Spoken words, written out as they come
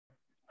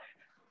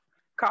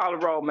Call the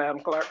roll, Madam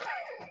Clerk.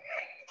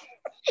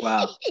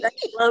 Wow. Thank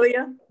you,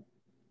 Flavia.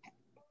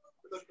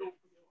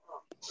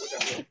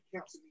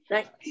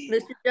 Thank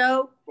Mr.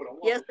 Joe.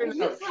 Yes or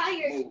no?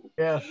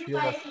 Yes,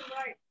 yes.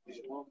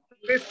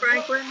 Chris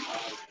Franklin.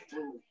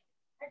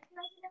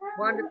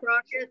 Wanda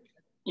Crockett.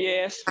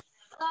 Yes.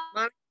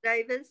 Monica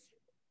Davis.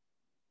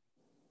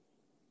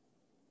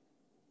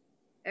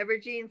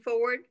 Evergene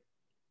Ford.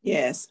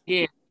 Yes.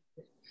 Yeah.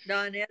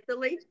 Don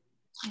Etherly.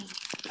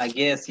 I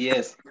guess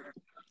yes.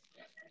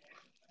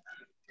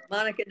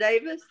 Monica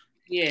Davis.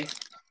 Yes.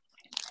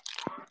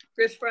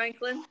 Chris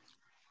Franklin.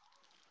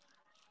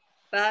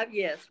 5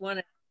 yes,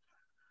 1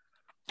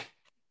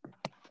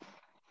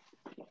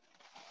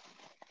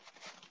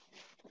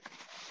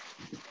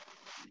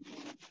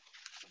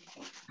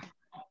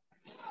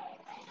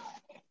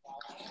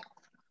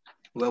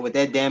 Well, with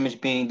that damage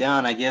being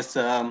done, I guess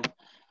we're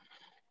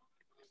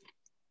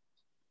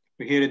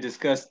here to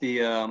discuss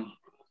the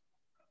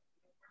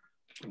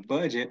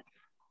budget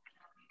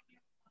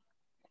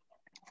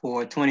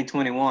for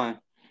 2021.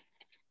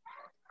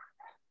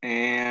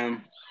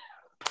 And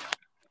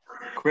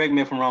correct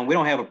me if I'm wrong, we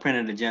don't have a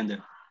printed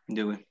agenda,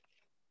 do we?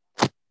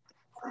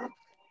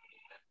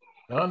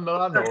 No, I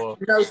know of.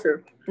 No,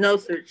 sir. No,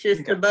 sir. It's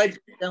just the budget,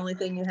 the only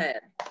thing you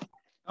had.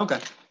 Okay.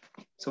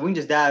 So we can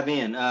just dive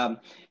in.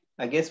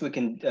 I guess we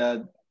can,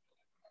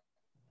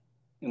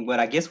 what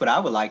I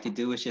would like to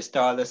do is just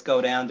start, let's go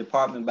down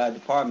department by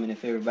department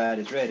if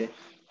everybody's ready.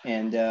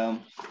 And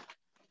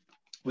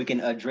we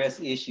can address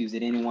issues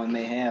that anyone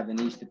may have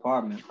in each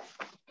department.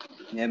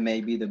 That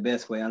may be the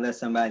best way, unless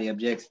somebody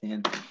objects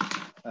then.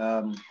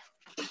 I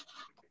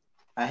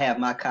have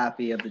my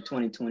copy of the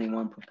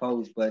 2021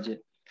 proposed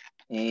budget,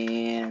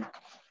 and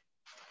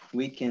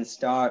we can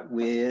start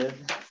with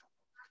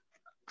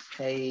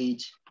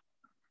page,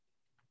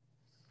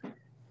 well,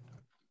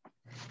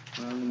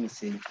 let me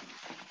see.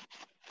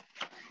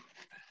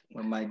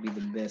 What might be the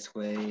best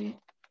way?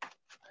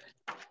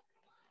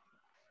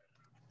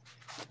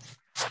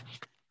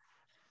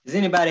 Does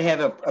anybody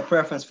have a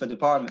preference for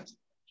departments?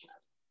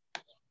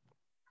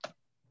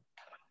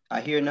 I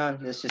hear none.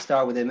 Let's just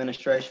start with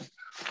administration.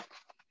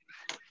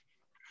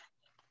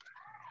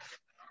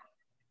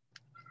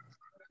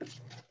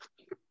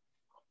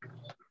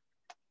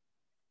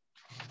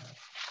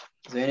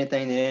 Is there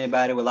anything that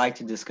anybody would like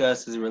to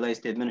discuss as it relates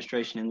to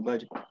administration and the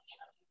budget?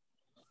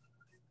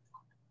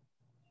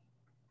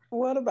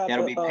 What about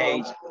that'll be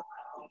page?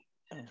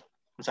 I'm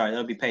sorry,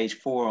 that'll be page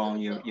 4 on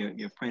your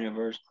printed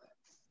version.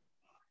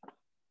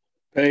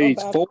 Page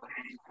 4.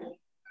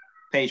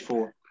 Page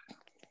 4.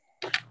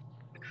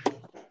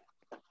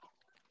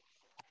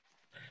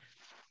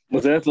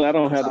 But that's I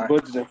don't have the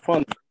budget in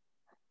front of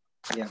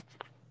me. Yeah.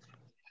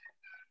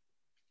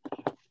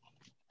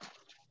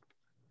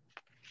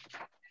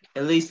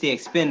 At least the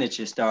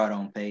expenditure start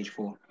on page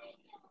 4.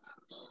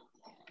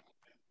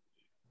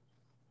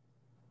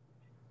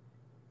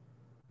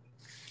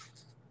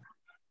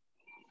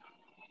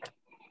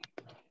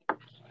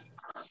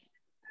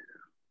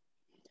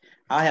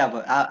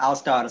 I'll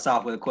start us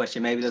off with a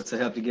question. Maybe this will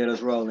help to get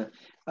us rolling.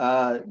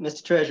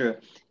 Mr. Treasurer,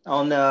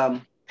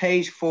 on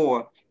page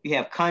 4, you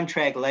have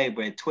contract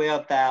labor at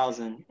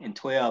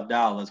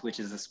 $12,012, which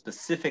is a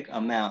specific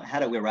amount. How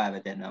do we arrive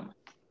at that number?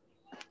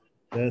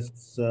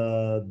 That's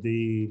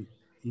the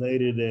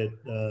lady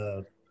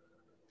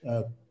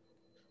that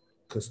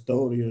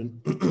custodian,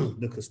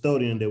 the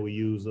custodian that we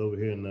use over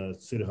here in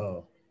City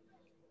Hall.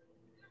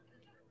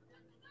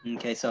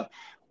 Okay, so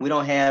we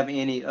don't have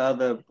any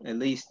other, at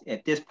least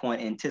at this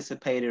point,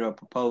 anticipated or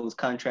proposed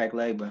contract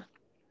labor.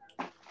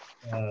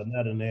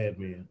 Not an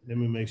admin. Let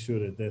me make sure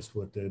that that's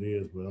what that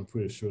is, but I'm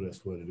pretty sure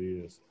that's what it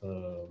is.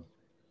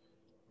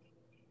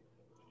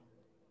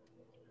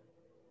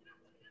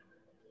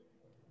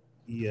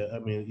 Yeah, I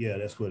mean, yeah,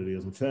 that's what it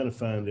is. I'm trying to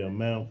find the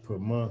amount per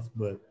month,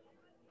 but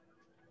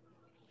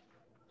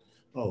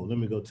oh, let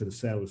me go to the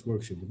salaries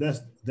worksheet.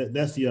 But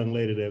that's the young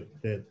lady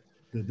that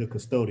the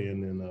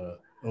custodian in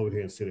over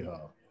here in City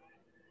Hall.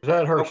 Is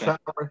that her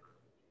salary?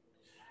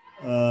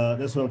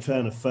 That's what I'm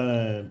trying to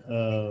find.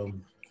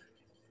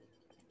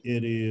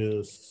 It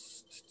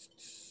is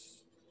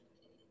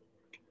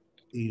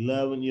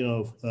 11,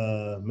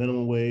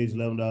 minimum wage,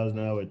 $11 an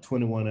hour at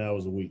 21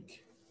 hours a week.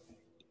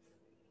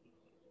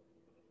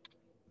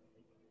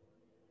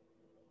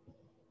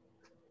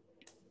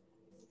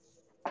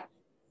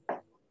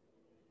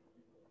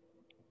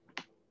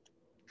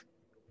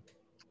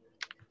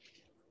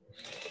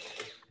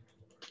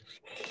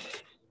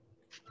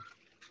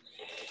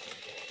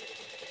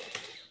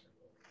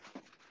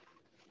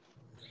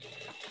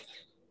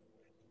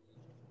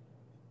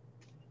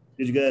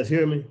 Did you guys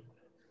hear me?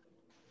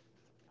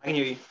 I can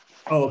hear you.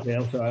 Oh, okay.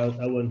 I'm sorry.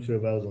 I wasn't sure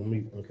if I was on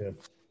mute. Okay.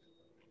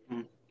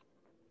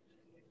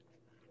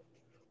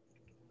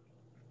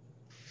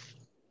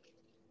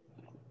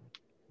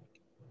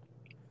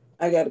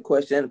 I got a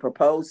question. The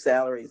proposed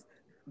salaries.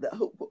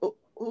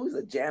 Who's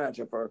a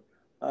janitor for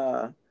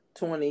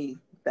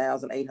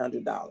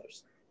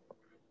 $20,800?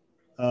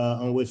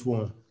 On which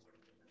one?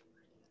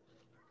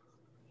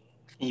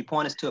 Can you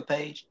point us to a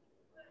page?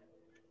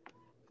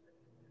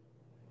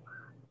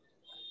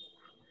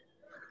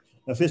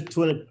 If it's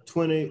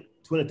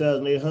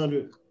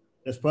 20,800,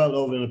 that's probably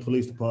over in the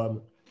police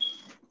department.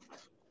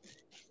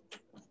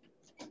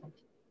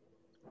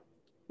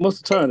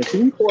 Mr. Turner,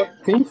 can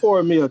you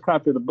forward me a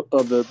copy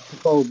of the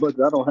proposed budget?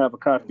 I don't have a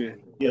copy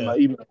in my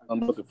email I'm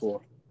looking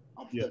for.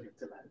 Yeah.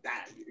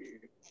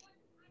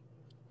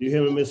 You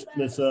hear me, Miss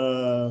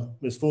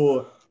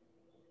Ford?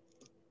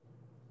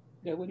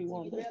 Yeah, what do you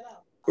want to do?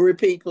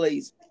 Repeat,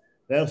 please.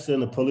 That's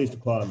in the police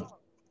department.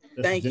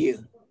 Thank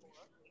you.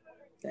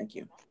 Thank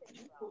you.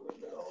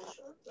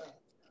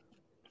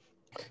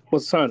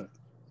 Mr. Turner?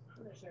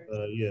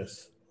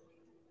 Yes.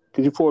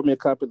 Could you forward me a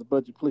copy of the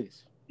budget,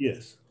 please?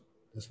 Yes,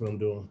 that's what I'm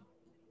doing.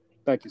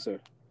 Thank you, sir.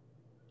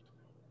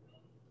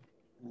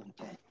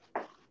 Okay.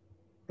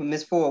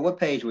 Ms. Ford, what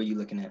page were you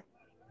looking at?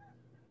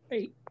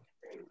 8.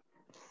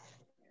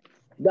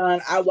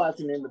 Don, I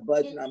wasn't in the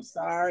budget. I'm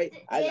sorry.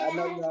 I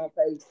know you're on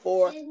page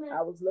 4.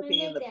 I was looking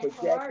in the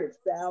projected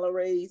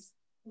salaries,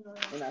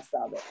 and I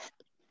saw that.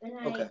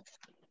 Okay.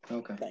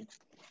 Okay. Thanks.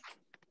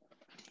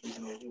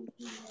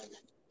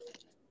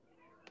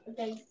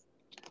 Okay.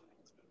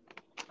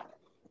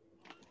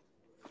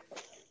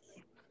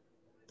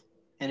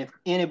 And if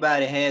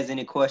anybody has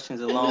any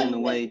questions along the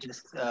way,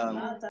 just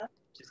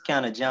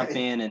kind of jump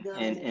in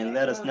and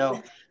let us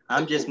know.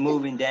 I'm just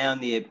moving down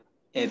the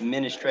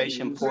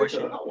administration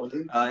portion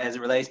as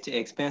it relates to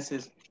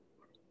expenses.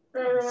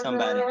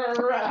 Somebody.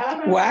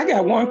 Well, I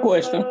got one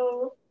question.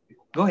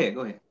 Go ahead.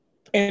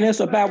 And it's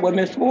about what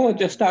Ms. Ford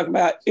just talked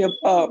about. If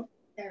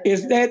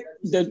is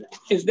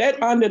that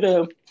under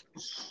the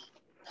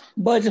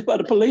budget for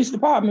the police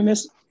department,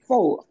 Ms.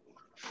 Ford?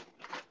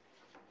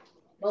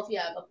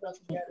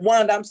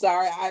 Wanda, I'm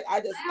sorry. I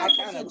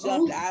kind of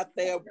jumped out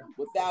there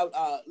without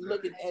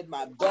looking at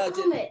my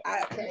budget.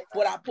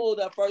 What I pulled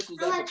up first was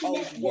that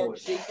proposed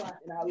worksheet,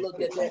 and I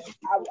looked at that.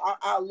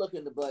 I'll look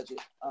in the budget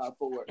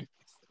for it.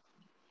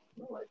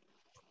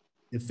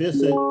 If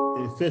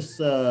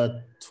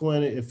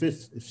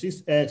she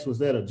asked, was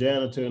that a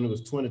janitor and it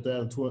was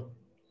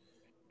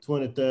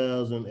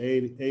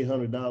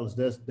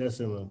 $20,800, that's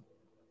in the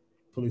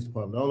police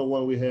department. The only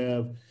one we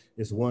have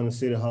is one in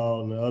City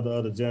Hall, and the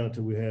other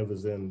janitor we have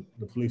is in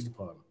the police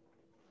department.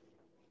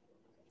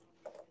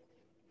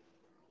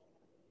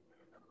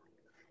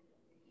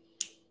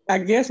 I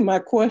guess my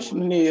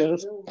question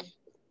is,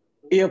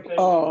 if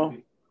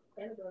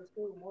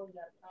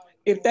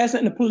that's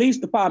in the police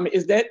department,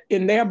 is that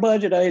in their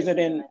budget or is it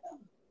in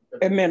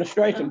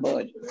administration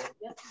budget?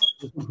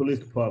 It's the police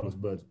department's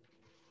budget.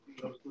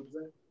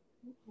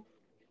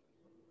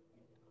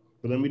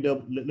 But let me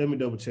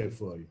double check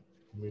for you.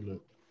 Let me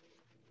look.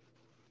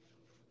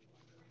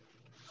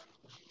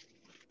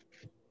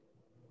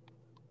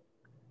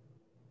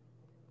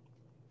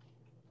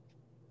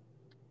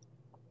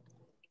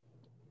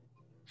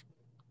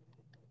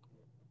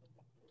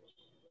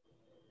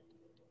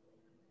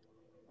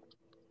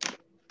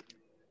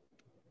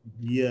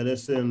 Yeah,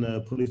 that's in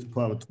the police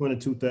department,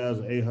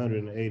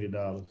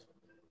 $22,880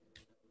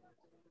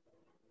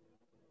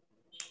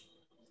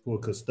 for a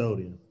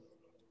custodian.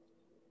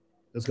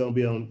 That's gonna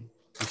be on,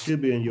 it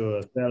should be in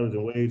your salaries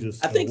and wages.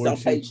 I think it's on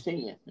page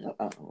 10.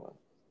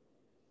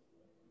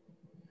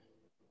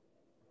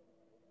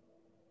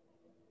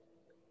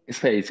 It's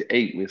page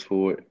 8, Ms.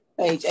 Ford.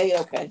 Page 8,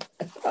 okay.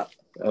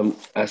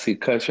 I see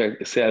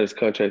salaries,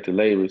 contracted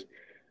labors.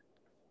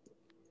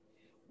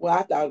 Well,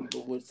 I thought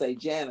it would say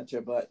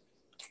janitor, but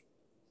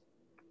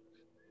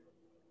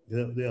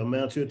the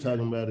amount you're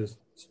talking about is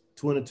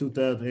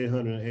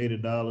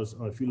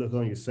 $22,880. If you look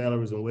on your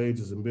salaries and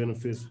wages and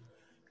benefits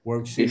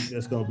worksheet,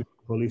 that's going to be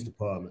the police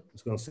department.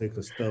 It's going to say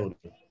custodian.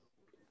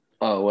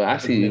 Oh, well, I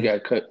see you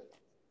got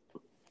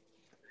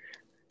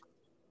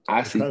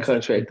I see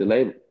contracted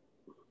labor.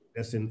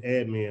 That's in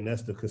admin.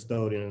 That's the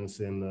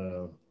custodians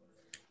in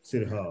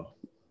City Hall.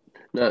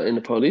 Now, in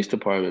the police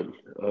department,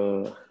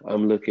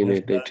 I'm looking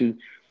at that too.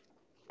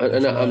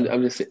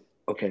 I'm just saying,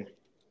 okay.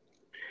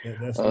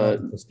 That's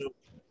not the custodian.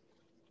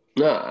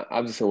 No,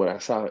 I'm just saying what I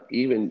saw.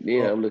 Even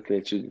then, I'm looking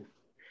at you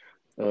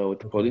with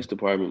the police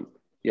department.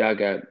 Y'all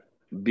got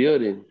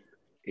building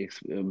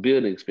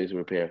expense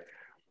repair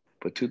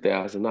for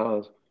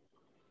 $2,000,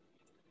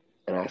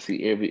 and I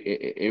see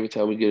every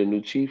time we get a new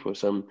chief or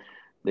something,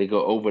 they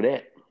go over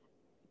that.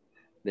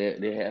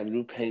 They have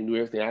new paint, new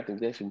everything. I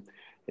think that should,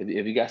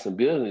 if you got some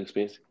building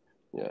expense,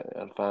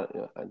 I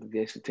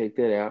guess you take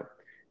that out.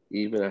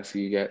 Even I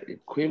see you got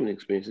equipment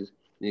expenses.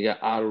 You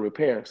got auto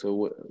repair.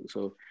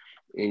 So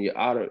in your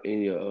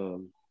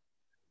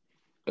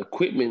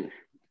equipment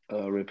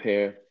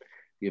repair,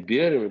 your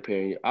building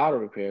repair, and your auto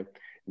repair,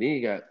 then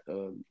you got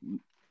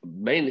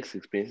maintenance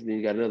expenses. Then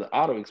you got another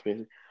auto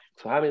expenses.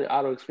 So how many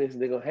auto expenses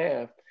they're gonna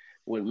have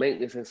with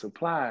maintenance and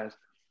supplies?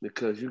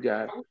 Because you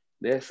got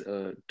that's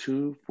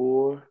 2,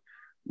 4,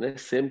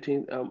 that's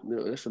 17.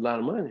 That's a lot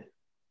of money.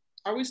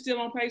 Are we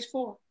still on page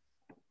 4?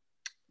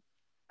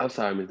 I'm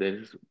sorry, Ms.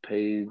 Davis.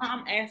 Page.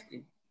 I'm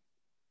asking.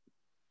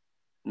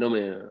 No,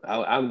 man.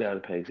 I'm down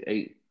to page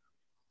 8.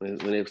 When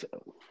it was.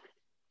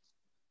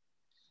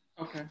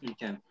 Okay.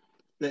 Okay.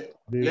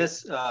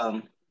 Let's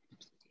hold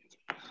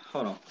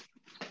on.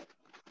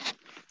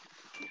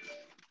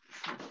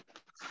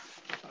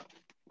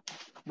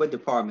 what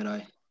department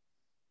are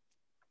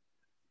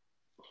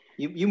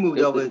you? You moved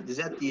over. Is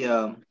that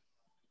the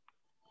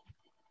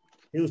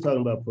He was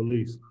talking about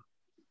police.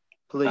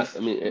 police? I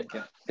mean,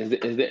 okay.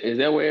 is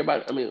that where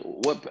everybody? I mean,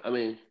 what? I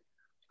mean,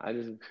 I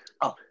just.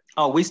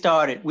 Oh, we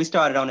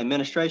started on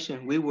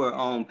administration. We were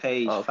on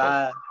page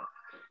 5.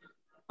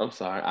 I'm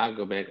sorry. I'll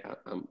go back.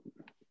 I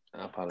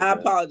apologize. I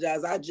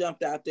apologize. I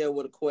jumped out there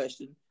with a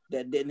question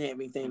that didn't have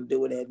anything to do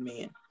with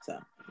admin. So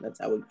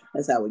that's how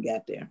we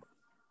got there.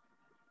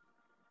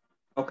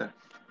 Okay,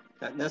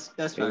 that's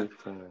fine.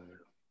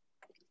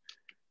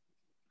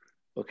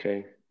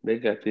 Okay, they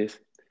got this.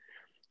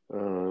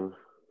 I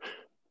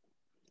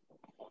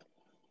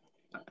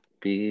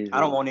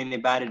don't want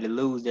anybody to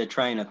lose their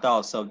train of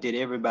thought. So did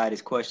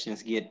everybody's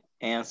questions get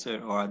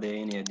answered, or are there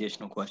any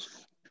additional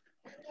questions?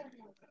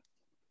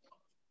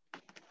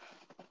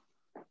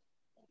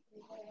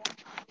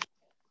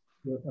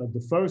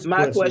 The first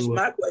my question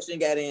question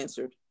got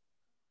answered.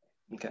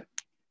 Okay.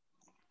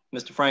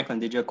 Mr. Franklin,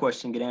 did your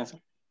question get answered?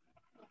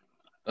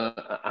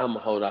 I'm gonna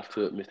hold off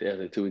to it, Mr.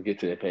 Elliott, until we get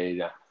to that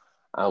page.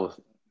 I was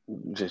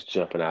just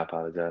jumping. I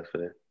apologize for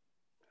that.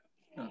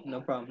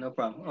 No problem. No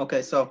problem.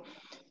 Okay, so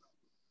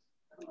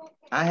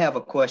I have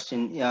a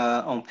question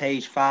on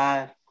page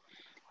 5.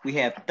 We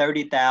have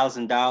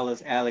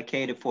 $30,000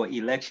 allocated for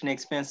election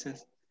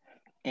expenses.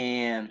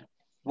 And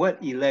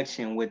what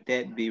election would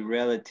that be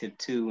relative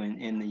to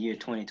in the year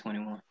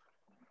 2021?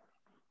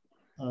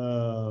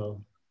 Or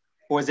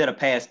is that a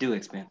past due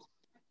expense?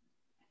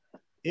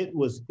 It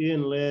was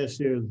in last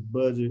year's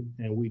budget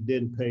and we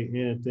didn't pay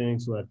anything,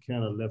 so I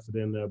kind of left it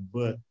in there.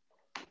 But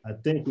I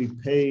think we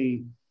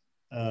paid,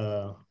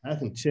 I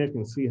can check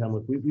and see how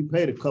much, we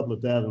paid a couple of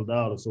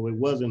 $1,000s, so it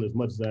wasn't as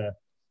much as I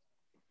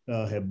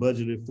had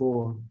budgeted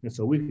for. And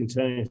so we can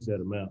change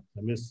that amount.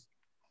 And Miss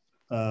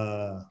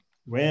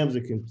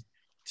Ramsey can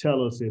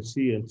tell us if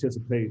she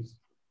anticipates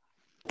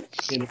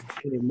any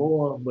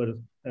more, but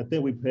I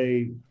think we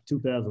paid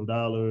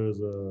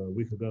 $2,000 a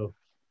week ago.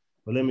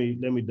 But let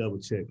me double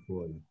check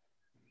for you.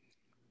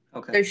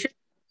 Okay.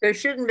 There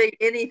shouldn't be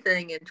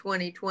anything in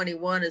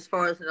 2021 as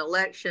far as an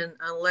election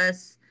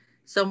unless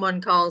someone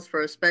calls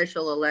for a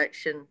special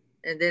election,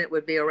 and then it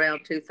would be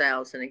around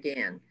 2,000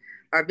 again.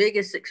 Our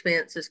biggest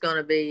expense is going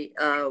to be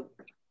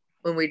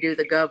when we do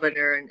the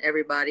governor and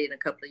everybody in a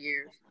couple of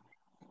years.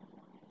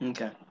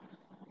 Okay.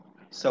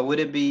 So would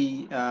it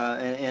be,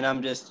 and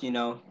I'm just,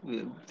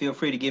 feel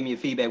free to give me your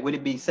feedback. Would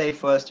it be safe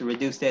for us to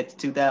reduce that to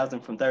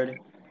 2,000 from 30?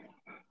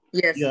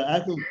 Yes. Yeah, I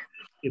can,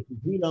 if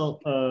we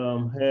don't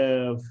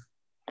have,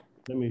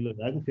 let me look,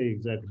 I can tell you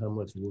exactly how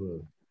much it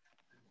was.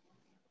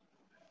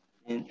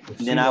 And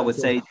then I would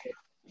say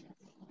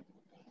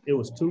it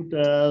was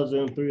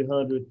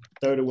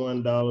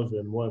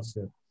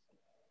 $2,331.01.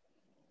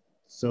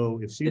 So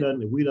if she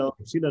doesn't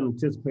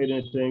anticipate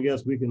anything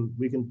else, we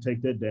can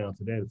take that down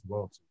to that if you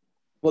want to.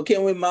 Well,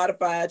 can we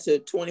modify it to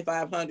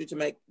 2,500 to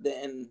make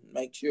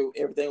sure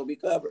everything will be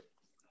covered?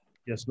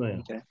 Yes, ma'am.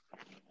 Okay.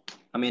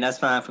 I mean, that's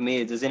fine for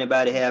me. Does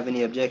anybody have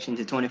any objection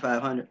to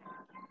 2,500?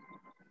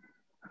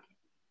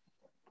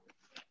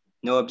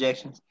 No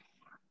objections?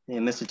 Yeah,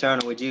 Mr.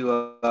 Turner, would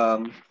you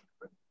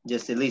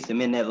just at least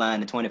amend that line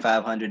to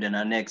 2,500 in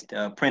our next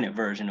printed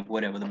version of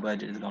whatever the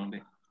budget is going to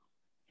be?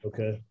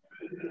 Okay.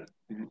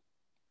 Mm-hmm.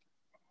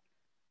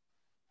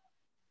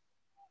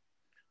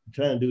 I'm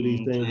trying to do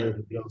these things as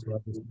it goes, so I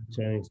can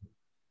change.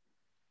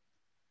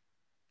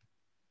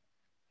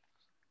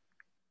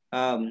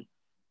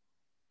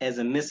 As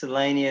a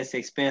miscellaneous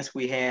expense,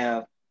 we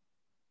have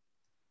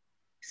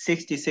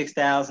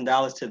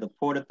 $66,000 to the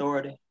Port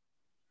Authority.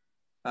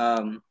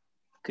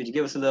 Could you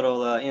give us a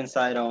little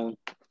insight on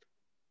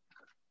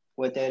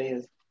what that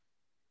is?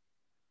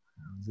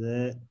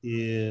 That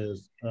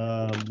is,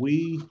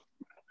 we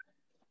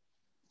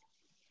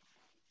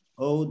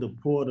owe the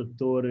Port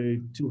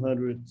Authority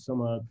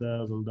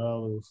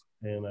 $200,000,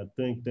 and I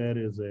think that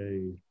is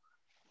I'm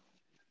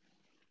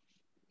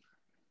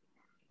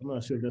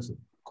not sure that's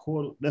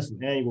that's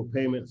an annual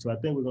payment. So I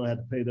think we're gonna have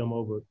to pay them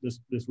over. This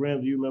Ram,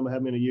 do you remember how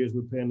many years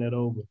we're paying that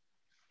over?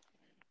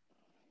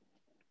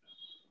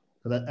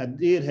 Because I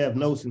did have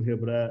notes in here,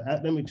 but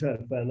let me try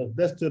to find out.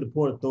 That's to the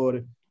Port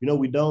Authority.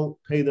 We don't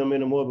pay them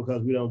anymore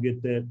because we don't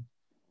get that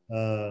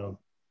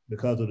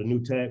because of the new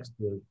tax,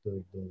 the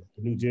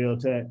new jail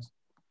tax.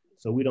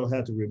 So we don't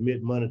have to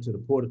remit money to the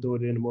Port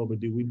Authority anymore,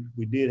 but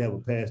we did have a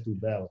pass-through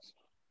balance.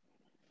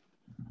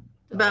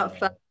 About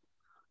 5.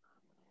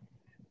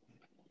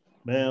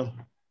 Ma'am?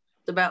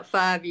 It's about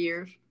 5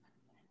 years.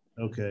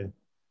 Okay.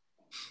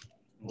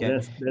 Okay.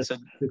 Well, that's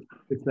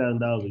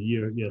 $6,000 a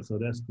year. Yeah, so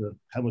that's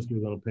how much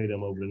we're going to pay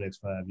them over the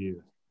next 5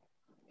 years.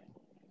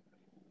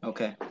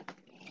 Okay.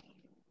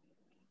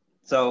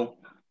 So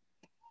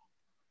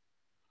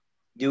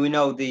do we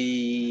know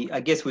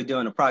I guess we're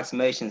doing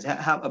approximations.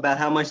 About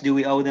how much do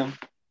we owe them?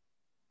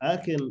 If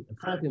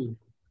I can,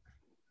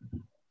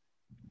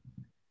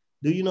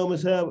 do you know,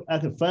 Ms. Howard, I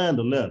can find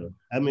the letter.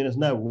 I mean, it's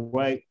not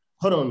right.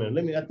 Hold on a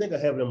minute. I think I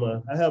have it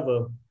I have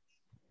a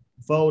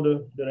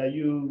folder that I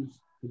use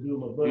to do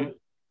my budget.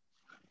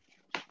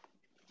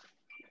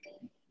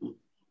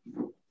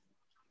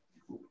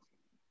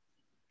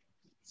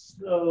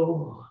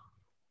 So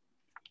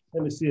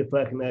let me see if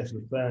I can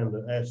actually find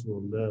the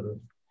actual letter.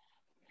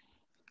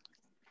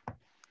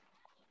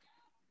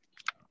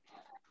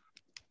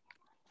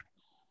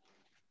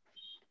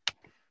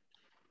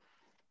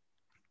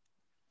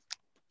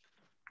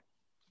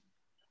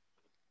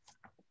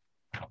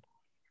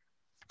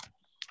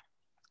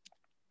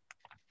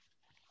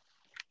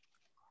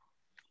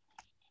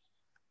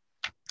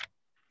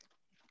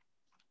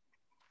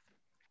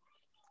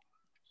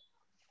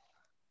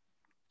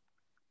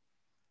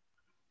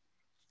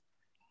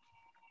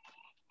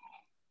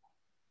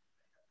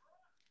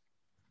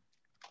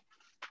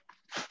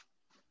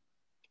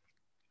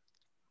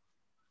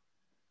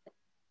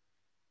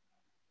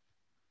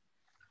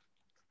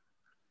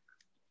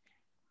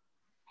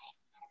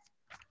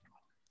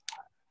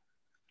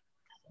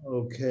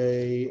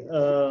 Okay,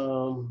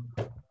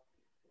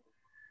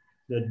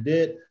 the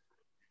debt.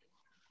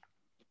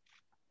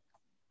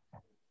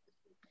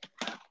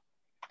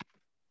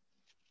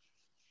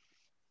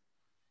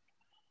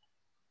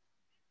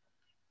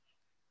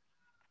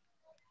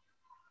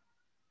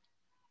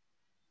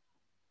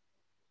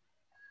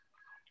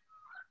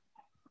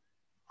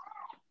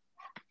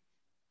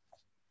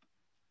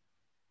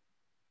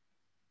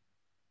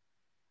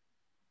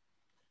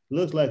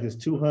 Looks like it's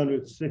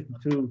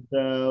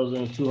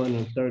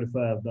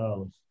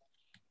 $262,235.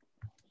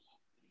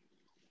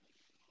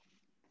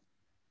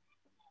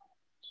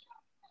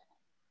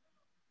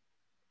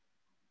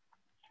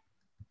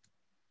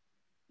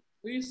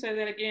 Will you say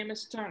that again,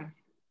 Mr. Turner?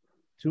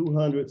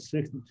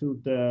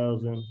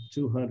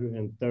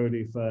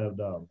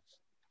 $262,235.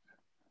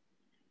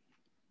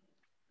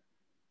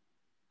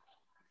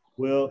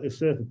 Well, it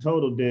says the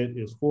total debt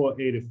is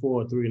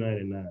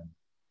 $484,399.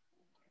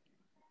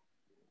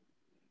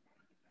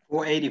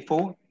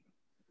 484?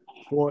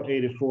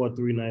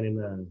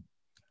 $484,399.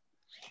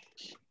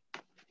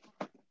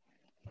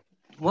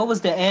 What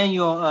was the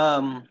annual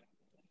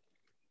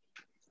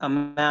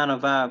amount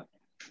of our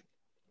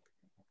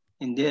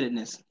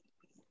indebtedness?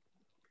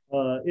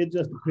 It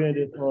just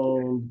depended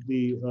on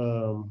we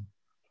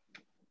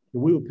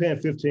were paying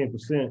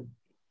 15%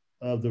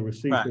 of the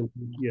receipts. Right.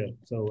 Yeah,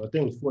 so I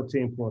think it was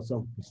 14 point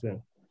something percent.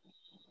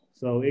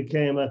 So it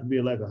came out to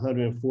be like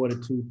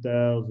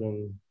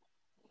 $142,000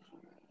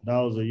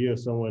 a year,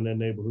 somewhere in that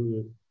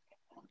neighborhood.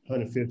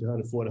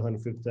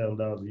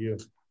 $150,000 a year.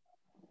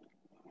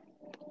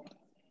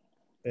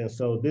 And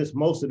so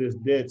most of this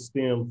debt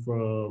stemmed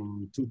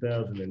from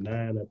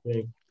 2009, I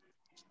think,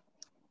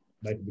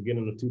 like the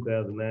beginning of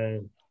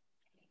 2009.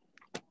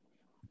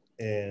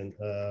 And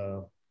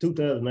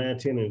 2009,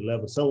 10, and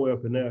 11, somewhere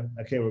up in there.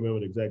 I can't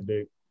remember the exact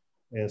date.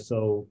 And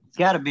so it's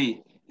got to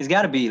be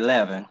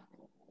 11.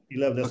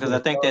 11. Because I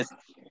think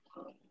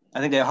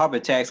that harbor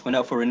tax went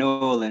up for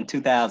renewal in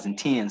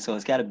 2010, so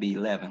it's got to be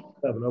 11.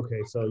 11.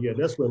 Okay, so yeah,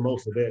 that's when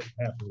most of that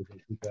happened in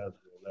 2011.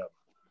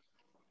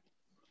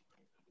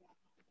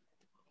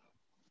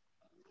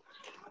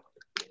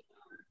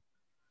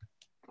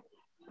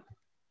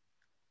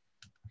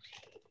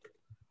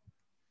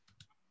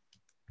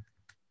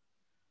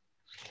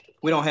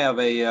 We don't have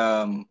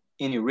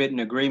any written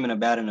agreement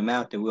about an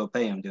amount that we'll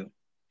pay him, do we?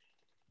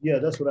 Yeah,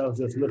 that's what I was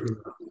just looking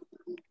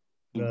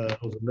at.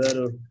 It was a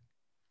letter.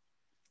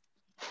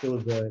 It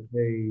was a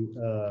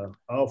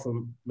offer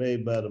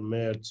made by the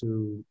mayor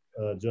to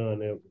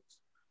John Edwards.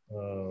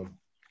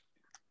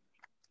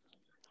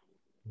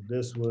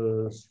 This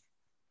was,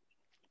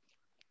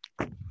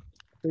 I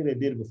think they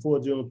did it before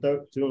June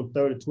 30,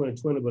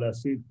 2020, but I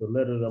see the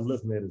letter that I'm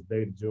looking at is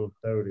dated June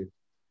 30,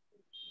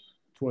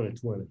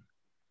 2020.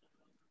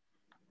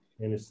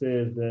 And it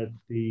says that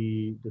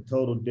the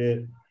total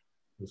debt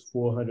was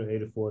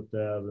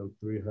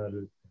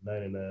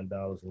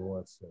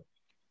 $484,399.01.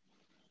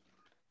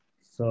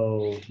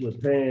 So we're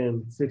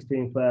paying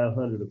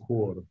 $16,500 a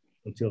quarter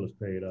until it's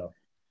paid off.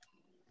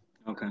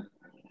 Okay.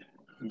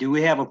 Do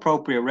we have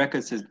appropriate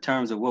records in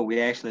terms of what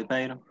we actually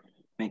paid them?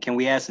 I mean, can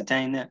we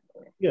ascertain that?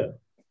 Yeah.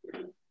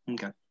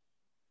 Okay.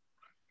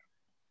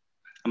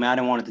 I mean, I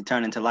didn't want it to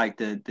turn into like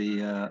the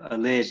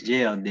alleged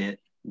jail debt,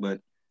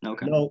 but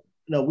okay.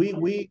 No,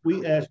 we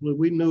actually,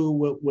 we knew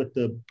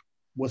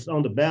what's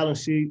on the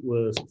balance sheet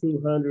was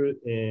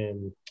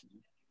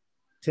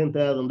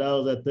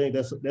 $210,000, I think.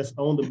 That's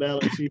on the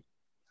balance sheet.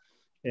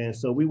 And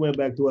so we went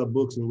back to our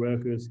books and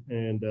records,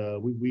 and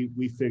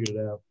we figured it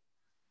out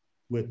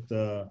with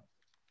the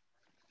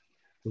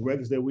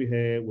records that we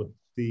had with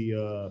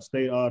the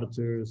state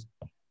auditors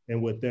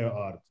and with their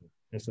auditor.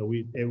 And so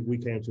we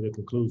came to the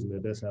conclusion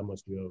that that's how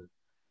much we owe.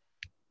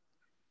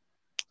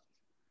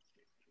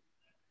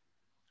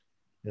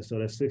 And so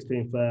that's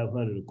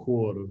 $16,500 a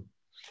quarter.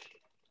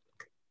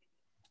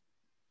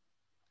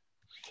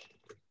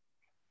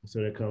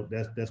 So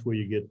that's where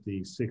you get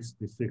the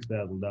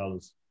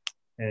 $66,000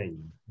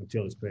 annually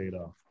until it's paid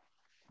off.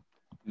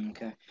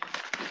 Okay.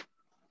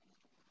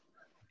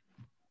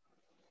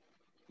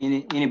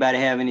 Anybody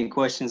have any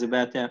questions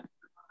about that?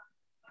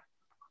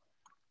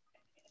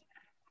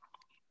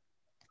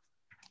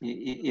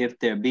 If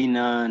there be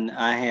none,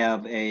 I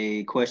have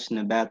a question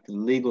about the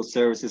legal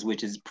services,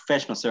 which is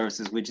professional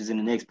services, which is in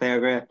the next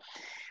paragraph.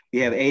 We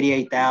have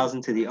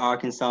 88,000 to the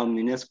Arkansas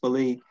Municipal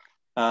League.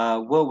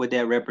 What would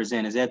that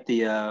represent? Is that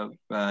the,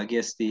 I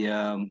guess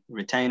the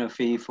retainer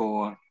fee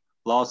for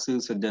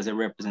lawsuits, or does it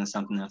represent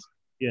something else?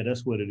 Yeah,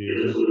 that's what it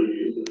is.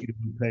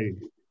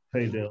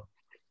 Pay them.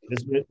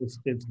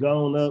 It's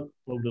gone up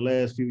over the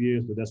last few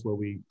years, but that's what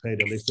we pay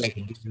them. They set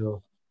a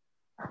deal.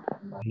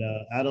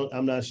 And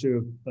I'm not sure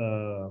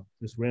if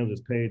Ms. Rams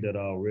has paid that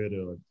already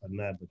or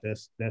not, but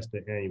that's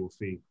the annual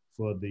fee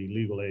for the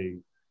legal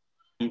aid.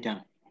 Okay.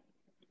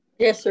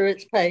 Yes, sir,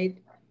 it's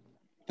paid.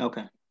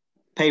 Okay.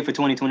 Paid for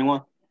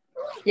 2021?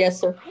 Yes,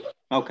 sir.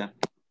 Okay.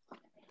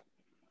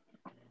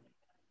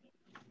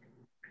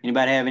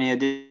 Anybody have any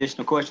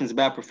additional questions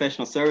about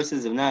professional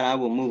services? If not, I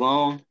will move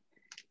on.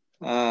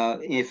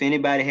 If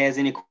anybody has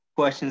any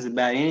questions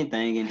about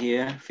anything in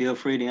here, feel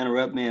free to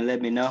interrupt me and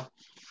let me know.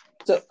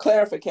 So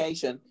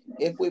clarification,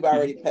 if we've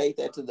already paid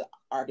that to the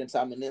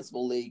Arkansas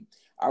Municipal League,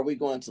 are we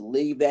going to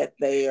leave that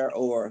there,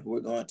 or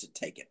we're going to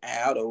take it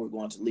out, or we're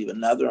going to leave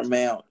another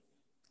amount?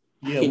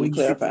 Yeah, Can you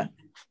clarify?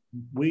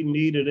 We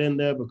need it in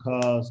there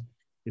because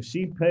if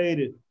she paid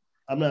it,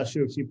 I'm not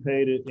sure if she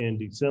paid it in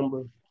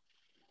December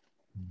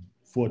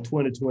for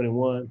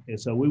 2021. And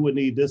so we would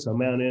need this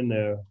amount in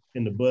there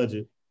in the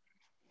budget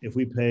if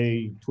we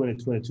pay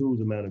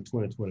 2022's amount in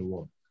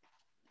 2021.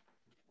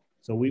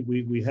 So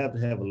we have to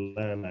have a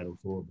line item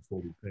for it before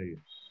we pay it.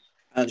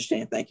 I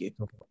understand. Thank you.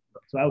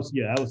 So I would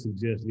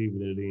suggest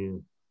leaving it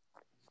in.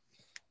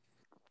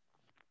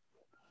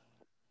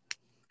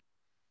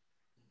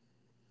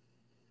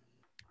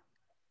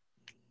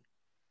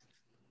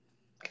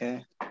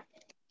 Okay.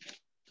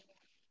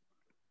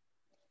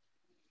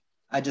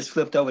 I just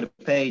flipped over to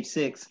page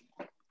 6.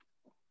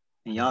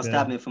 And y'all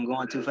stop me if I'm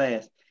going too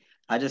fast.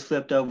 I just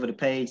flipped over to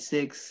page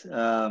 6.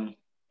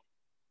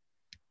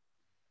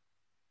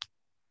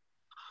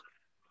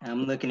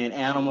 I'm looking at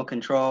animal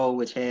control,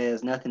 which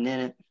has nothing in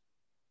it.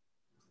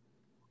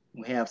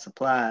 We have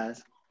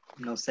supplies,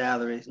 no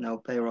salaries, no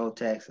payroll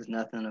taxes,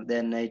 nothing of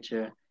that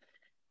nature.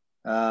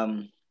 What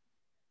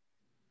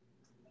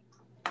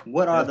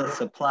are the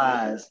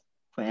supplies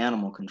for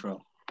animal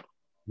control?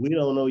 We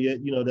don't know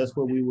yet. You know, that's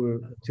what we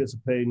were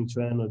anticipating,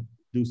 trying to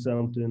do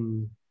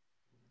something,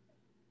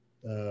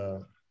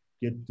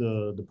 get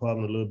the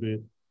department a little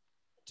bit,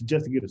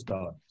 just to get it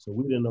started. So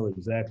we didn't know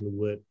exactly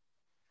what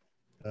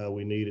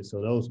we needed.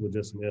 So those were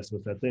just some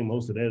estimates. I think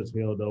most of that is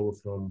held over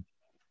from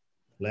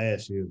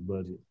last year's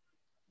budget,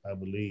 I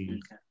believe.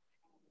 Okay.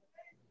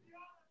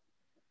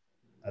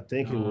 I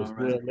think it was,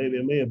 well, maybe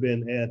it may have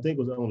been, I think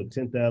it was only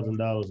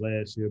 $10,000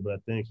 last year, but I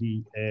think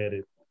he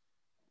added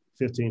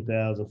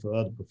 $15,000 for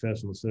other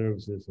professional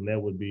services, and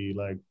that would be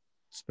like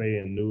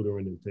spay and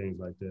neutering and things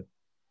like that.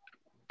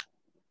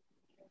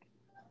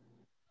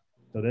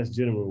 So that's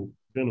generally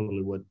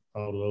what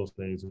all of those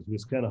things is.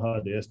 It's kind of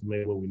hard to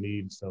estimate what we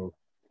need. So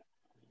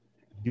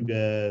you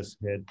guys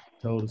had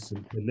told us,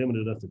 it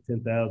limited us to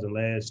 10,000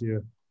 last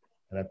year.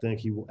 And I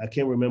think I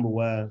can't remember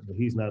why, but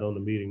he's not on the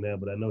meeting now,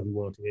 but I know he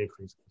wanted to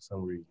increase it for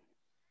some reason.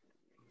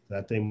 So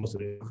I think most of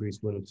the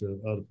increase went into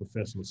other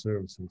professional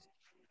services.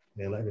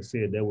 And like I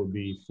said, that would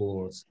be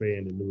for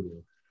spaying and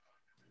neutering.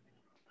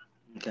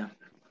 Okay.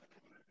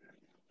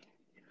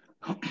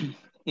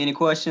 Any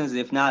questions?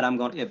 If not,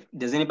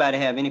 does anybody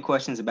have any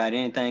questions about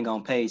anything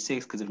on page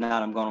 6? Because if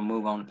not, I'm going to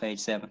move on to page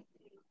 7.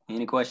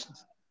 Any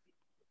questions?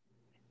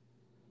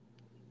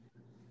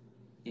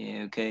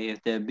 Yeah, okay.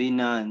 If there be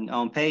none,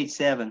 on page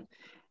 7,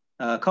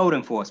 code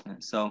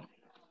enforcement. So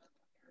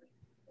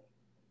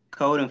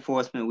code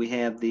enforcement, we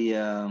have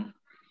the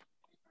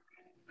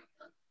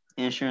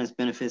insurance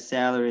benefits,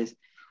 salaries.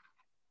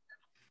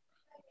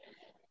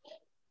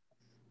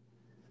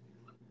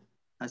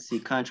 I see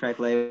contract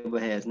labor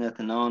has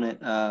nothing on it.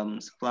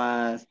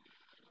 Supplies.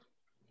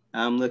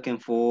 I'm looking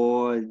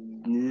for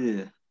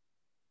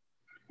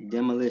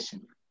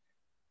demolition.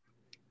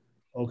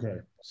 Okay,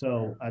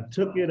 so I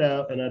took it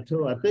out and I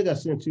think I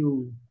sent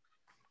you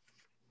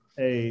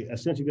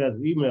guys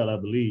an email, I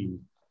believe.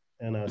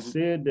 And I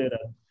said that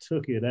I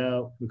took it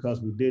out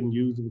because we didn't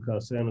use it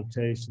because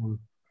sanitation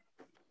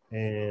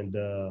and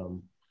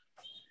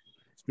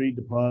street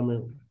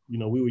department, you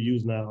know, we were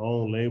using our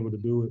own labor to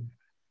do it.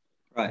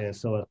 Right. And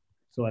so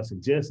I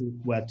suggested,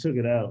 well, I took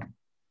it out,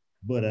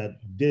 but I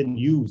didn't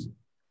use it.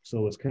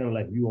 So it's kind of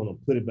like if you want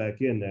to put it back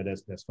in there,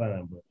 that's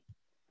fine. But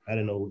I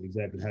didn't know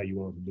exactly how you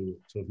want to do it.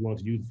 So if you want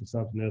to use it for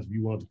something else, if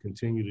you want to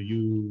continue to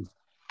use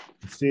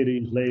the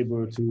city's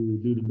labor to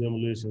do the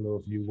demolition, or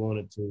if you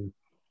wanted to,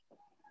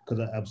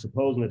 because I'm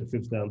supposing that the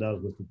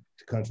 $50,000 was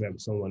to contract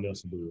with someone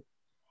else to do it.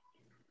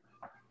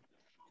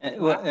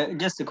 Well,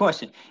 just a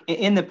question.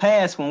 In the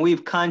past, when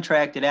we've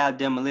contracted out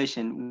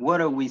demolition,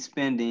 what are we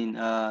spending,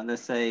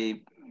 let's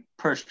say,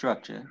 per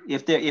structure?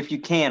 If you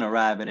can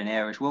arrive at an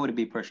average, what would it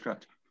be per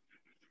structure?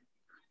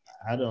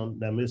 I don't,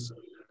 now Ms.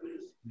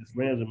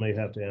 Ramsey may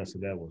have to answer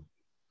that one.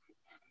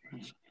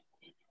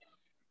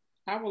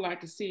 I would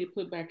like to see it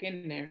put back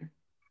in there.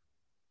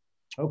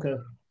 Okay.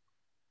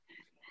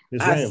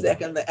 I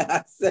second that.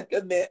 I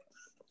second that.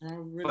 I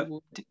really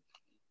would.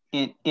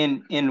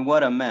 In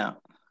what amount?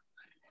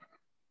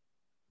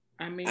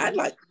 I mean, I'd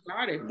like.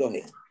 started. Go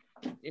ahead.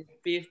 If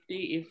 50,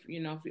 if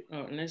you know,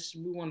 unless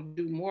we want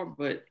to do more,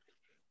 but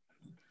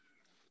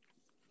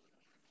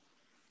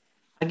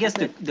I guess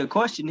the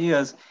question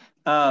is,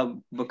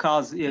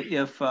 because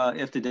if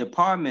the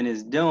department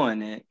is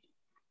doing it,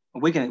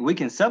 we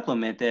can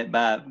supplement that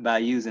by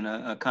using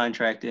a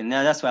contractor. And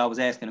now that's why I was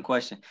asking the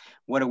question: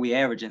 what are we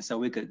averaging? So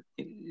we could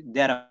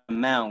that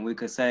amount we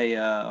could say,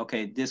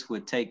 okay, this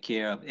would take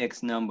care of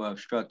X number of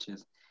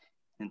structures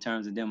in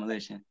terms of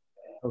demolition.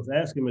 I was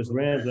asking Ms.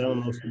 Ramsey. I don't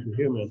know if she can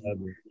hear me or not.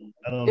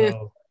 I don't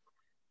know.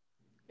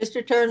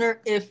 Mr. Turner,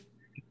 if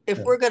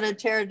we're going to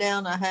tear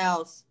down a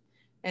house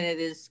and it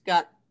has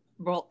got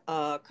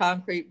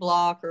concrete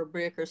block or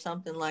brick or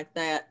something like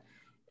that,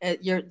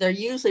 they're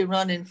usually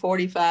running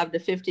 45 to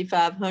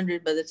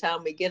 5,500 by the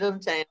time we get them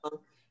down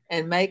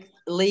and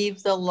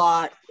leave the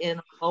lot in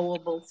a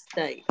mowable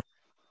state.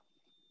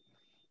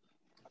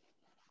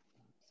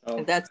 Oh.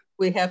 And that's,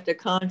 we have to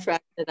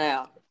contract it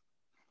out.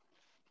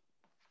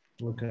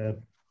 Okay.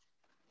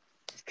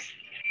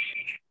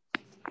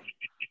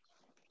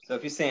 So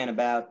if you're saying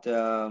about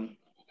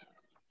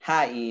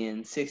high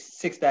end,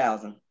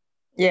 6,000.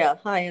 Yeah,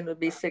 high end would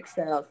be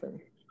 6,000.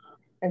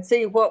 And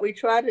see, what we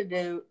try to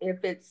do,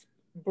 if it's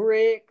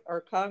brick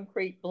or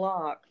concrete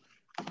block,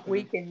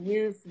 we can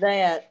use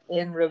that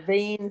in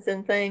ravines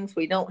and things.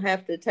 We don't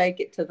have to take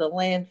it to the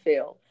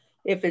landfill.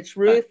 If it's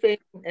roofing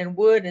and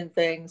wood and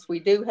things, we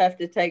do have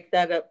to take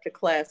that up to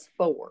class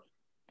 4.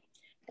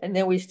 And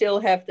then we still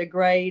have to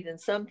grade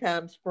and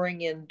sometimes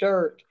bring in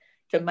dirt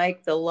to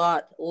make the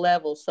lot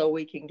level so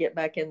we can get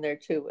back in there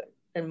to it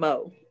and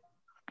mow.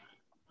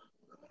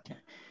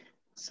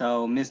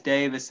 So Ms.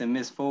 Davis and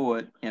Ms.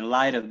 Ford, in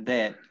light of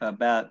that,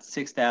 about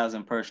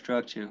 6,000 per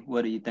structure,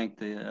 what do you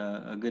think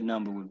a good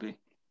number would be?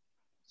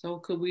 So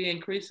could we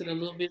increase it a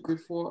little bit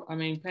before,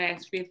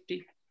 past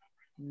 50,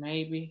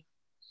 maybe?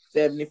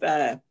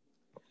 75.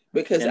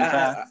 Because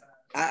 75?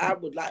 I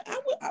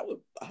would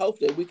hope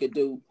that we could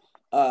do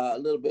a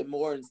little bit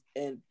more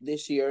in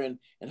this year and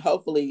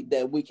hopefully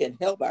that we can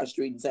help our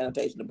street and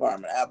sanitation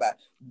department out by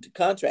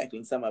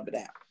contracting some of it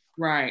out.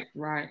 Right.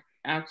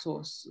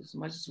 Outsource as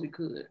much as we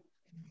could.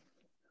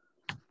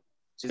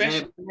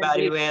 Especially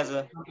anybody who has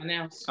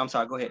I'm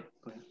sorry, go ahead.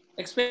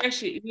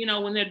 Especially,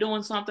 when they're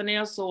doing something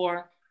else,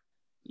 or,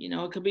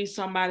 it could be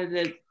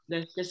somebody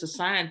that's just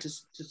assigned to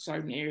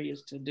certain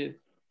areas to do.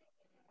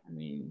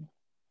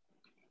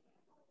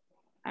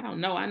 I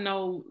don't know. I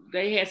know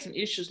they had some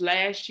issues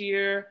last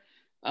year.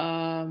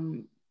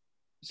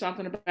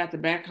 Something about the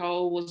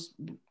backhoe was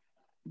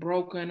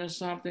broken or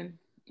something.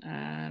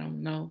 I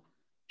don't know.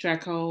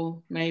 Track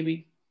hole,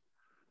 maybe.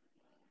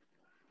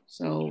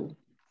 So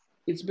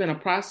it's been a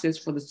process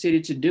for the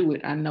city to do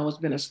it. I know it's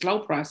been a slow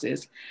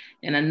process.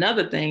 And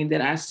another thing that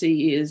I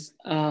see is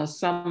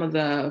some of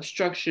the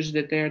structures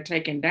that they're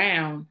taking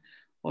down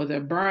or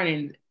they're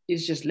burning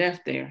is just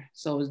left there.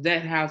 So is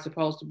that how it's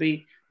supposed to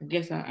be? I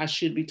guess I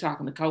should be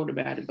talking to Code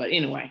about it. But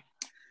anyway,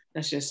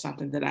 that's just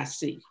something that I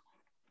see.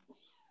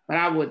 But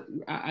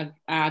I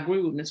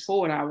agree with Ms.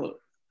 Ford. I would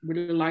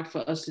really like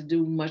for us to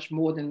do much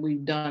more than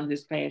we've done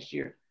this past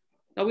year.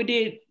 So we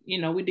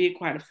did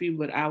quite a few,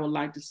 but I would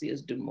like to see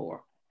us do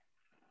more.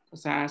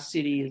 Because our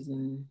city is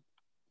in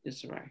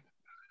disarray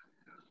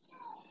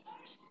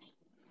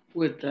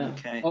with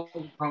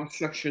overgrown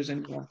structures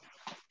and stuff.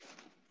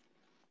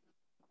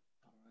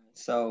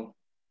 So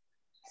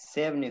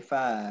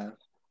 75,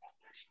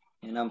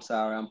 and I'm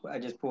sorry, I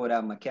just pulled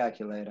out my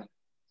calculator.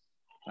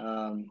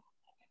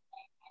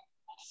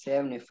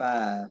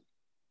 75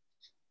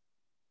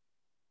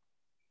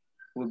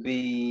 would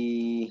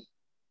be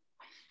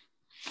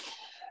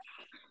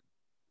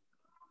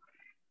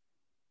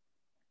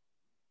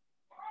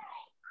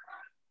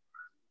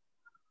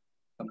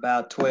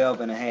about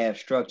 12 and a half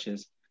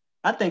structures.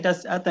 I think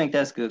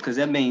that's good, because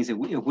that means if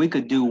we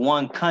could do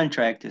one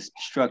contracted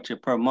structure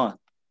per month,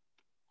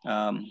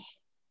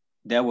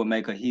 that would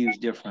make a huge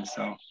difference.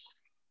 So,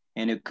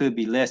 and it could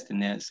be less than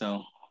that.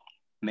 So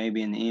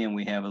maybe in the end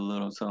we have a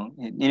little. So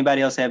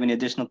anybody else have any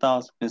additional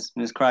thoughts?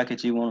 Ms.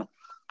 Crockett, you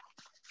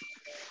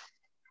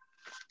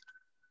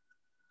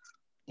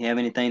have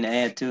anything to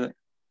add to it?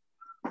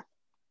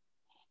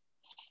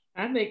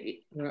 I think,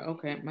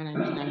 okay, my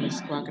name is not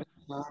Ms. Crockett.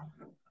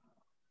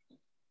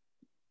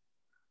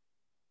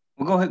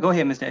 Well, go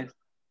ahead, Ms. Davis.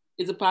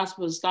 Is it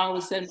possible to start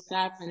with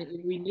 75, and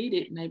if we need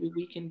it, maybe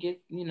we can get,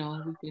 we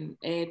can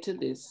add to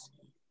this.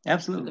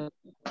 Absolutely.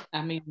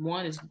 Because,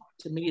 one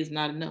to me is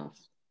not enough.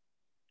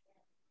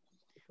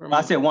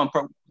 I said one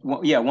per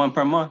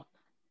month.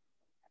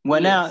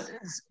 Well, yes. Now,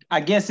 I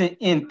guess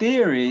in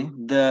theory,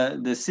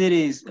 the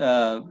city's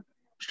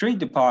street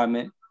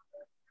department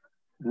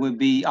would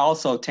be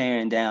also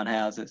tearing down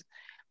houses.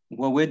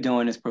 What we're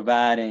doing is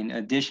providing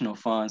additional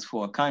funds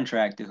for a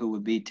contractor who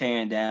would be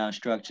tearing down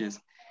structures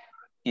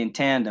in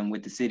tandem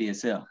with the city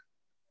itself.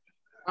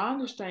 I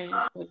understand,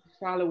 but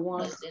probably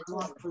one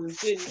for the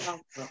city.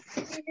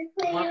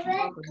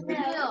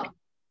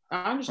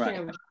 I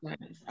understand what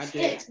you're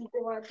saying. I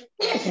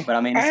do. But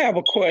I mean, I have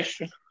a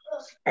question.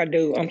 I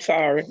do. I'm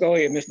sorry. Go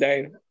ahead, Miss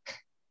Davis.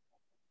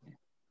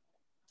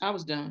 I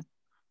was done.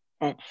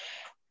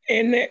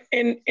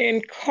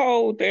 In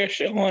code, they're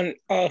showing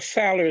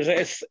salaries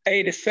as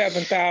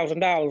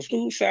 $87,000.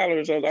 Whose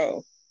salaries are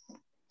those?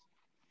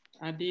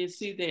 I did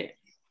see that.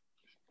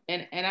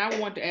 And I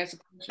want to ask a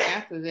question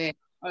after that.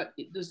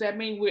 Does that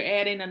mean we're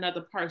adding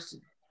another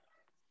person?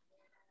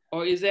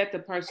 Or is that the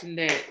person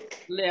that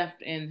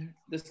left and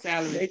the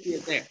salary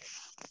is there?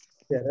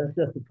 Yeah, that's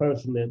just the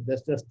person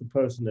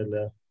that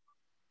left.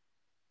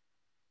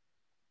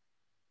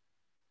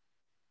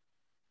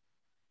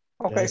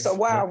 Okay, so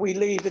why are we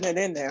leaving it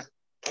in there?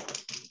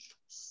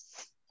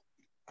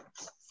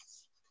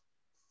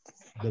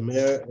 The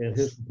mayor and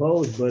his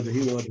proposed budget,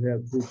 he wanted to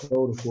have 2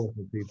 code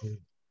enforcement people.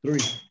 3.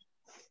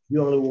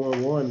 You only want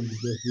 1,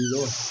 just be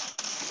one.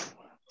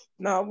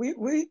 No,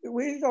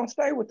 we gonna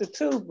stay with the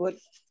 2, but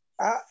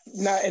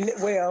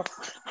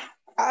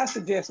I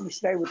suggest we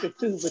stay with the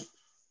 2, but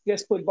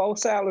just put both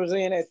salaries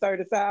in at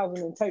 30,000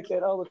 and take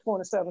that other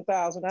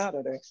 27,000 out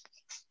of there.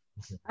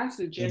 I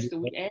suggest that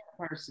we add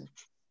a person.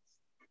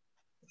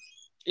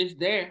 It's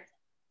there.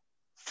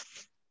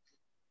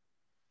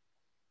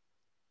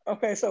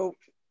 Okay, so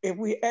if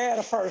we add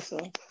a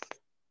person,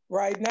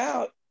 right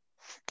now,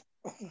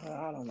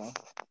 I don't know. You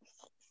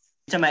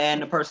talking about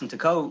adding a person to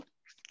code?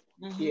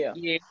 Mm-hmm. Yeah.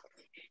 Yeah.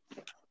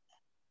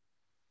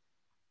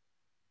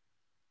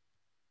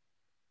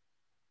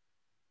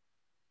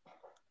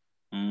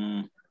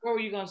 What were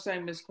you gonna say,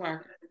 Ms.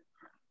 Clark?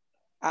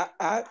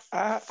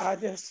 I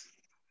just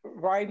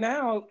right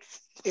now,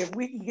 if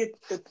we can get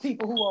the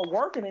people who are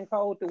working in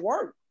code to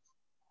work,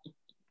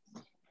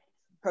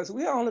 because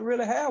we only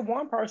really have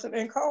one person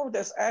in code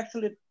that's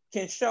actually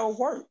can show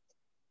work.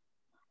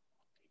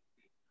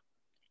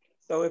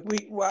 So if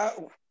we,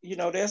 well, you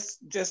know, that's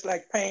just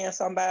like paying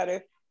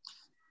somebody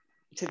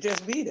to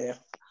just be there.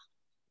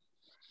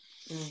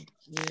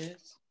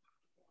 Yes.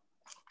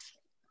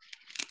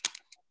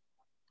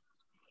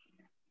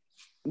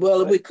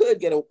 Well, if we could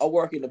get a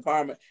working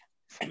department,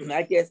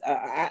 I guess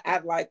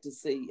I'd like to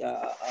see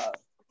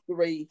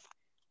 3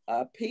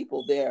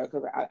 people there,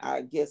 because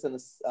I guess in the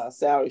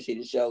salary sheet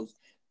it shows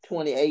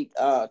 28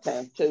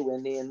 times 2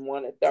 and then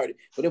 1 at 30.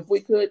 But if we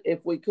could,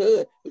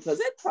 because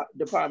that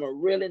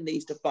department really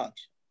needs to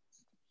function.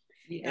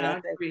 Yeah, and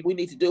I think we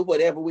need to do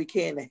whatever we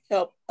can to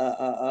help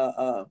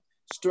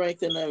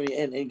strengthen them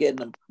and getting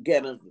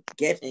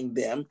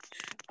them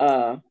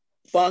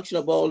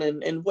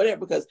functionable and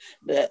whatever, because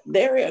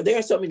there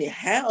are so many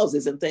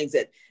houses and things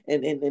that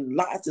and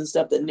lots and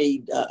stuff that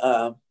need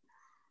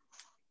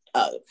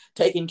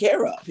taken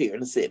care of here in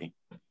the city.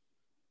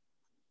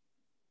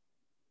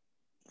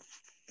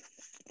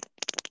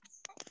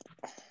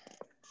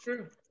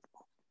 True.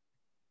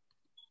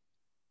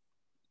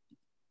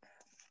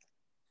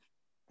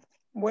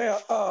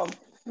 Well,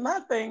 my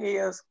thing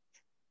is,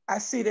 I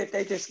see that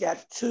they just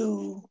got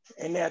 2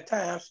 and they're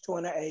times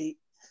 28.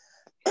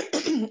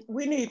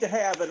 We need to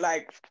have it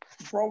like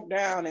broke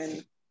down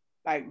in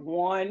like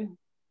 1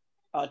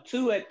 or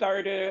 2 at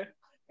 30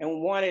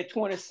 and 1 at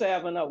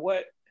 27 or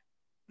what,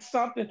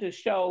 something to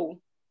show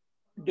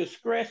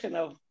discretion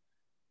of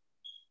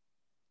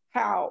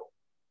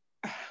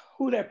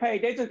who they're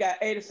paid. They just got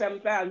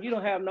 87,000. You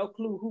don't have no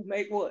clue who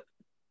make what.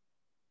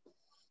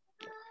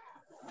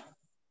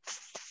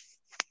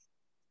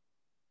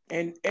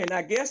 And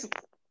I guess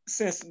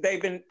since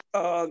they've been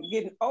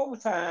getting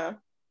overtime,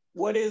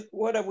 what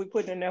are we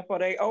putting in there for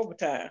their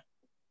overtime?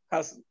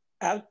 Because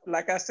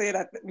like I said,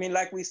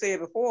 like we said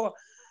before,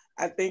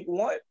 I think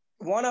one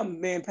of them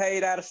being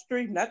paid out of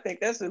street, and I think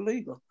that's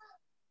illegal.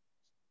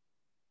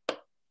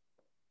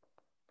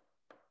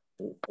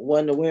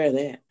 Wasn't aware of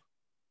that.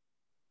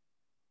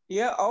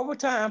 Yeah,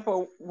 overtime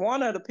for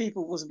one of the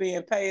people was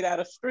being paid out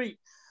of street,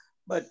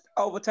 but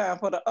overtime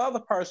for the other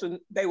person,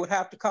 they would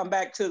have to come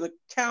back to the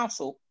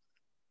council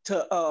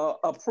to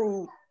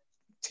approve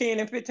 10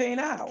 and 15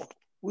 hours.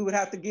 We would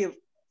have to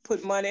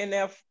put money in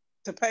there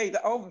to pay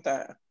the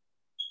overtime.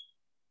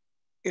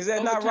 Is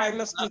that not right,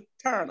 Mr.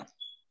 Turner?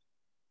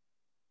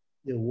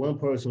 Yeah, one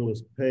person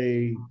was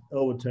paid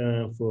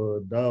overtime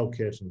for dog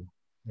catching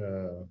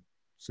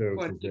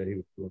services that he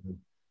was doing.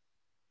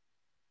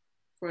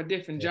 For a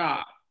different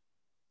job.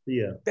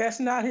 Yeah. That's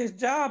not his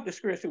job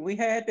description. We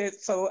had that,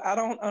 so I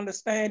don't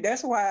understand.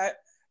 That's why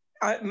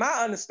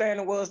my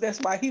understanding was that's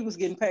why he was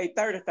getting paid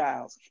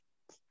 $30,000.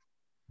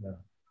 Yeah.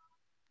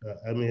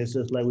 I mean, it's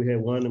just like we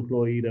had one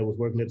employee that was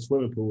working at the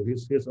swimming pool.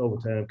 His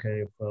overtime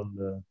came from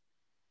the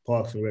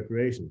Parks and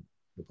Recreation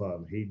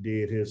Department. He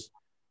did his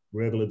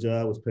regular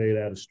job, was paid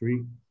out of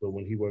street, but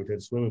when he worked at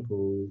the swimming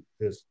pool,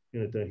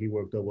 anything he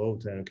worked over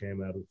overtime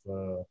came out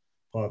of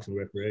Parks and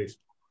Recreation.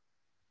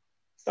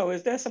 So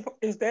is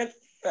that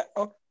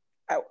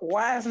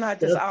why is not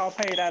just all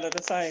paid out of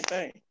the same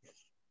thing?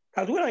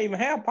 Because we don't even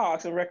have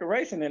Parks and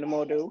Recreation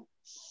anymore, do we?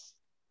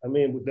 I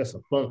mean, that's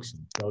a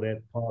function. So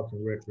that Parks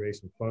and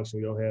Recreation function,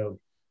 we don't have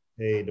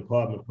a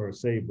department per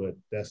se, but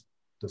that's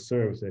the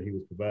service that he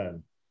was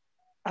providing.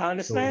 I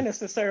understand it's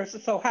the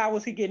services. So how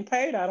was he getting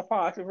paid out of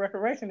Parks and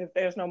Recreation if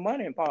there's no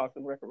money in Parks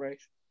and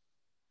Recreation?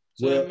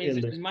 So well, it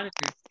means there's money.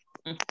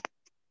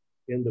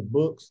 In the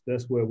books,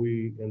 that's where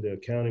in the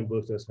accounting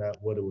books, that's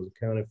what it was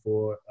accounted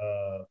for.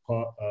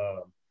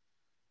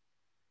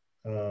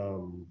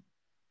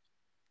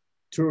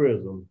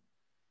 Tourism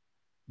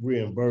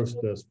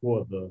reimbursed us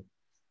for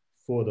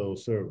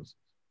those services.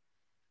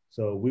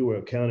 So we were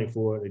accounting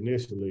for it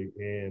initially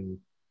in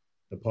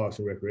the Parks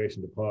and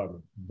Recreation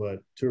Department,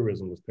 but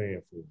tourism was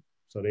paying for it.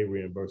 So they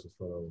reimbursed us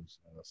for those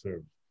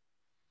services.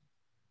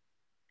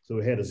 So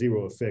it had a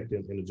zero effect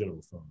in the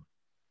general fund.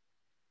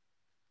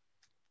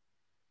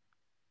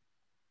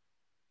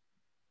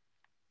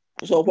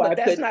 So but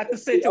that's not the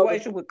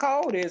situation with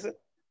code, is it?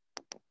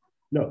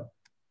 No.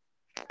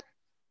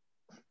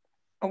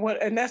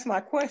 And that's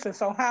my question.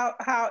 So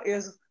how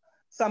is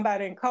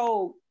somebody in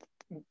code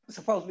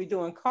supposed to be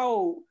doing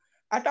code?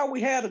 I thought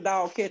we had a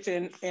dog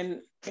catcher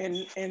in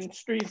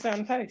street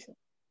sanitation.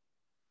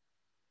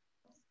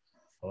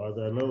 As far as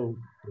I know,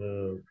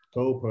 the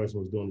code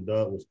person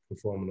was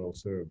performing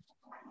those services.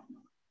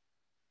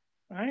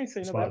 I ain't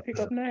seen nobody pick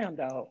up now,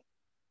 dog.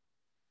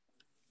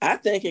 I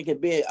think it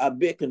could be a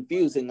bit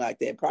confusing like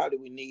that. Probably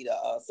we need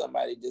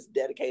somebody just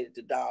dedicated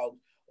to dogs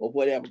or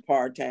whatever,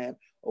 part-time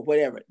or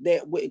whatever.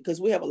 Because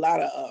we have a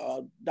lot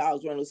of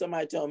dogs running loose.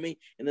 Somebody told me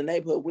in the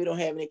neighborhood we don't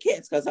have any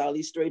cats because all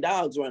these stray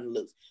dogs running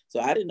loose. So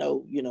I didn't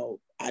know,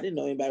 I didn't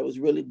know anybody was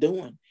really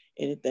doing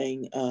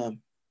anything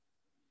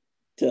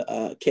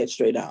to catch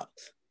stray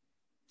dogs.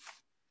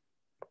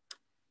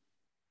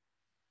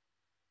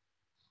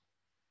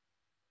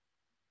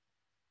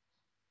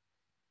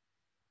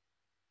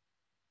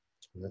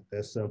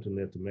 That's something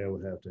that the mayor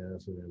would have to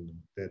answer, and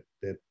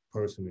that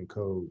person in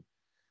code.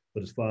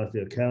 But as far as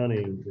the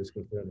accounting is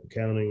concerned,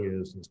 accounting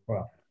is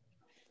proper.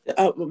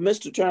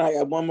 Mr. Turner, I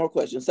got one more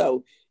question.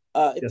 So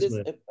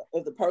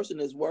if the person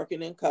is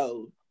working in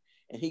code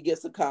and he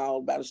gets a call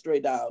about a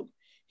stray dog,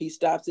 he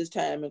stops his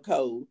time in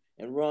code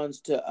and runs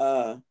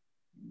to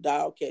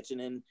dog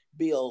catching and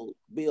bills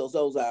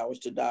those hours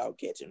to dog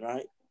catching,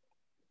 right?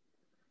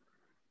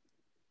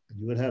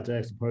 You would have to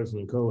ask the person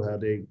in code how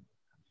they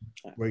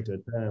break their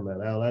time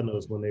out. All I know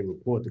is when they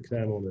report the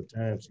time on the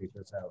timesheet,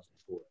 that's how it's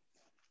reported.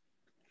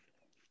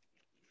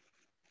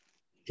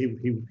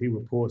 He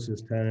reports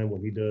his time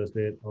when he does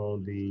that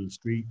on the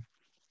street.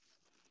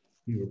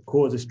 He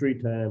records his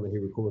street time and he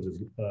records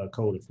his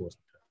code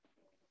enforcement time.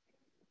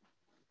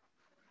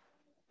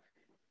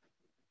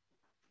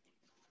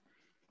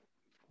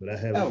 But I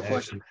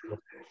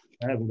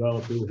haven't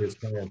gone through his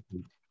time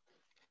sheet.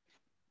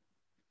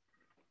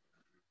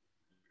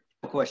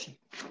 Question.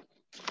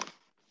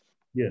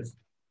 Yes.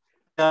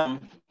 In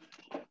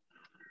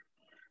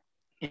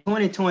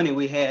 2020,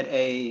 we had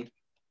a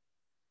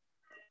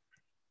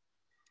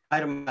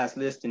itemized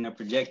listing of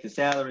projected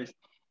salaries,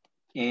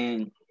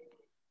 and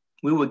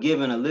we were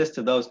given a list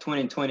of those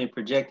 2020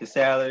 projected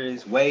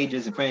salaries,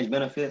 wages, and fringe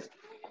benefits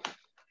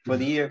for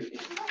the year.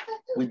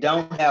 We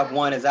don't have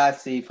one, as I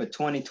see, for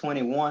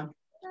 2021.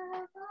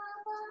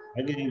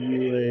 I gave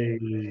you a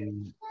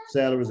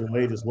salaries and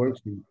wages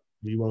worksheet.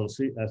 Do you want to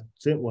see? I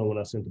sent one when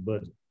I sent the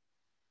budget.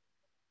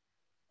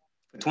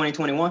 For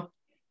 2021?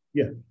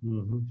 Yeah.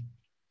 Mm-hmm.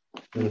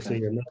 Want to see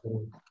another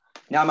one?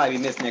 Now I might be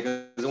missing it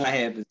because the one I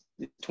have is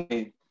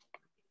 2020.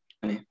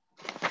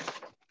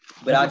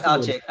 But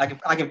I'll check. I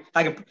can.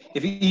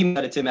 If you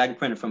email it to me, I can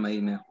print it from my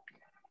email.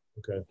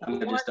 Okay.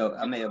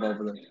 I may have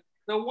overlooked it.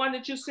 The one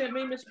that you sent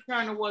me, Mr.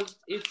 Turner,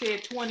 it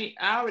said 20.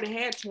 I already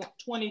had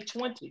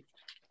 2020,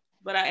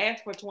 but I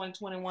asked for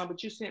 2021.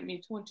 But you sent me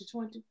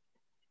 2020.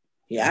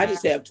 Yeah, I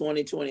just have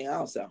 2020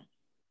 also.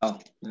 Oh,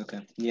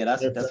 okay. Yeah,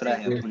 that's what I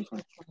have.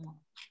 2020.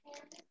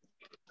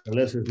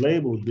 Unless it's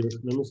labeled,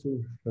 let me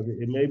see.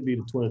 It may be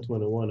the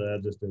 2021 that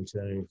I just didn't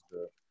change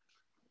the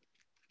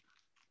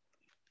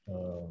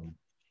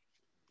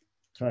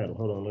title.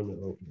 Hold on, let me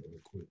open it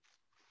real quick.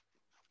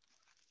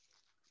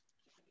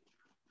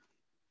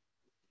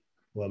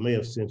 Well, I may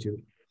have sent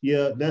you.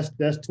 Yeah, that's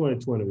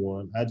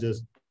 2021. I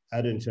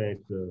didn't change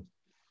the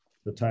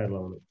title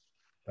on it.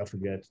 I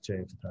forgot to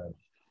change the title.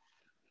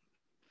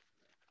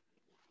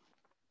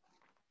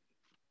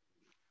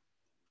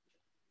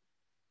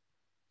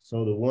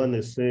 So the one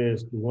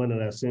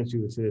that I sent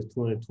you, it says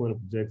 2020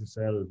 projected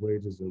salaries,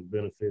 wages, and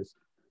benefits.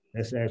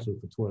 That's actually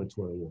for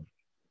 2021.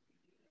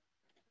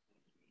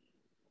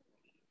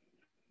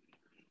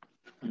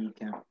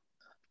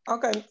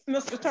 Okay,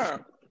 Mr.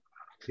 Turner.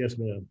 Yes,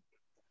 ma'am.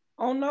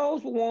 On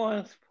those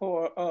ones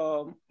for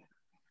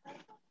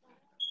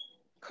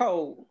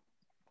code,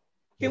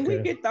 can we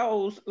get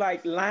those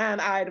like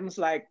line items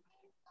like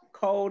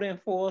code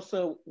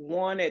enforcer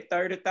 1 at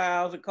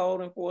 30,000,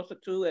 code enforcer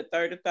 2 at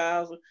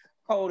 30,000,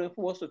 code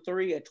enforcer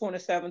 3 at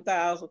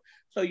 27,000?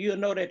 So you'll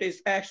know that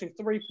there's actually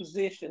 3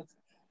 positions.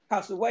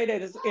 Because the way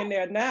that it's in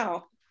there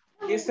now,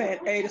 it's saying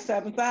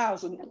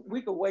 87,000.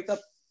 We could wake up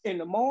in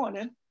the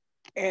morning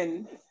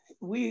and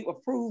we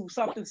approve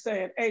something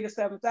saying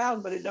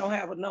 87,000, but it don't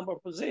have a number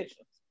of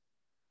positions.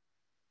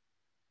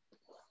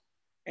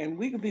 and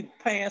we could be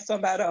paying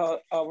somebody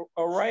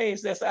a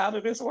raise that's out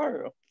of this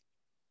world.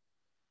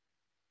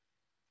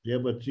 Yeah,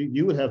 but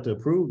you would have to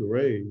approve the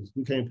raise.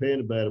 We can't pay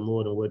anybody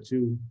more than what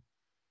you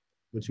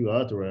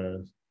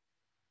authorize.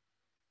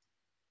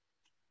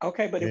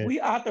 Okay, but if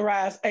we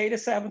authorize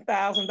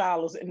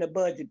 $87,000 in the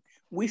budget,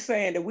 we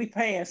saying that we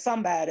paying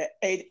somebody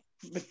in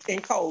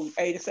code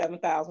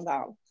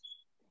 $87,000.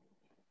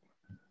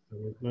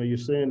 No, you're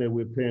saying that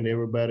we're paying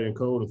everybody in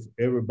code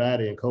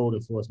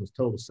enforcement's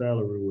total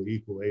salary will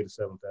equal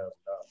 $87,000.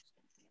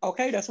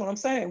 Okay, that's what I'm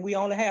saying. We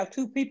only have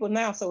 2 people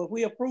now, so if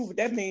we approve it,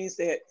 that means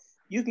that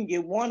you can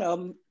get one of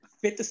them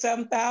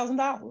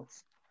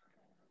 $57,000.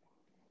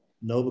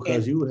 No,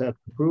 because you would have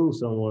to approve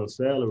someone's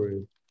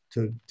salary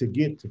to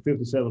get to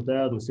 $57,000.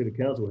 The city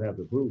council would have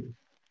to approve it.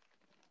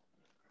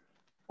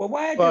 Well,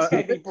 why it just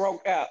can't be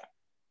broke out?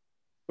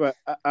 Right.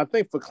 I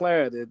think for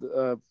clarity,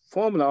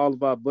 formally all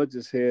of our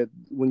budgets had,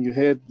 when you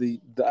had the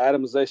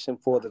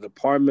itemization for the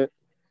department,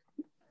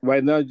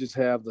 right now you just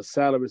have the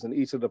salaries in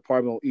each of the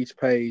department on each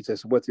page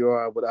as what you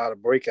are without a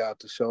breakout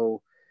to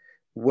show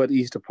what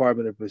each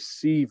department is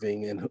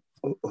receiving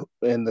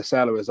and the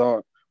salaries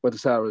are, what the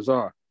salaries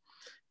are.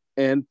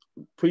 And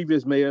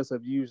previous mayors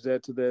have used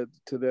that to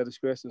their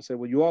discretion and said,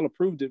 well, you all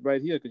approved it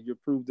right here because you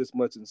approved this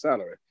much in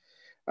salary.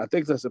 I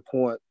think that's the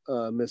point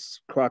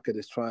Ms. Crockett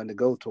is trying to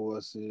go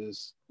towards,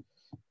 is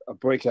a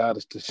breakout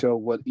is to show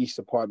what each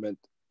department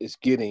is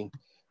getting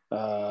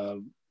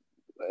and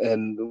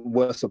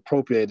what's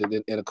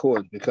appropriated in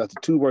accordance, because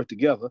the two work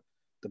together,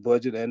 the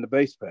budget and the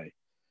base pay.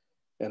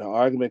 And an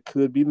argument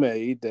could be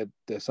made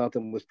that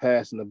something was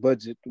passed in the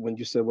budget when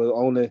you said, well,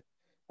 only,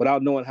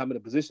 without knowing how many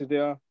positions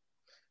there are,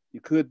 you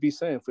could be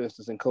saying, for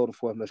instance, in code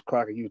enforcement, Ms.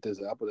 Crockett used this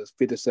up, it's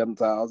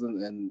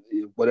 57,000 and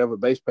whatever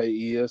base pay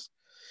is,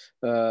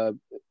 that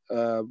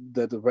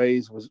the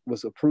raise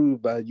was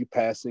approved by you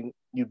passing,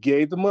 you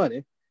gave the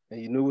money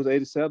and you knew it was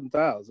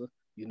 87,000.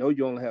 You know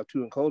you only have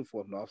 2 in code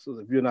enforcement officers.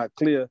 If you're not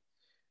clear,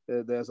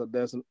 there's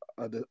an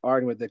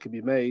argument that can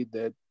be made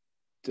that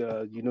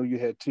you know you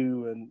had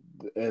 2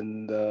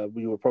 and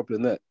you were appropriate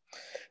in that.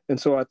 And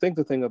so I think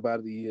the thing about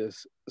it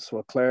is,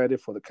 for clarity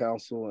for the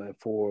council and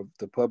for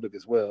the public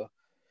as well,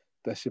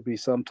 there should be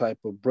some type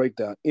of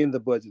breakdown in the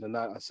budget and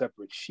not a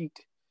separate sheet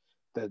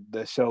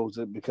that shows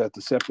it, because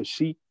the separate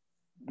sheet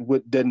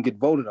doesn't get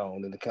voted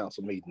on in the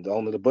council meetings.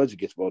 Only the budget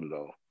gets voted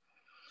on.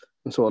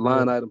 And so a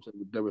line items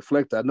that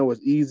reflect that. I know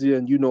it's easier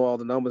and you know all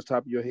the numbers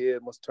top of your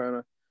head, Ms.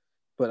 Turner,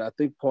 but I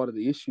think part of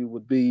the issue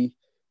would be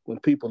when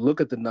people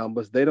look at the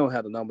numbers, they don't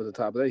have the numbers on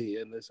top of their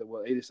head and they say,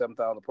 well,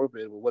 87,000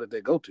 appropriated, well, what did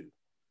they go to?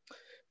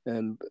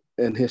 And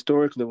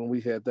historically, when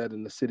we had that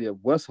in the city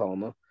of West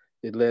Homer,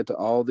 it led to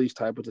all these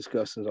type of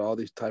discussions, all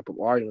these type of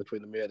arguments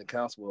between the mayor and the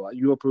council. Well,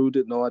 you approved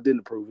it, no, I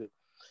didn't approve it,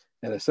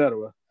 and et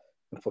cetera.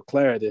 And for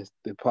clarity,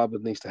 it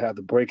probably needs to have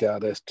the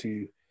breakout as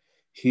to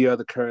here are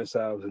the current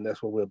salaries, and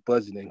that's what we're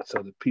budgeting,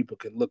 so that people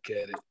can look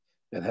at it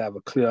and have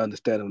a clear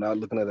understanding without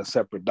looking at a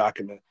separate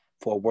document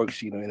for a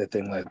worksheet or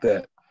anything like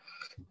that.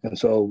 And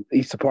so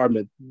each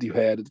department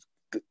there's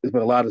been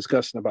a lot of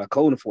discussion about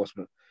code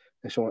enforcement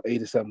and showing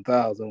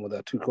 87,000 with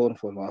our 2 code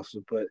enforcement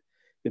officers, but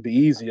it'd be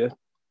easier.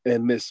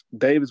 And Ms.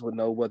 Davis would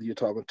know whether you're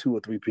talking 2 or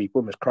 3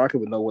 people. Ms. Crockett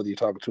would know whether you're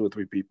talking 2 or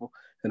 3 people.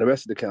 And the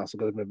rest of the council,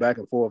 because it's been back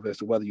and forth as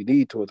to whether you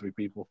need 2 or 3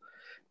 people.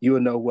 You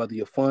would know whether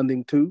you're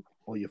funding 2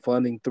 or you're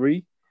funding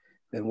 3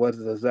 and what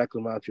is the exact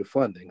amount you're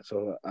funding.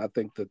 So I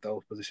think that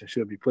those positions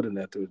should be put in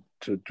there to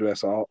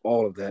address all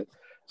of that.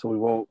 So we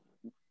won't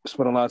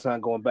spend a lot of time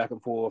going back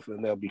and forth,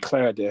 and there'll be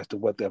clarity as to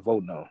what they're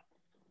voting on.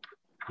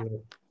 Yeah.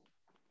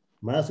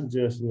 My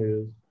suggestion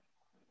is,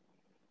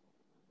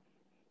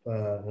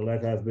 and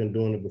like I've been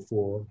doing it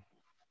before,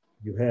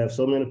 you have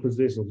so many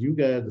positions. You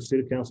guys, the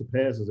city council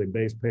passes a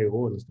base pay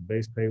ordinance. The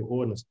base pay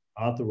ordinance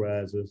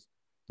authorizes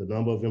the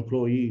number of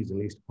employees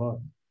in each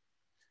department.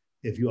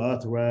 If you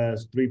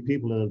authorize 3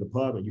 people in a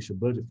department, you should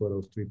budget for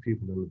those 3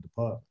 people in the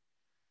department.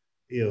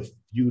 If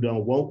you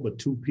don't want but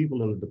 2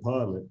 people in the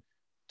department,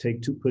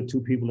 put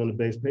 2 people in the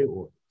base pay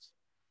ordinance.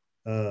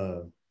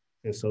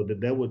 And so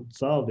that would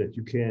solve that.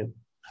 You can't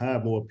hire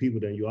more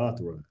people than you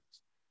authorize.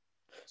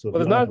 So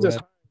but it's not just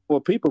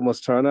more people,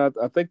 Ms. Turner.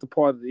 I think the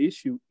part of the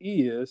issue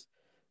is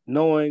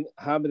knowing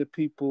how many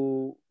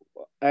people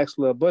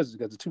actually are budgeted,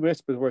 because the 2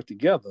 experts work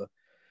together.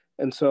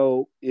 And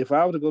so if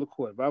I were to go to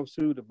court, if I was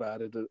sued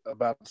about it,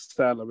 about the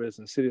salaries,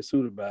 and the city is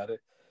sued about it,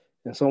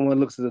 and someone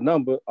looks at the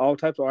number, all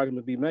types of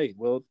arguments be made.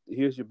 Well,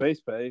 here's your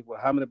base pay. Well,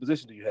 how many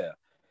positions do you have?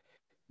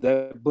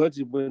 That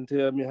budget wouldn't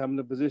tell me how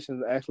many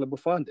positions actually were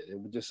funded. It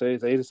would just say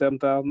it's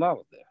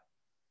 $87,000 there.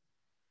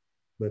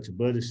 But your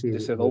budget should. It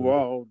just said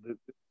overall.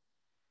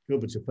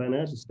 But your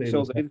financial statement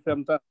shows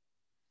 87,000.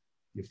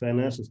 Your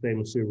financial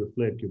statement should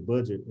reflect your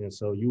budget, and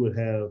so you would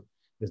have.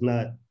 It's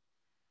not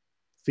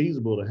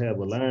feasible to have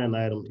a line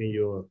item in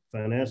your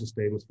financial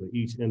statements for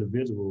each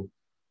individual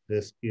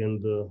that's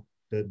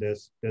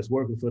that's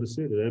working for the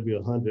city. There'll be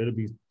 100. There'll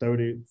be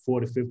 30,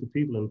 40, 50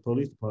 people in the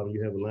police department.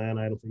 You have a line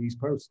item for each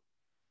person.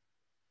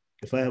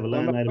 If I have a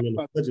line item in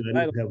the budget,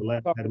 I need to have a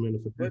line item in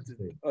the budget.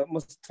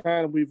 Mr.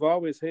 Turner, we've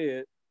always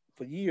had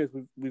for years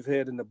we've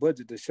had in the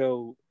budget to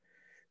show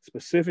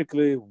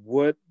specifically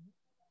what,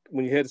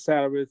 when you had the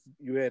salaries,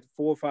 you had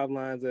 4 or 5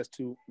 lines as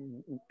to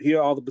here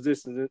are all the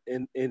positions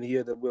in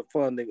here that we're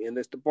funding in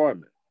this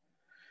department.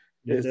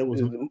 Yeah, that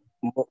was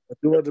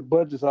the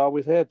budgets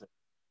always had that.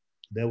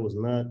 That was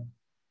not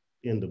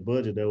in the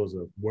budget. That was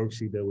a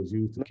worksheet that was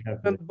used to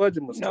calculate. The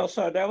budget no,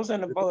 sir, that was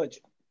in the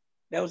budget.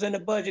 That was in the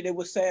budget. It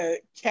was said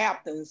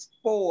captains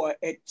 4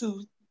 at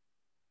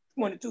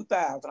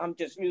 22,000. I'm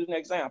just using an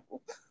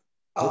example.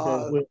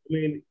 Okay, well, I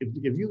mean,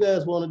 if you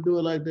guys want to do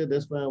it like that,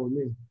 that's fine with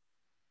me.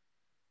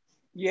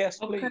 Yes,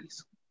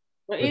 please.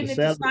 But isn't it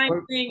the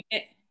same thing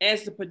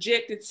as the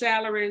projected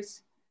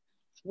salaries,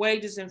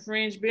 wages, and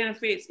fringe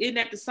benefits? Isn't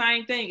that the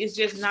same thing? It's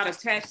just not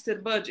attached to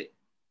the budget.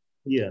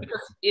 Yeah.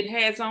 Because it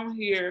has on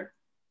here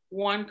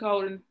 1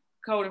 code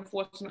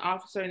enforcement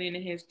officer, and then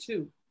it has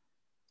 2.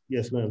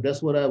 Yes, ma'am.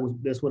 That's what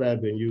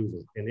I've been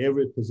using. And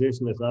every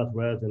position that's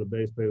authorized in the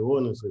base pay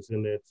ordinance is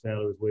in that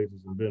salaries,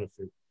 wages, and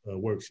benefit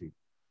worksheet.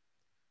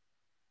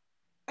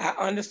 I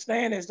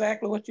understand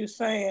exactly what you're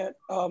saying,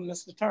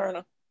 Mr.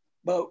 Turner,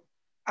 but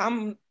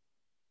and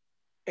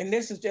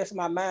this is just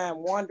my mind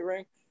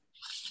wondering,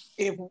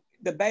 if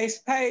the base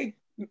pay,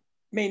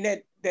 mean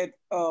that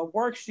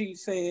worksheet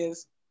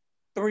says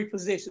 3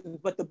 positions,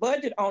 but the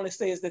budget only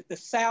says that the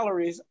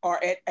salaries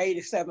are at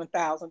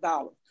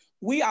 $87,000.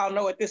 We all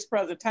know at this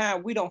present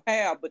time, we don't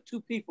have but 2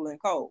 people in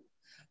code.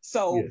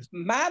 So yes.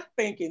 My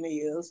thinking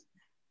is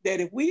that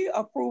if we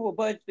approve a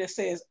budget that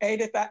says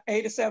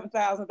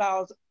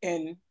 $87,000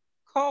 in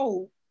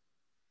code,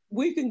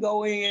 we can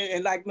go in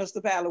and, like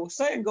Mr. Valley was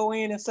saying, go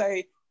in and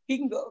say, he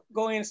can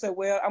go in and say,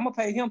 well, I'm gonna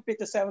pay him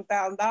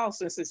 $57,000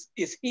 since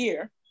it's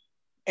here.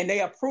 And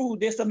they approve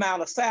this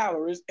amount of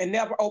salaries and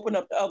never open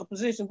up the other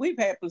positions. We've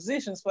had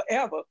positions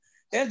forever.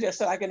 That's just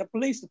like in the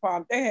police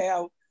department, they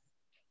have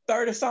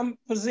 30 some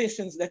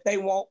positions that they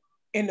want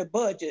in the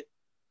budget,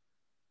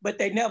 but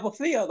they never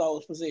fill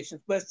those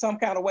positions. But some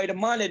kind of way the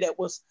money that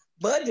was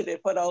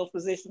budgeted for those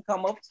positions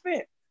come up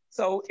spent.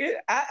 So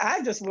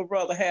I just would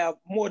rather have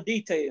more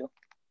detail.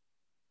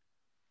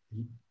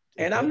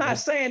 And I'm not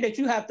saying that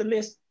you have to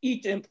list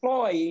each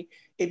employee.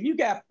 If you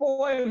got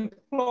 4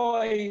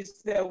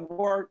 employees that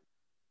work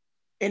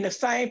in the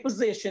same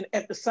position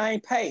at the same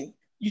pay,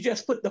 you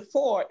just put the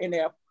 4 in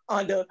there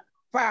under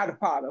fire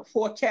department,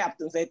 4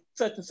 captains at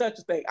such and such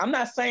a thing. I'm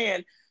not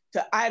saying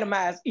to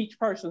itemize each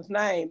person's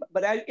name,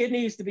 but it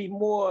needs to be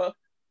more,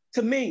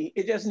 to me,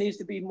 it just needs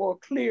to be more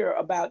clear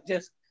about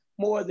just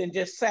more than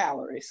just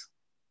salaries.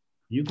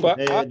 You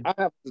can I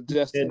have to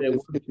suggest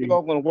if you're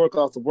all going to work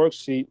off the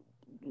worksheet,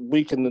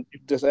 we can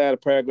just add a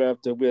paragraph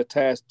that we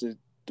attach to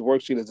the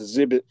worksheet as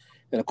exhibit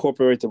and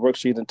incorporate the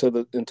worksheet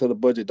into the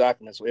budget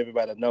document so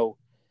everybody know.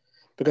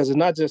 Because it's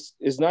not just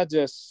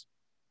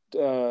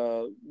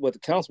what the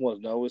council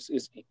wants to know.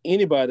 It's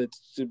anybody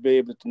should be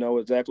able to know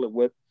exactly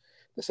what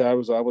the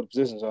salaries are, what the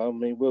positions are. I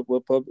mean,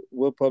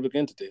 we're public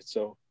entities,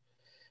 so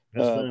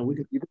that's fine.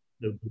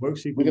 The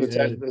worksheet we can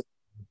attach it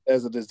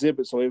as an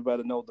exhibit so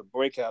everybody know the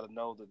breakout and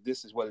know that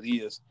this is what it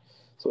is.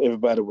 So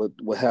everybody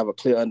would have a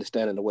clear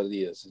understanding of what it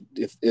is.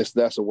 If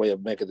that's a way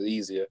of making it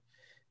easier,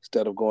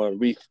 instead of going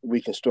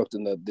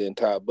reconstructing the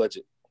entire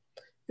budget.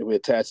 If we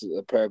attach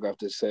a paragraph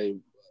to say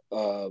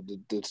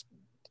the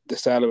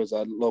salaries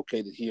are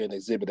located here in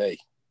Exhibit A.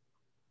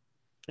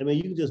 I mean,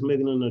 you can just make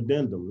it an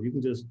addendum. You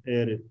can just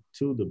add it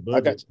to the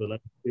budget. But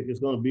like, it's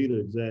going to be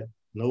the exact,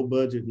 no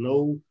budget,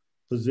 no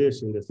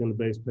position that's in the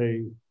base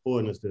pay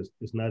ordinance that's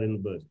not in the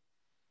budget.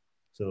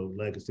 So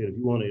like I said, if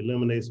you want to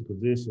eliminate some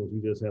positions,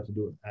 you just have to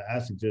do it. I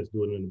suggest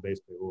doing it in the base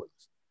pay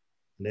ordinance.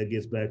 And that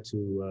gets back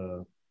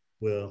to,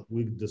 well,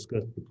 we can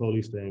discuss the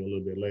police thing a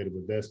little bit later,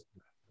 but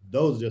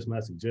those are just my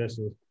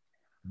suggestions.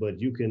 But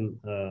you can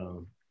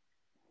add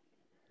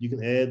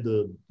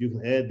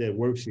that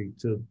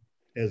worksheet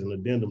as an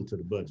addendum to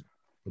the budget.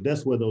 But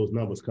that's where those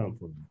numbers come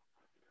from.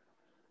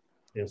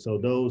 And so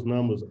those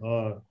numbers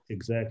are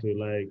exactly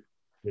like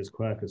Ms.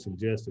 Crocker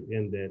suggested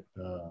in that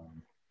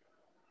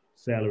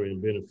salary and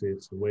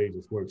benefits, the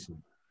wages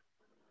worksheet.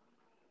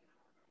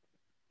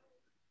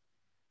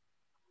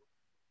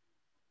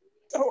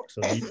 So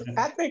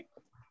I think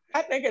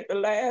at the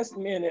last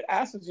minute,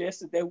 I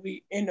suggested that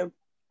we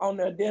on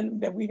the addendum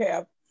that we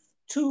have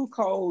 2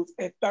 codes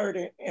at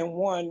 30 and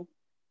 1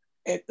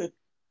 at the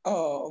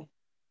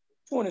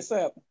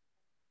 27.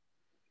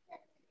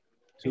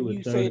 And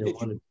you said that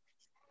you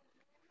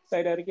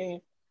say that again.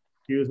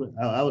 Excuse me.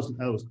 I was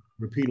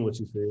repeating what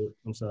you said.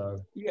 I'm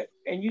sorry. Yeah,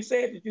 and you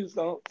said that you was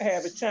gonna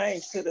have a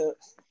change to the.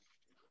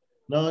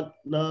 No,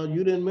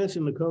 you didn't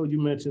mention the code. You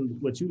mentioned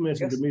what you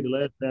mentioned to me the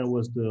last time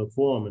was the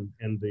foreman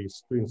and the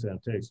street and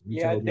sanitation.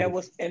 Yeah, that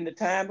was in the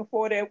time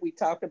before that. We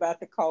talked about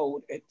the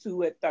code at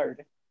 2 at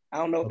 30. I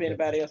don't know if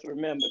anybody else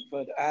remembered,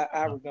 but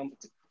I remember.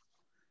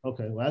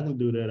 Okay, well I can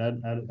do that. I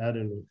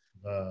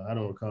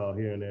don't recall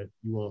hearing that.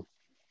 You want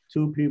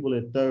 2 people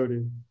at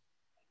 30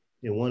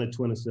 and 1 at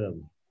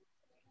 27.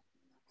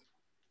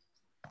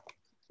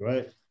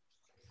 Right?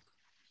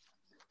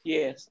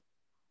 Yes.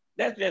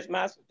 That's just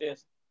my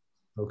suggestion.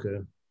 Okay.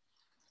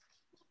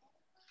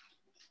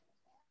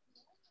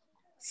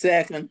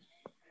 Second.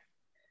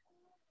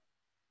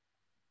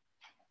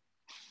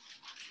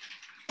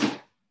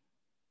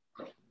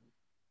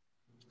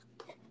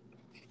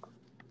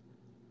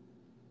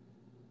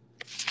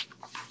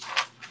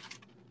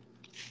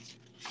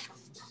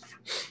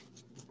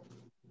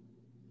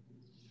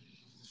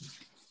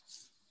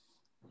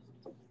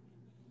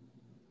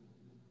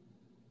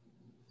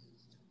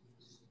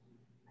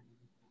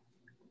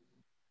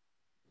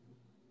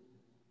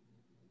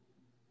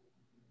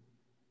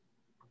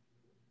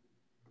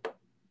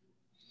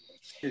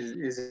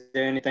 Is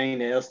there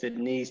anything else that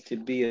needs to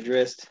be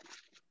addressed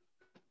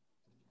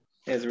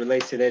as it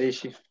relates to that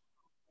issue?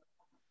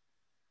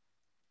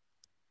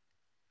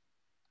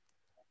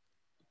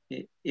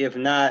 If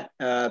not,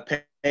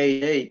 page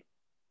 8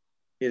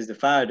 is the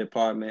fire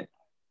department,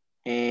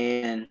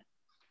 and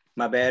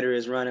my battery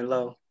is running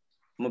low.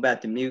 I'm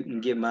about to mute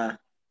and get my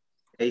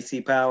AC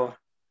power.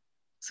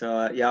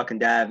 So y'all can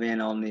dive in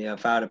on the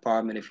fire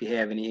department if you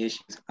have any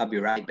issues. I'll be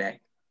right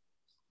back.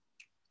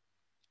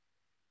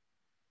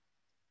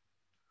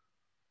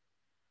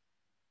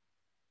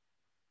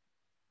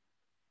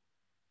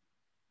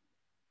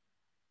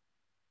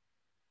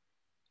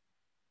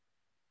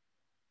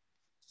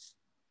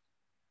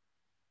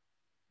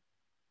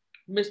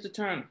 Mr.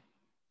 Turner.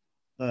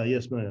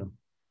 Yes, ma'am.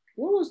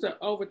 What was the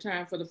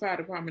overtime for the fire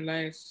department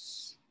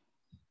last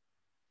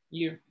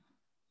year?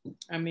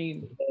 I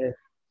mean,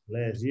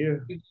 last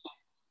year?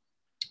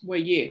 Well,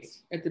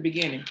 yes, at the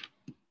beginning.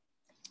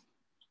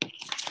 I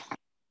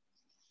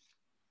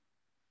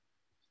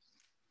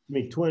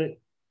mean,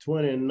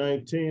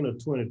 2019 or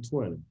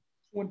 2020?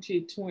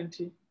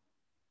 2020.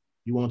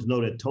 You want to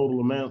know that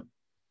total amount?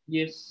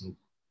 Yes.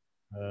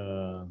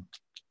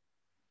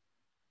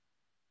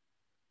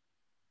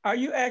 Are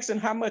you asking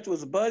how much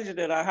was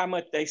budgeted or how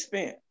much they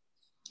spent?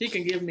 He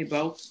can give me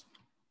both.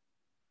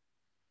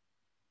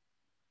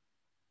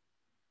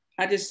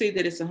 I just see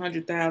that it's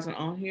 100,000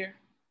 on here.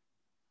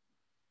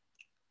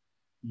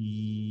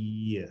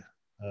 Yeah.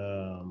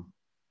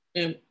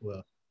 And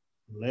well,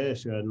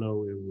 last year I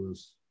know it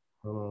was.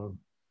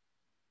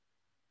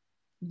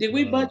 Did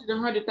we budget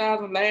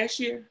 100,000 last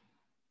year?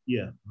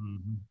 Yeah.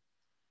 Mm-hmm.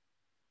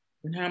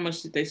 And how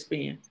much did they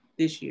spend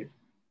this year?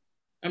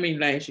 I mean,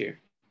 last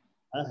year.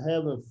 I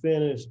haven't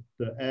finished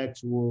the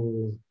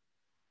actual.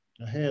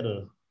 I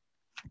haven't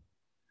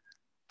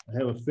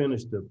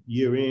finished the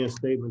year-end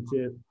statement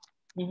yet.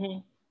 Mm-hmm.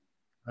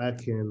 I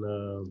can.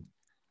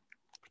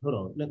 Hold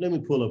on. Let me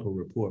pull up a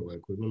report right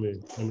quick. Let me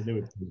pull up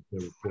the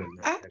report.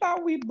 I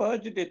thought we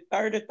budgeted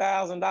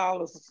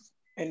 $30,000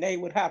 and they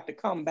would have to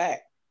come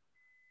back.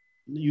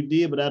 You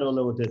did, but I don't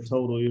know what that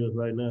total is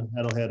right now.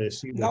 I don't have that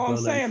sheet. No, I'm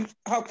saying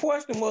her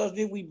question was,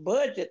 did we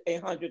budget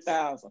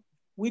 100,000?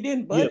 We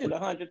didn't budget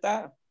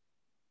 100,000.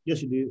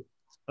 Yes, you did.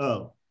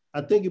 Oh, I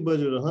think you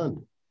budgeted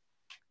 100.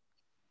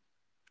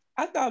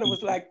 I thought it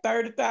was like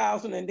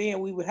 30,000 and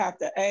then we would have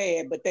to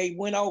add, but they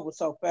went over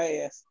so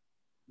fast.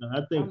 No,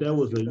 I think that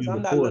was a year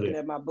I'm not looking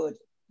at my budget.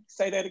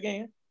 Say that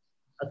again.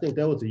 I think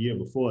that was the year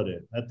before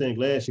that. I think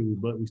last year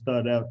we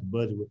started out the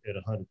budget at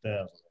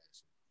 100,000.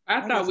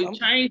 I thought we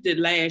changed it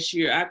last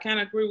year. I kind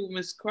of agree with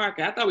Ms.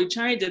 Crocker. I thought we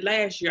changed it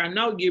last year. I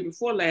know year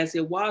before last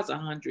it was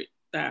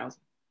 100,000.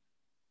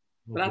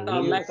 But I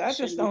thought last I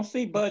just don't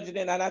see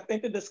budgeting, and I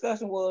think the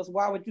discussion was,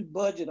 why would you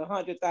budget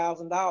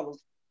 $100,000?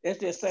 That's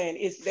just saying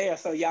it's there,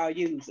 so y'all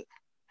use it.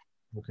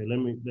 Okay, let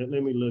me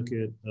look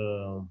at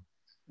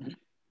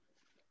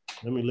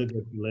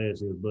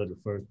last year's budget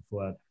first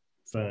before I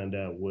find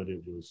out what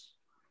it was,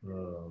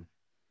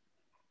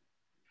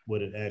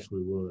 what it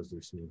actually was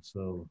this year.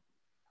 So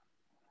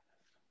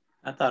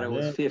I thought it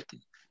was 50.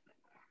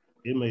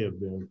 It may have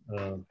been.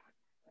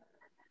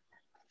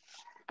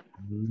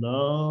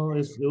 No, it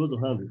was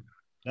 100.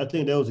 I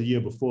think that was the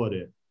year before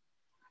that.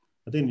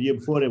 I think the year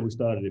before that we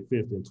started at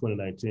 50 in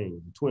 2019.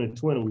 In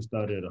 2020 we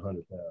started at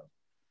 100,000.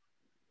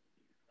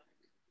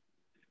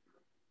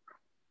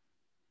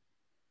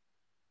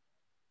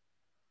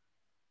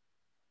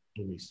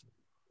 Let me see.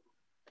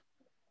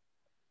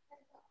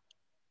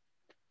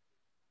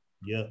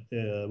 Yeah,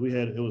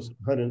 it was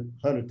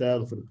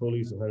 100,000 for the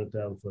police and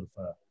 100,000 for the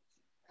fire.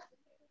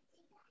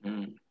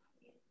 Mm.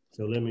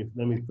 So let me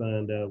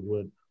find out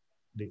what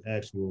the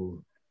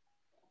actual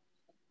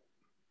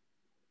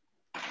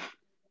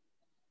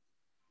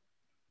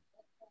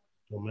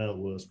amount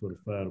was for the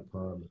fire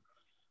department.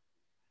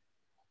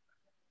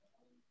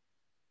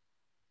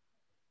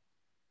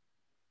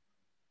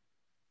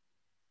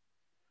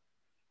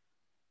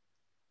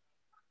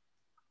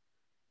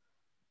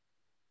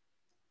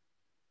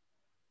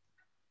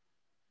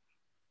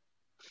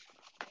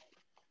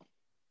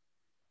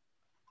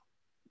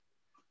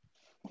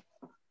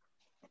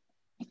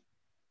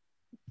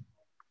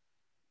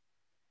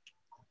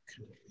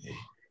 Okay.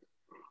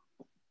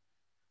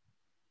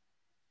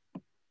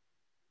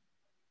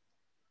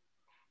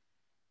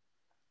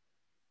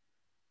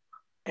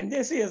 And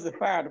this is the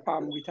fire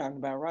department we're talking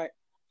about, right?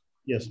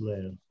 Yes,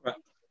 ma'am.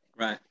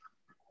 Right.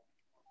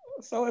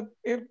 So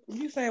if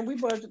you're saying we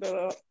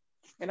budgeted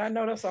And I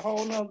know that's a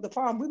whole nother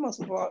department. We must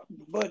have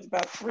budgeted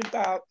about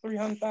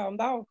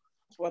 $300,000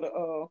 for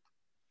the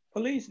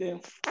police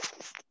then.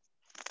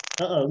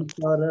 We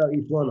started out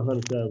each one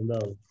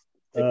 $100,000.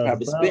 They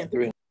probably spent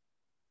three.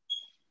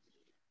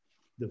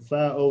 The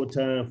fire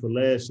overtime for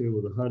last year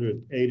was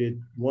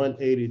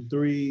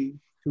 183,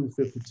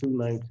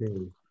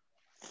 252.19.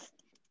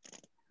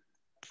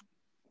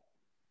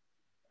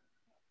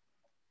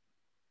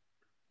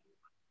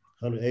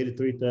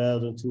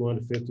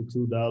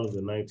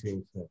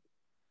 $183,252.19.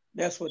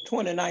 That's for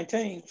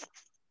 2019.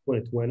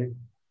 2020.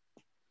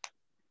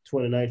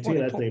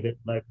 2019, I think that's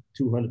like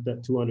 200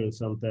 and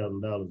some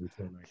thousand dollars in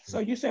 2019. So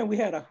you saying we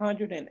had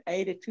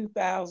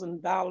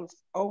 $182,000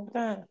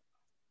 overtime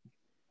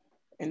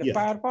in the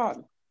fire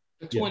department?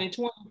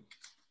 2020.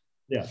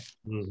 Yeah.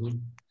 Mm-hmm.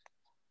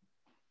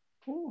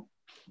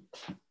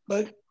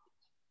 But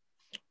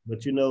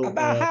you know,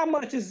 about how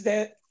much is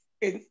that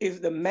is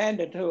the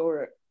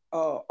mandatory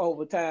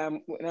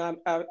overtime? And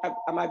I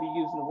might be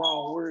using the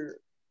wrong word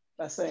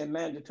by saying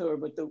mandatory,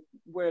 but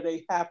where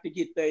they have to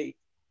get they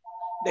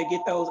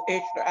get those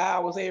extra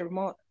hours every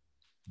month.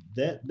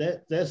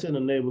 That's in the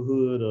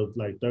neighborhood of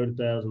like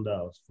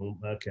 $30,000 from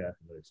my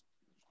calculation.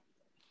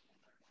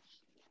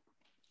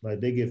 Like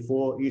they get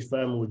each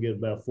family would get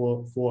about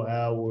four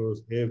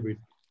hours every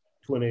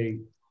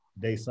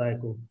 28-day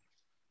cycle.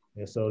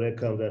 And so that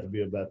comes out to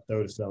be about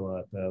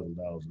 $30,000 a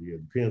year.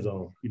 Depends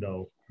on,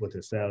 what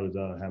their salaries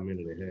are, how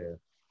many they have.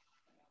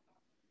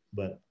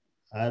 But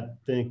I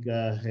think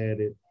I had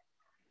it,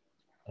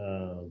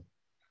 let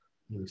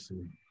me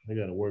see. I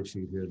got a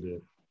worksheet here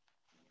that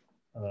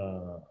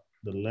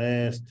the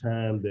last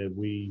time that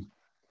we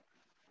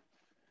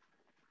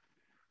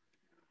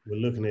were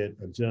looking at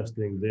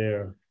adjusting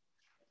their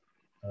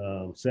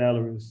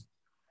salaries,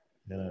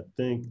 and I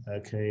think I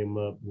came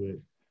up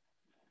with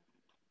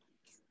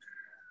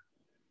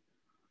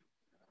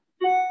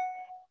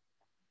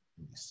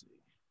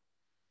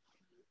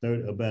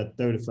about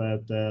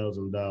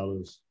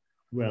 $35,000,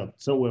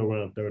 somewhere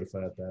around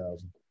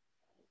 $35,000.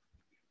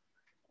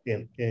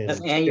 And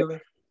that's annually?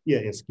 Yeah,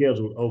 and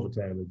scheduled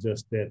overtime. It's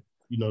just that,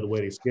 the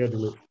way they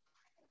schedule it.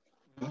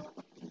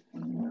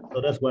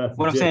 So that's why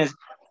what I'm saying is,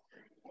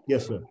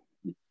 yes, sir.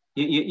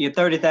 Your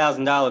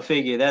 $30,000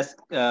 figure, that's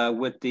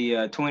with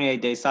the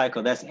 28-day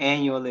cycle, that's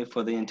annually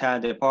for the entire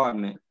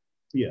department.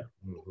 Yeah.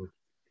 Mm-hmm.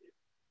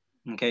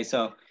 Okay,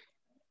 so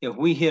if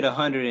we hit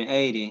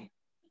 180,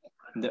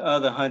 the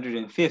other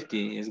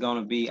 150 is going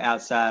to be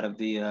outside of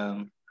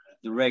the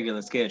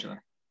regular schedule.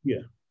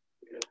 Yeah.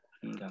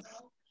 Okay.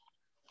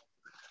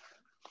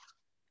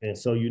 And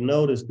so you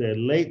notice that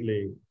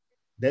lately,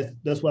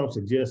 that's why I'm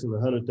suggesting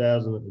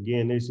 100,000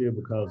 again this year,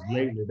 because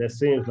lately that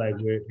seems like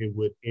where it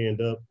would end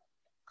up,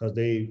 because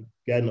they've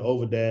gotten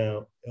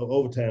overtime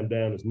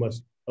down as much.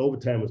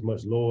 Overtime is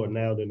much lower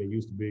now than it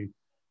used to be.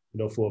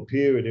 For a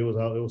period, it was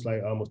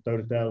like almost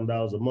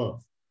 $30,000 a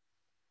month.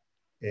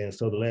 And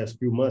so the last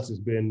few months it's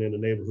been in the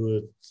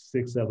neighborhood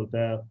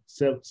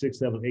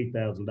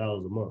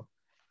 $8,000 a month.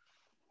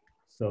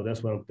 So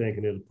that's what I'm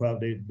thinking is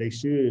probably they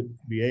should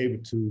be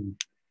able to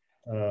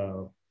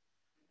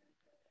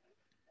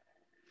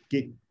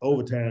get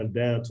overtime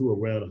down to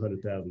around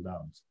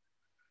 $100,000.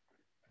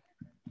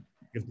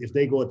 If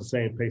they go at the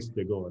same pace that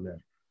they're going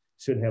now,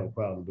 shouldn't have a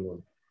problem doing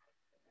it.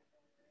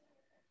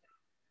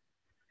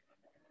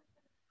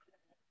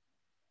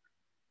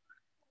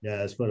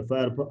 Yeah, as for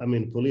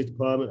the police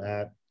department,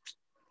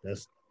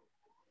 that's,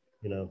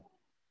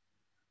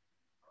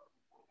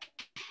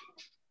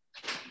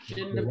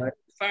 Isn't the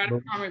fire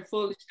department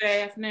fully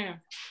staffed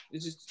now?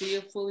 Is it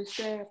still fully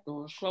staffed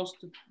or close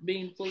to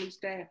being fully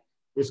staffed?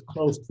 It's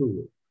close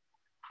to it.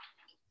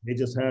 They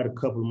just hired a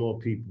couple more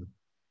people.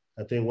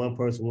 I think one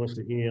person went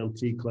to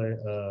EMT class,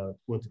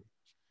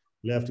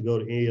 left to go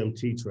to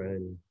EMT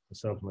training or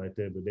something like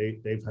that, but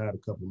they've hired a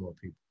couple more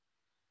people.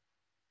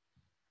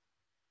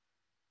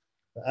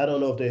 I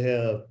don't know if they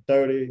have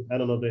 30, I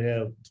don't know if they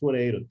have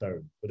 28 or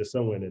 30, but it's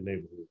somewhere in that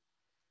neighborhood.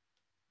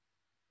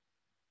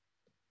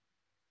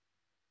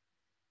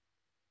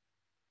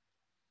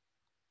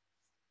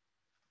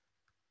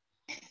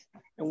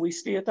 And we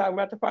still talking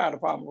about the fire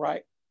department,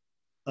 right?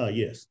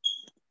 Yes.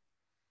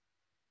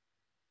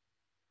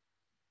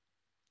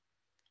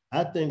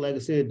 I think, like I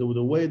said, the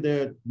way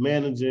they're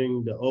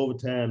managing the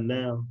overtime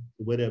now,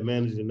 the way they're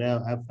managing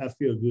now, I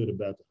feel good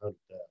about the 100,000.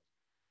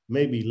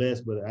 Maybe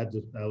less, but I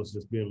was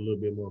just being a little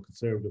bit more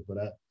conservative, but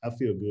I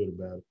feel good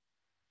about it.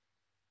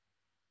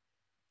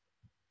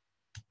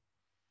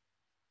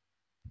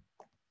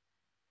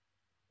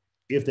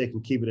 If they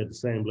can keep it at the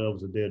same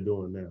levels that they're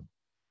doing now.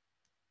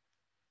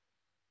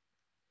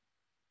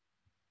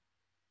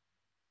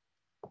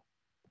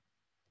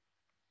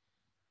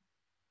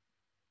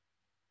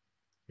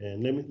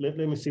 And let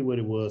me see what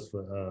it was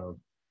for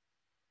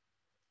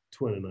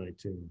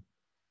 2019.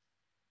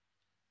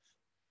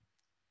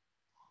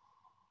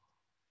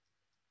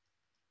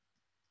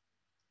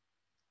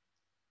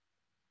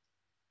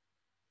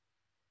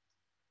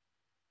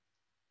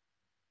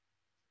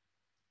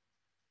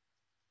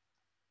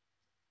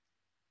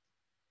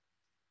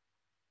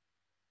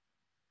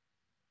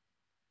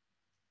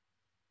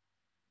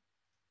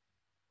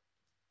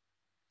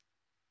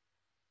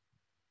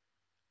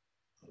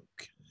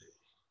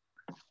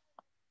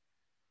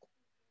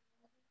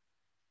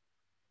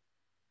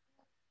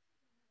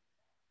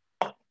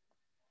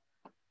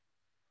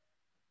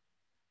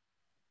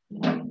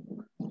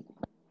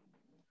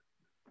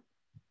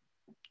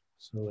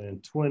 So in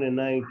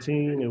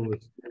 2019, it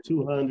was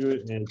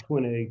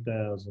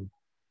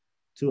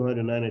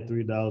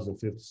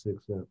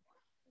 $228,293.56.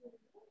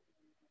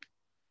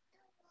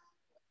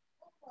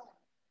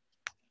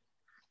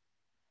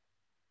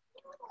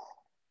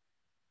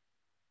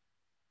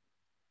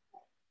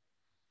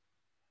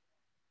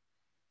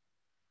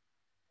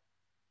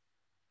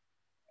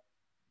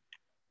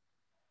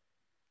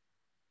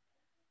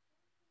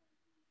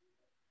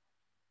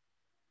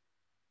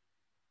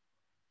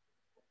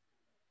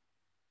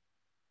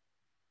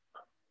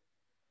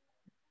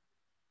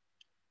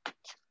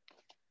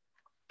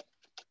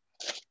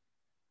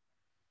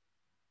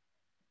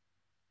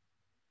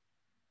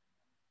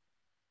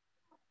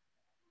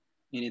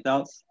 Any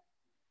thoughts?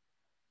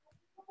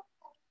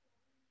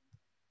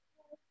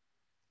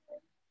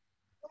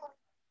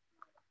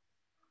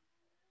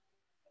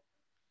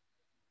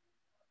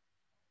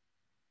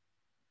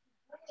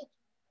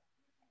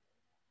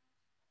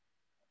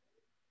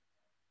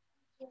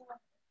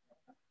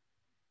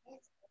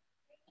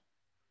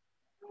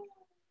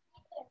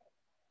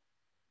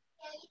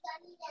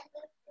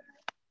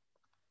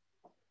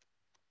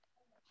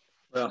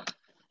 Well,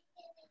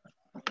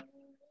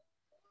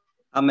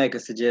 I'll make a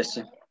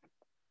suggestion,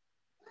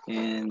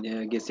 and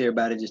I guess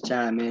everybody just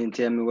chime in and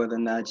tell me whether or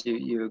not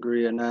you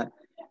agree or not.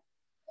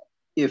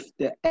 If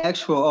the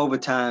actual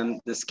overtime,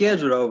 the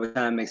scheduled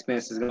overtime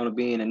expense is going to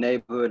be in the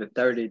neighborhood of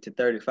 30 to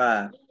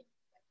 35,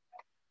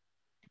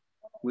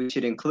 we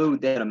should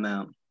include that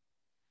amount.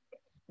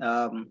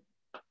 Hold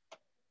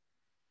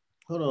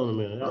on a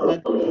minute.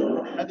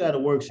 I got a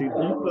worksheet.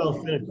 You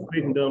all finished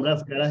speaking, dumb. I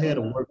forgot I had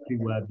a worksheet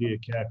where I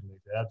did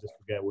calculate that. I just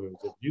forgot where it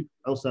was.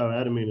 I'm sorry, I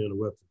didn't mean to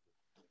interrupt you.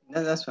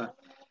 No, that's fine.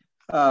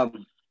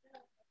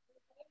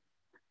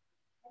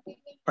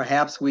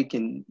 Perhaps we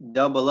can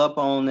double up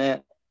on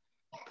that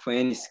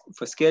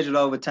for scheduled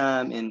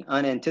overtime and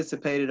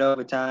unanticipated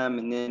overtime,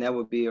 and then that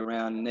would be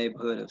around the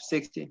neighborhood of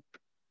 60.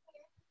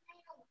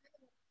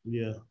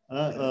 Yeah,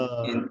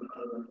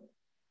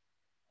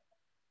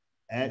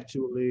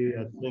 actually,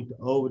 I think the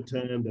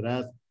overtime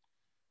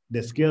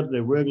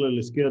the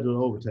regularly scheduled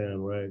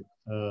overtime, right,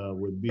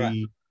 would be,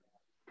 right.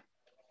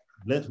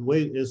 Let's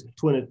wait, it's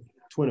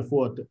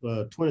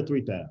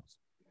 23,000.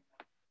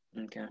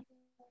 Okay.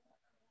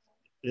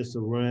 It's a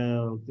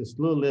little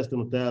less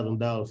than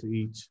 $1,000 for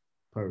each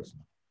person.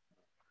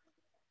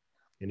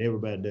 And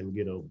everybody doesn't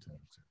get overtime.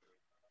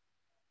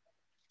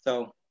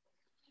 So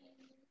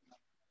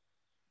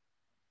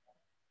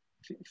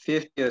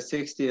 50 or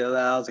 60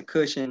 allows a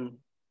cushion,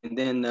 and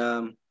then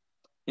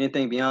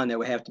anything beyond that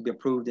would have to be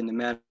approved in the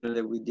manner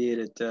that we did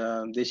it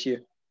this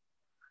year.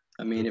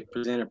 I mean, it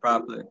presented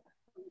properly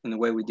in the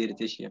way we did it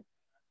this year.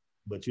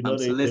 But you know, I'm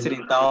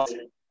soliciting thoughts.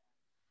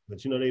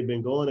 But you know, they've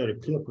been going at a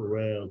clip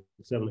around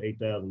 $7,000 to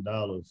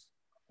 $8,000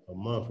 a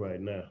month right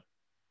now.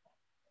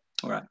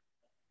 All right.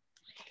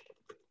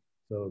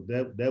 So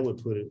that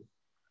would put it,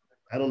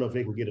 I don't know if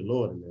they can get it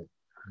lower than that,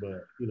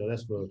 but you know,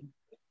 that's for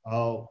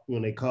all,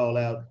 when they call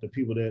out the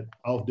people that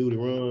off duty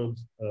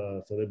runs,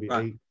 so that'd be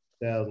right.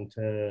 8,000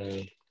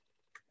 times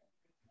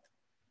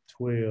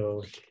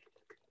 12.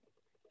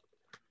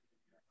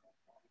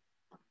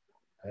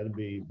 That'd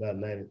be about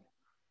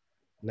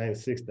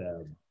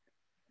 96,000.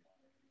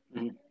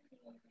 Mm-hmm.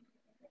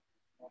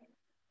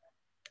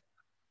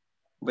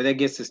 But that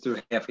gets us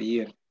through half a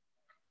year.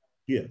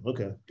 Yeah,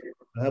 okay.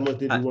 How much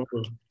did you want?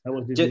 How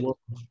much did you want?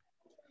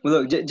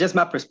 Well, look, just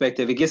my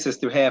perspective, it gets us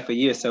through half a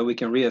year, so we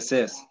can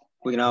reassess.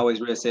 We can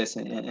always reassess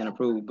and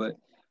approve. But,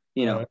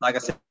 you know, right. Like I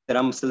said,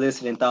 I'm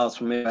soliciting thoughts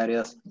from everybody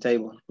else at the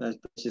table. That's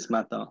just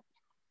my thought.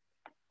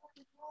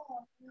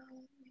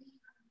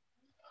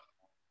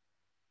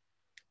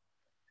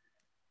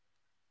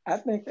 I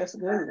think that's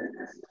good.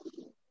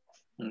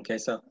 Okay,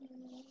 so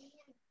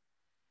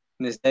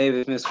Ms.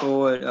 Davis, Ms.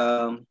 Ford.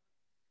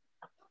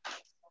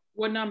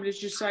 What number did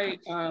you say?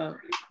 I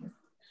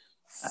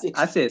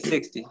said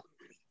 60.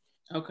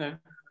 Okay.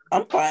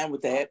 I'm fine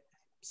with that.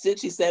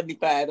 60,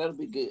 75, that'll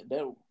be good.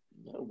 That'll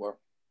work.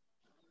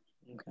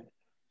 Okay.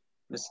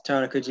 Mr.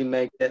 Turner, could you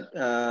make that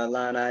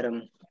line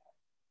item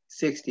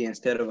 60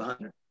 instead of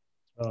 100?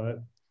 All right.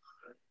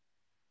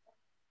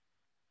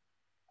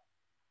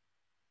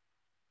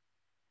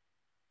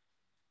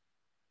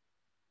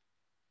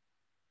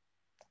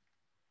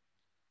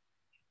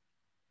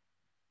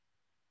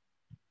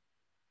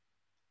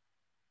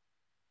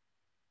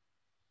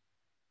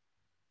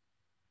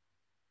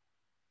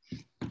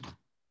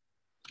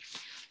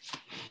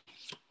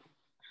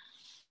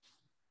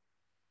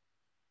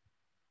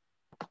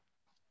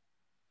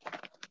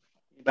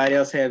 Anybody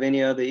else have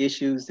any other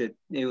issues that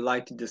they would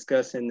like to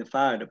discuss in the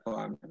fire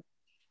department?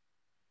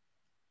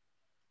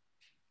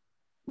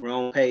 We're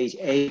on page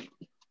 8.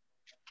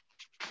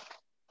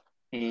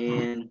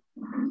 And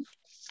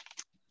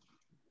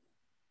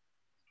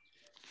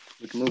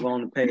we can move on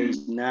to page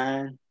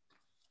 9,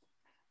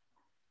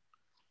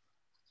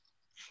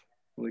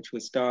 which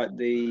would start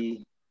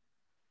the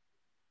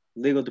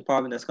legal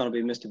department. That's going to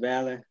be Mr.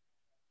 Valley.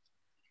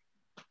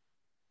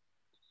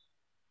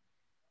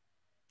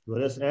 Well,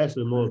 that's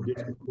actually more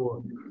district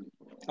court.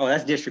 Oh,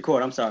 that's district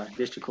court. I'm sorry,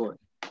 district court.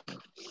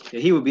 Yeah,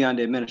 he would be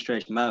under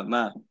administration.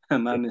 My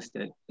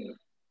mistake.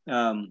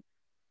 So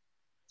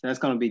that's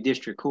going to be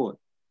district court.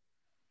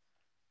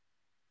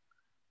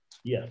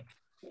 Yeah.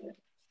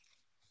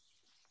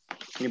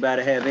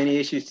 Anybody have any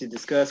issues to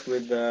discuss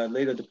with the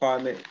legal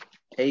department,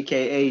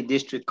 AKA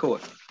district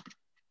court?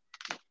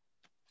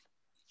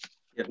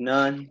 If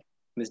none,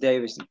 Ms.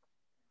 Davis,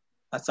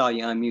 I saw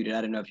you unmuted.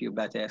 I don't know if you were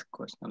about to ask a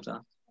question. I'm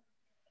sorry.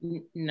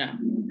 No.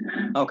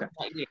 Okay.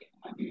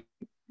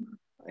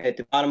 At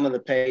the bottom of the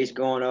page,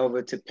 going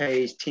over to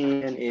page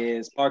 10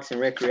 is Parks and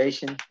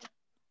Recreation.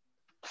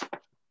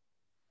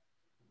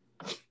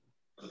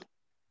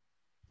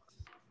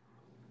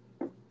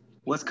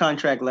 What's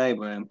contract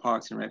labor in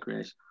Parks and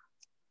Recreation?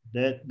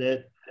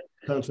 That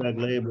contract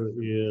labor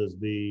is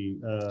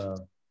the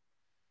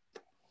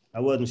I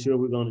wasn't sure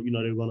we're gonna,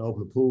 they were gonna open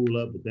the pool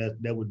up, but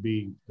that would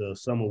be the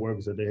summer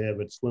workers that they have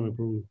at the swimming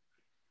pool.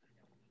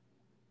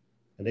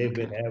 And they've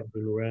been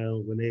averaging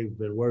around, when they've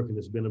been working,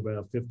 it's been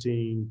about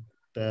 15,000,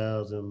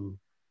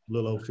 a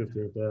little over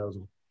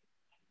 15,000.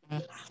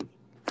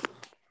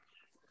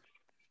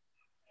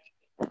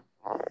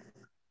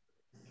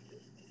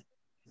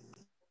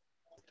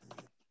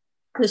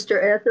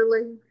 Mr.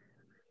 Etherly?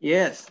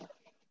 Yes.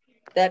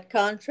 That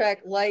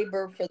contract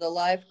labor for the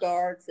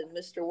lifeguards and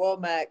Mr.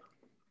 Womack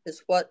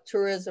is what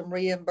tourism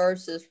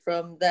reimburses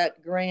from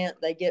that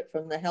grant they get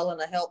from the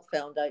Helena Health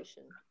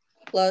Foundation,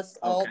 plus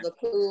all the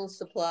pool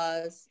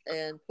supplies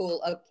and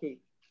pool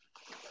upkeep.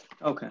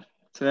 Okay,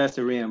 so that's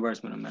the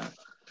reimbursement amount.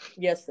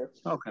 Yes, sir.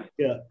 Okay.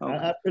 Yeah, okay.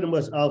 I pretty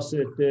much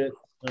offset that.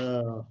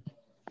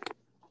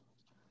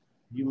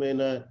 You may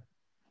not,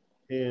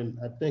 and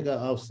I think I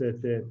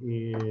offset that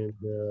in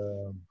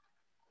the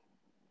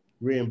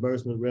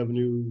reimbursement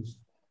revenues.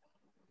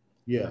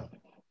 Yeah.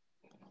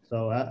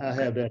 So I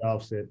have that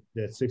offset,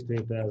 that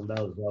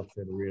 $16,000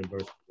 offset of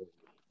reimbursement.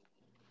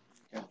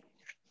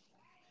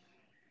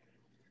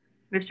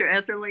 Mr.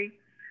 Etherly?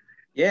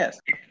 Yes.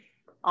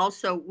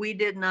 Also, we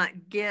did not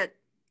get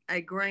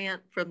a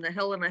grant from the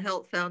Helena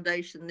Health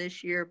Foundation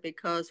this year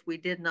because we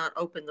did not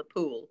open the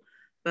pool.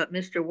 But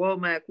Mr.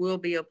 Womack will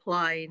be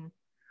applying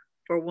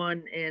for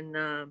one in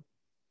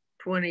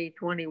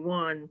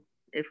 2021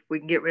 if we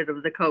can get rid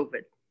of the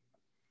COVID.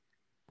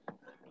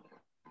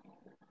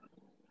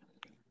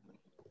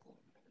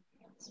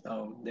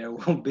 So there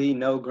will be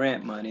no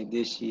grant money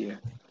this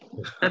year.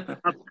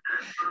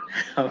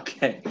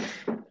 Okay.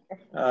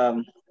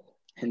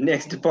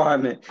 Next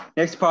department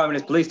is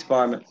police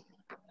department.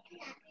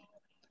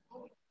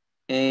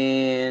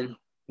 And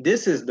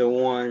this is the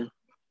one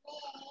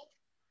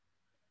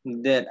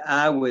that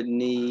I would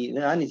need.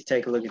 I need to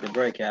take a look at the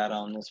breakout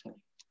on this one.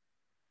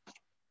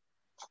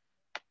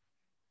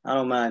 I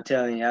don't mind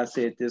telling you, I've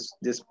said this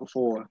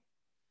before,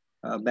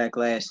 back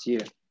last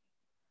year.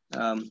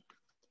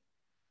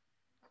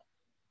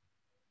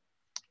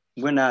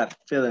 We're not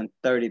filling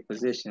 30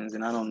 positions,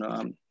 and I don't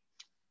know.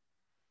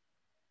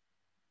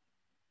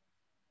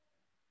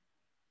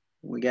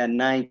 We got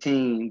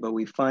 19, but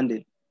we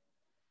funded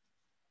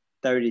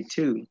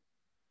 32.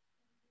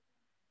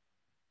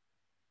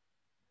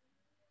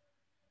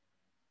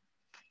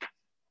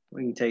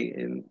 We can take,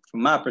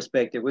 from my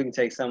perspective, we can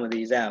take some of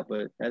these out,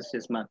 but that's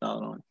just my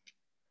thought on it.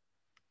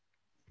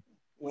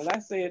 Well, I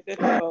said that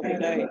the other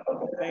day.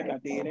 I think I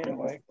did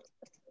anyway.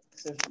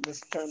 Since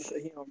Mr. Turner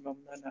said he don't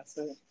remember nothing I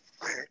said.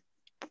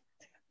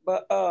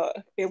 But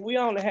if we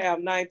only have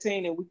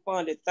 19 and we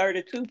funded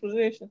 32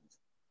 positions,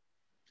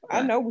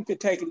 I know we could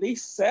take at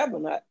least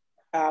 7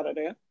 out of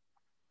there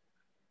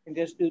and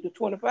just do the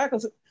 25,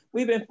 because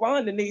we've been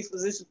funding these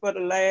positions for the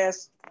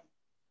last,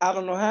 I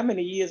don't know how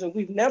many years, and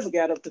we've never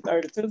got up to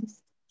 32.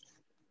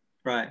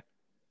 Right.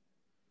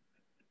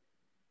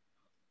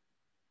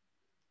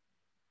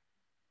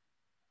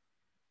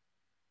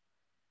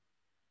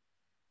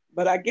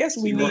 But I guess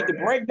we need the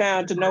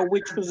breakdown to know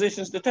which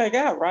positions to take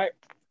out, right?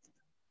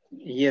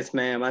 Yes,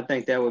 ma'am. I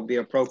think that would be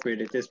appropriate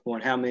at this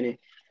point. How many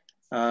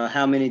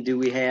do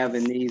we have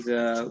in these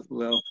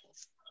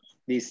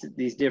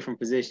these different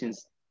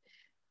positions?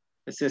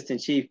 Assistant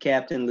chief,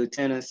 captain,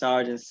 lieutenant,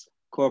 sergeants,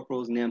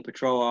 corporals, and then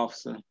patrol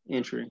officer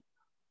entry,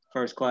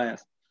 first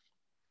class.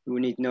 We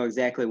need to know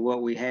exactly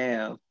what we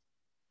have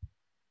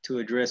to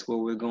address what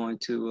we're going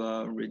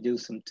to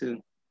reduce them to.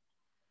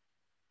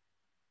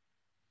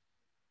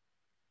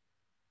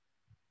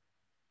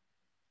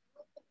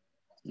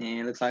 And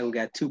it looks like we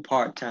got 2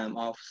 part-time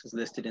officers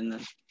listed in the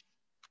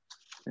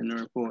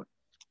report.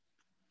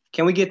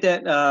 Can we get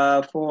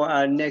that for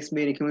our next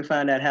meeting? Can we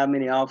find out how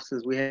many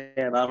officers we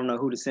have? I don't know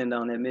who to send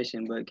on that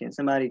mission, but can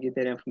somebody get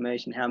that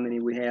information, how many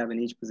we have in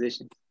each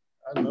position?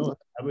 I know.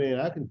 I mean,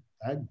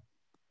 you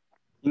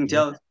can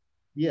tell us?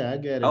 Yeah, I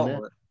got it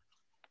now.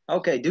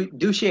 Okay,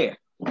 do share.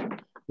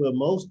 But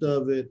most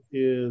of it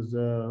is,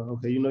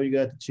 okay, you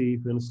got the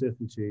chief and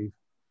assistant chief.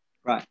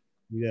 Right.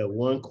 You got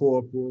 1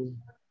 corporal,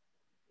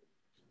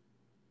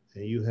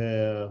 and you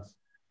have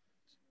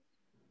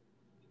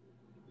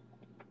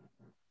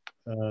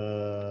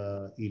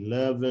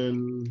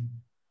 11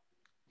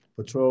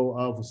 patrol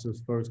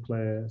officers first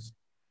class.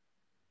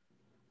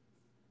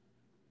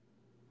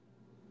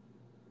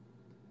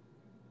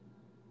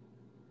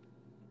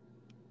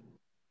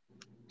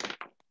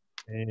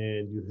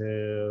 and you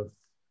have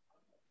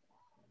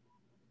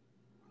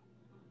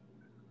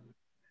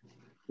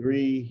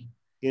three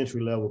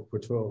entry-level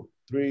patrol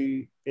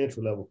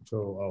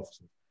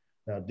officers.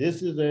 Now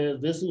this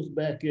was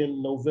back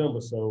in November,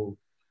 so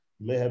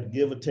you may have to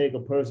give or take a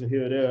person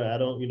here or there. I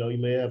don't, you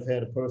may have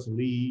had a person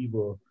leave,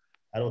 or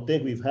I don't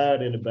think we've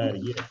hired anybody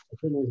yet. I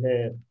think we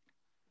had,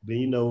 but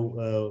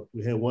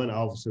we had one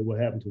officer. What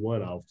happened to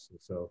one officer?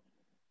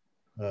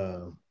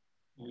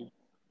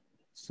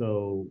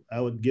 So I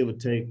would give or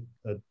take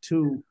a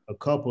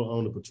couple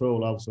on the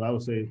patrol officer. I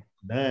would say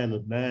nine,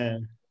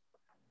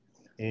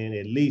 and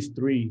at least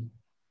three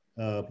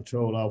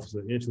patrol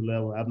officer entry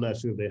level. I'm not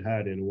sure if they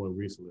hired anyone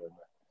recently or not.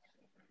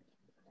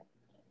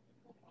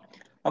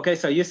 Okay,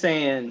 so you're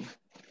saying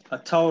a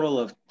total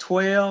of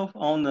 12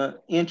 on the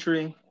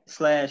entry /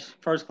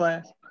 first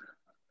class?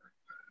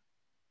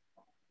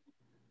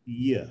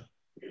 Yeah.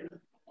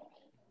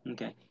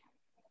 Okay.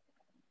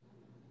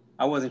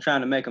 I wasn't trying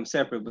to make them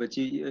separate, but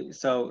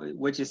so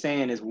what you're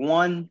saying is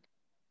one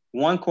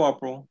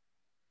corporal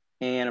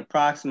and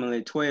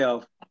approximately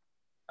 12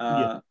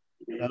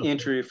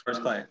 entry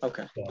first class.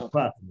 Okay.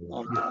 Approximately.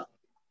 Okay. Yeah.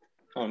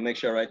 I want to make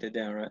sure I write that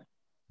down right.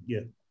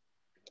 Yeah.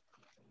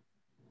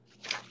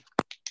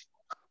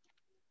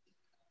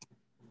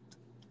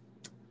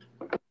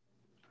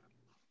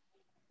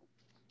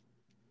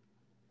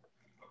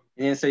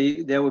 And so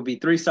there would be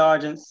 3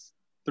 sergeants,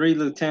 3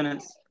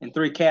 lieutenants, and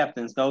 3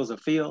 captains. Those are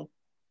field.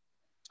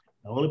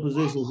 The only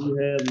positions we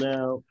have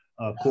now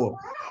are corporal.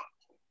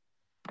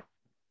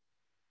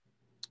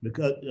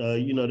 Because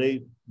you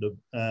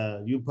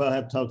probably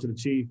have to talk to the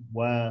chief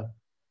what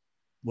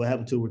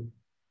happened to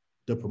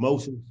the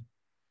promotions,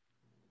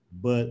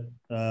 but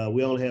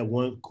we only have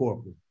one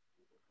corporal.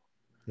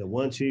 We have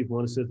one chief,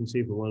 one assistant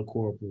chief, and one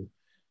corporal.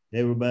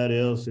 Everybody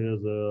else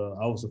is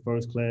officer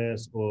first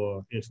class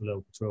or entry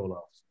level patrol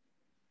officer.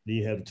 Then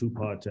you have the 2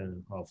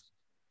 part-time officers.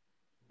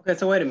 Okay,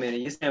 so wait a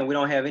minute. You're saying we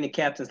don't have any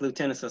captains,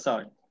 lieutenants, or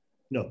sergeants?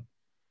 No.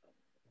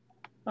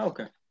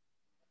 Okay.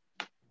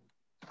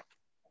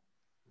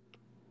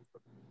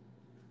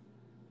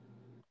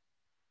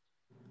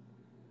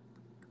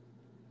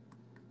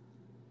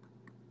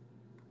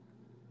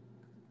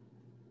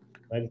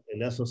 And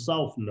that's a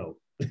soft no.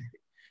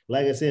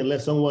 Like I said,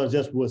 unless someone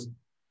just was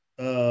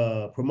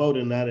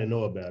promoted and I didn't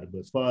know about it. But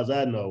as far as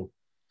I know,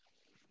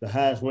 the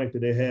highest rank that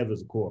they have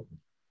is a corporal,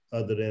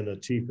 other than a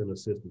chief and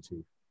assistant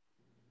chief.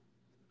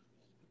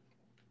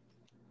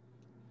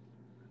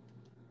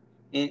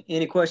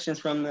 Any questions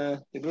from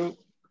the group?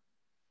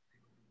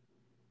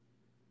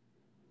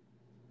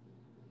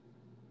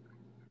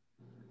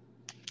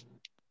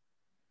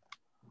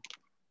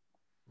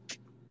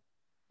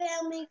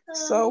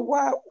 So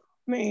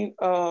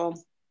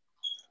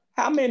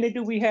how many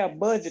do we have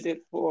budgeted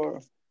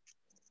for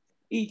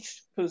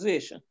each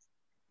position?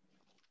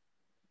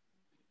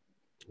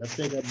 I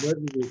think I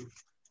budgeted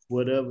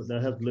whatever.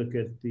 I have to look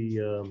at let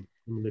me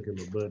look at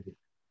my budget.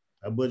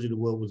 I budgeted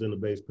what was in the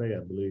base pay, I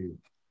believe.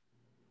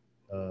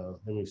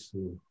 Let me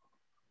see.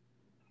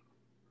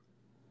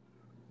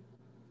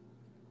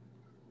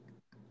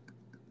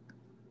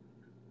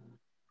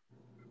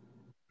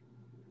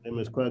 And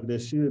Ms. Clark,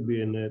 that should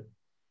be in that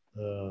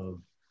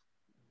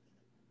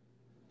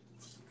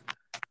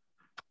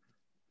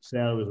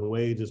salaries and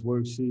wages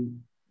worksheet.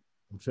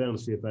 I'm trying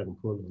to see if I can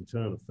pull it. I'm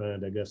trying to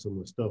find, I got so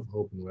much stuff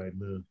open right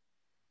now.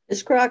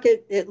 Ms.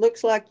 Crockett, it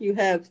looks like you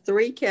have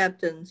 3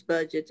 captains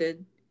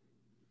budgeted,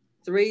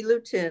 3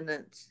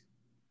 lieutenants,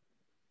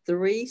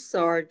 3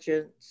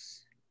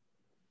 sergeants,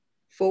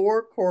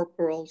 4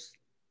 corporals,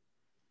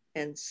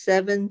 and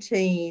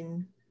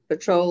 17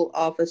 patrol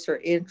officer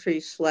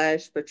entry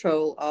 /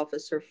 patrol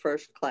officer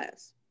first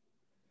class.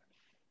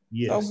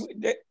 Yes. So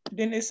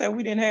didn't they say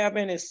we didn't have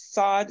any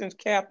sergeants,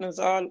 captains,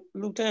 or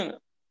lieutenants?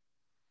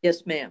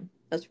 Yes, ma'am.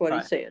 That's what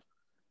he said.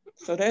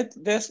 So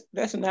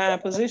that's 9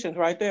 positions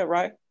right there,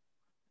 right?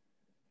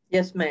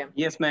 Yes, ma'am.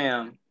 Yes,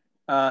 ma'am.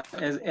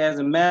 As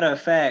a matter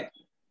of fact,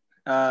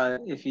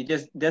 if you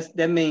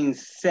that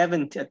means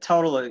 7 a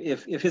total of,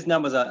 if his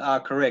numbers are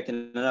correct,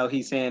 and I know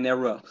he's saying they're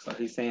rough, so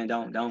he's saying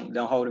don't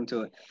hold him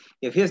to it.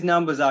 If his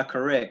numbers are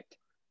correct,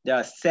 there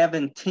are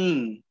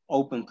 17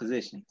 open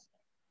positions.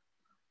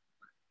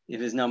 If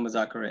his numbers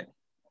are correct,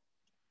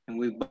 and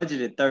we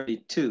budgeted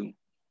 32,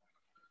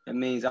 that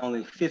means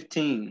only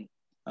 15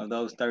 of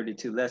those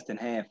 32, less than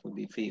half, would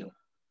be filled.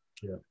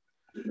 Yeah.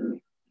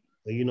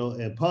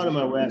 And part of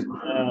my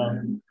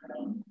rationale,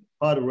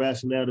 part of the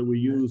rationale that we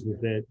used was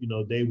that,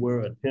 they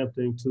were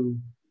attempting to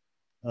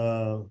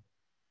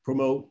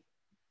promote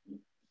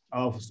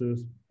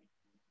officers.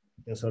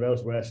 And so that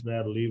was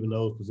rationale to leaving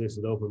those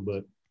positions open.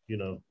 But,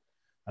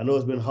 I know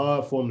it's been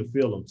hard for them to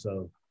fill them.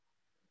 So.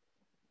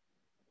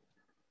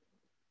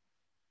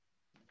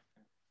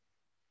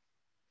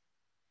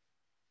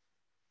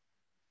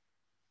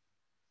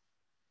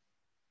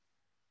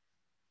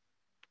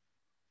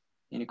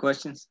 Any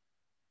questions?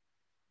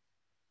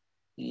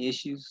 Any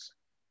issues?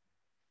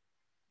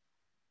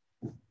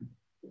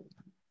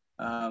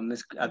 I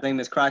think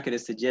Ms. Crockett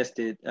has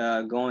suggested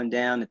going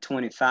down to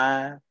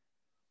 25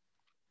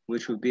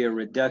 which would be a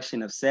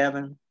reduction of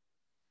 7.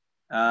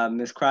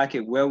 Ms.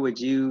 Crockett, where would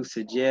you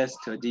suggest,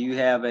 or do you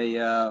have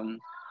a,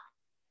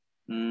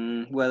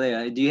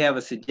 do you have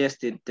a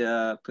suggested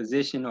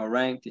position or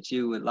rank that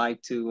you would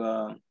like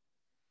to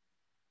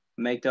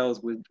make those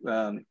with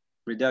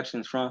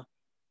reductions from?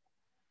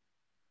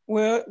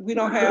 Well, we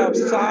don't have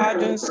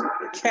sergeants,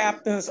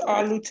 captains,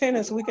 or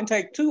lieutenants. We can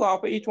take 2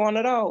 off of each one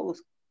of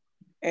those,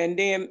 and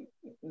then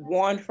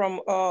 1 from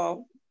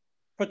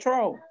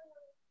patrol.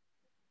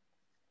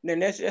 Then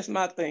that's just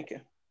my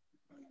thinking.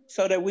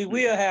 So that we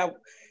will have,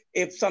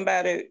 if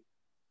somebody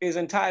is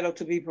entitled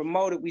to be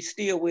promoted, we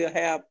still will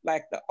have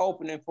like the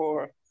opening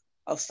for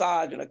a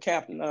sergeant, a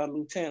captain, or a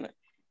lieutenant.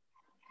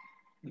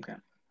 Okay.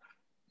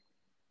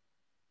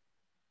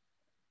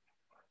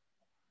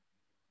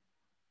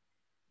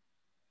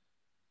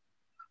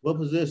 What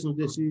position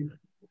did she?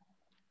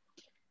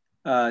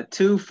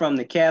 2 from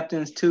the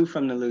captains, 2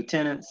 from the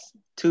lieutenants,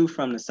 2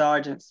 from the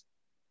sergeants,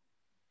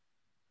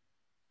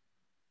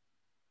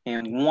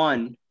 and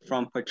 1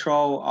 from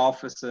patrol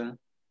officer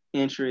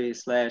entry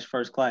 /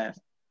 first class.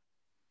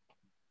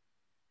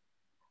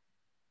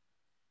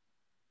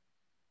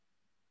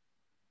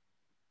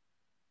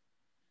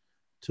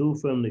 Two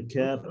from the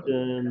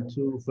captain,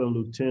 2 from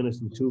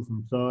lieutenants, and 2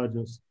 from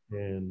sergeants,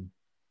 and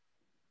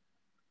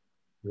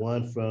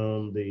 1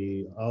 from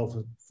the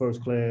officer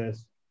first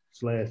class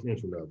 /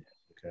 entry level.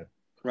 Okay.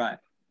 Right.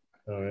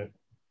 All right.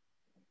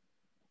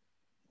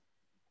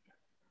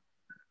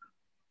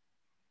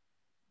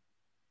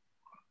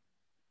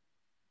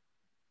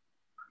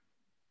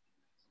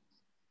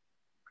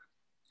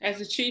 Has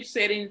the chief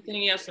said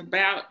anything else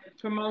about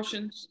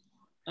promotions,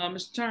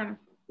 Mr. Turner?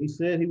 He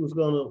said he was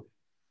going to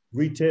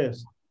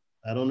retest.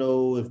 I don't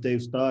know if they've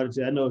started.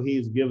 I know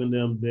he's given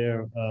them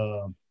their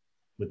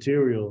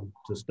material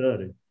to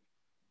study,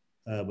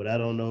 but I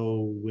don't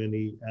know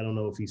I don't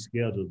know if he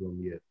scheduled them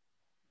yet.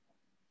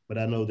 But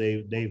I know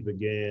they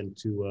began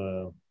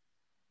to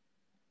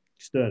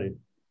study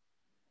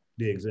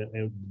the exam,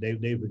 and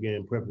they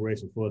began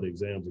preparation for the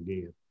exams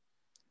again.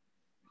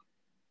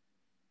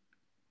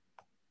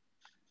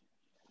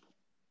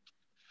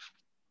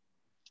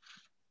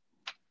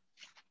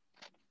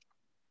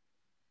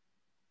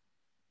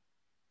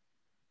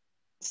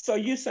 So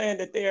you're saying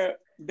that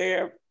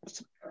they're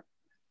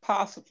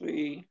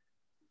possibly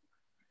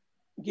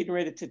getting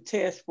ready to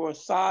test for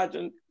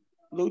sergeant,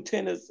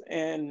 lieutenants,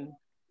 and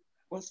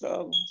what's the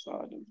other one?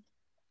 Sergeant?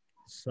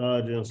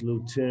 Sergeants,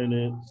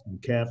 lieutenants,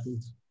 and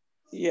captains.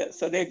 Yeah,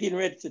 so they're getting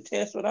ready to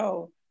test for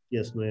those?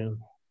 Yes,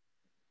 ma'am.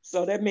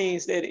 So that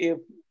means that if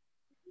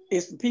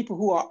it's the people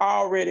who are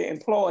already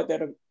employed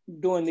that are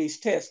doing these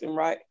testing,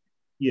 right?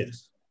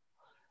 Yes.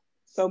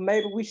 So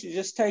maybe we should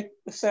just take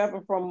the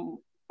 7 from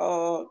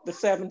the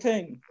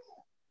 17.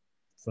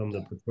 From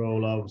the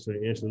patrol officer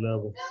entry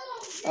level.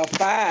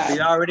 5. So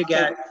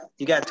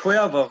you got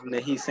 12 of them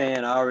that he's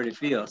saying are already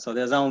filled. So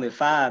there's only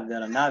 5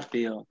 that are not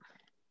filled.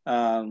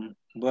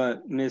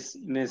 But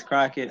Miss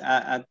Crockett,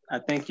 I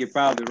think you're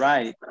probably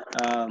right.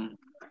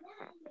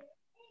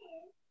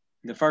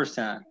 The first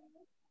time,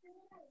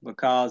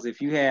 because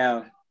if you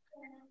have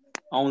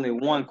only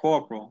 1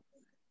 corporal,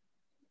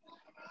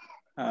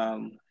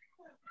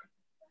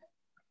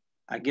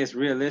 I guess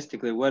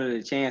realistically, what are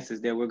the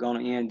chances that we're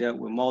going to end up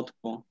with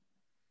multiple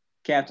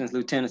captains,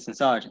 lieutenants, and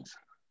sergeants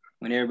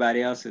when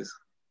everybody else is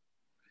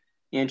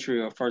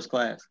entry or first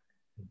class?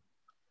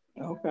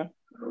 Okay.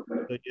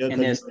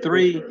 And there's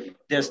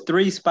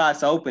 3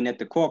 spots open at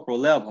the corporal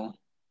level.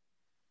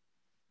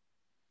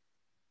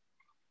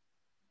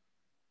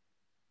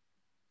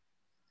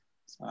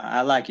 So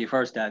I like your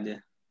first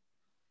idea.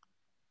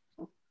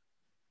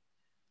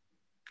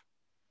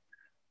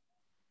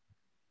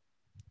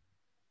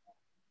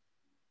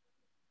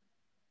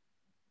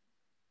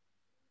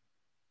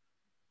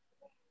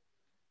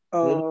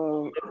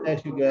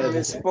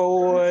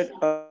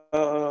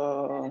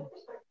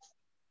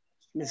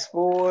 Miss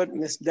Ford,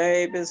 Miss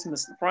Davis,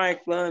 Mr.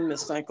 Franklin,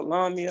 Miss St.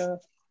 Columbia.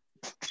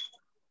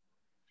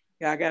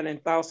 Y'all got any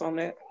thoughts on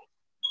that?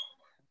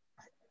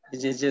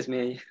 It's just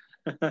me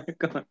and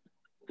you.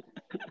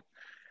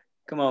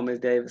 Come on, Miss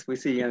Davis. We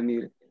see you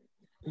unmuted.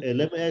 And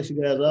let me ask you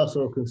guys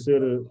also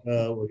consider,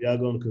 if y'all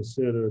going to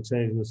consider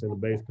changing this in the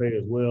base pay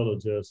as well, or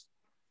just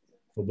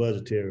for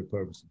budgetary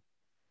purposes?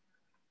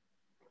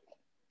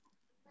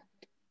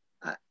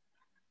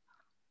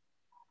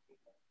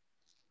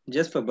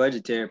 Just for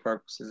budgetary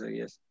purposes, I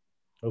guess.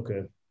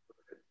 Okay.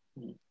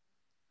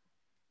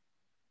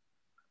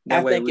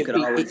 That way we could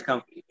always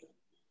come.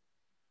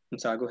 I'm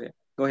sorry, go ahead.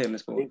 Go ahead,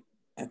 Ms. Ford.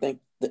 I think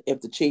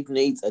if the chief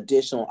needs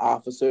additional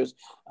officers,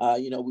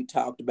 we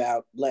talked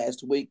about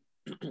last week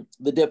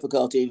the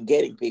difficulty in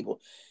getting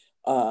people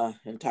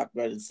and talked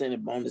about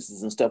incentive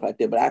bonuses and stuff like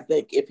that. But I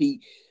think if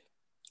he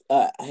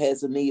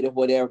has a need or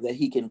whatever, that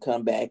he can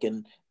come back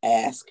and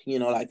ask,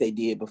 like they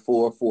did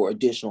before, for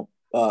additional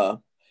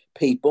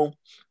people.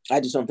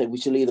 I just don't think we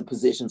should leave the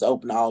positions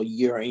open all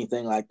year or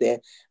anything like that.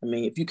 I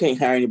mean, if you can't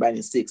hire anybody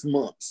in 6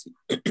 months,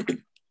 I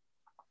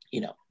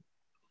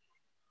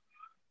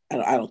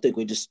don't think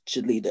we just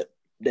should leave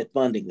that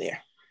funding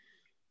there.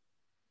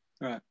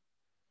 Right.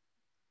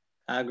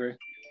 I agree.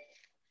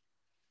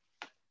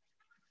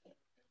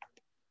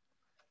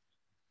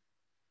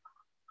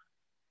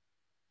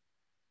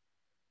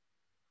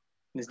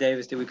 Ms.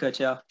 Davis, did we cut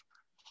you off?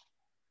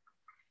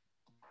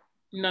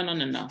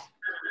 No.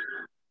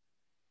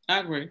 I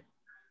agree.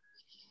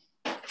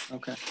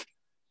 Okay.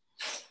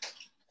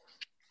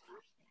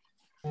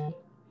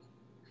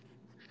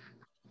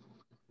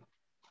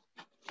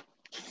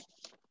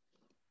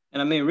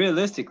 And I mean,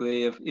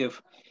 realistically,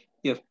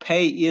 if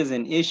pay is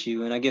an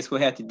issue, and I guess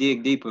we'll have to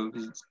dig deeper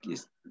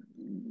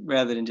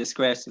rather than just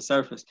scratch the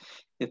surface.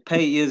 If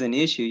pay is an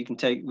issue,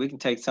 we can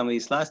take some of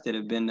these slots that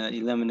have been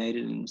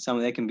eliminated, and some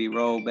of that can be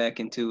rolled back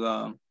into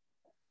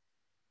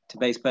to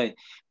base pay.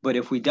 But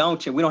if we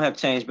don't have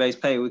to change base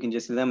pay. We can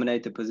just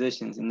eliminate the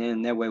positions, and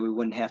then that way we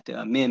wouldn't have to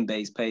amend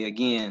base pay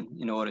again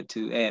in order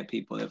to add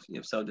people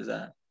if so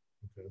desired.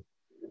 Okay.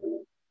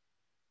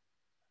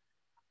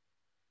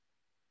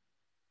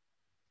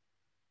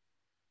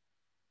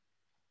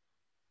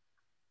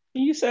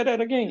 Can you say that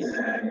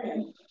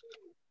again?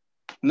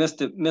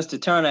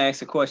 Mr. Turner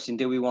asked a question,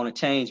 did we want to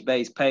change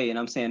base pay? And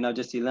I'm saying, no,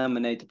 just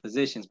eliminate the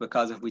positions,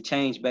 because if we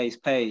change base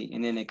pay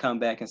and then they come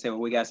back and say, well,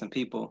 we got some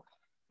people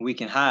we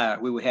can hire,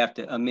 we would have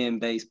to amend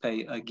base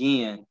pay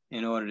again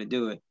in order to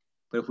do it.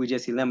 But if we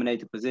just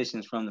eliminate the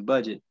positions from the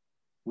budget,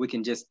 we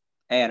can just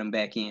add them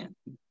back in.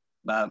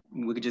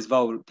 We could just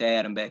vote to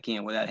add them back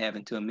in without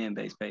having to amend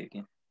base pay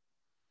again.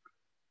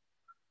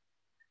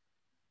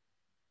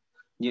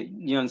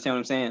 You understand what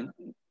I'm saying?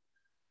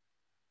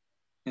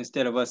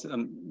 Instead of us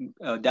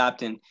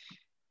adopting,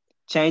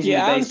 changing the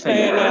base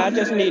pay. I understand that. I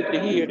just need to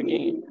hear it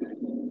again.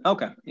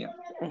 Okay, yeah.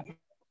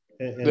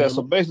 Yeah,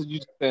 so basically you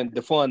can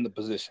define the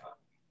position.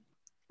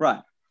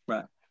 Right.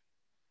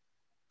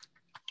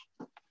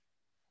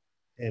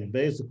 And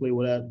basically,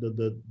 without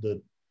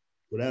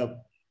without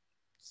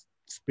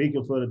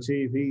speaking for the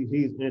chief,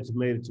 he's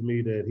intimated to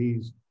me that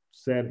he's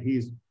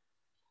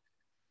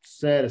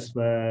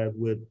satisfied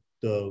with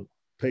the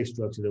pay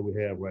structure that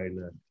we have right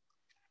now.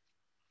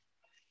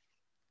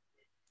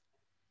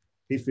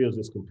 He feels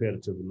it's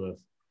competitive enough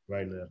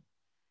right now.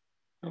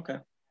 Okay.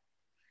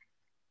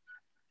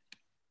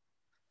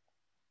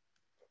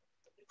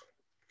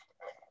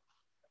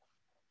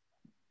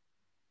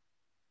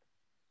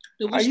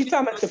 Are you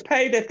talking about the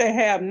pay that they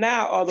have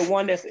now, or the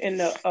one that's in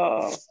the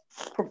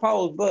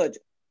proposed budget?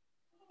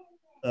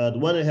 The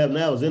one they have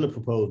now is in the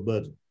proposed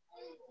budget.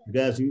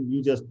 Guys,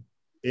 you just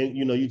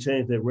you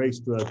changed that rate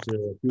structure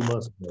a few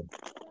months ago.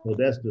 So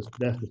that's the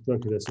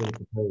structure that's in the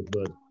proposed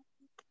budget.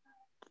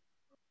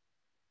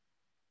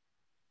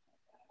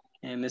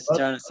 And Mr.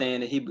 Turner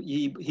saying that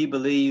he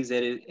believes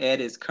that it at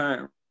its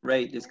current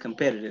rate is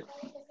competitive.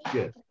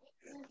 Yeah.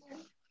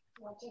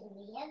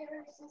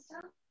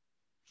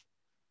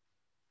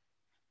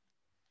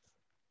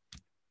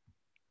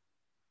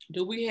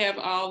 Do we have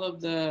all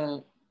of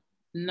the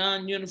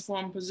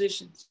non-uniform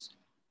positions?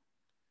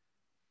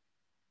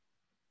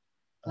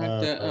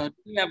 Like do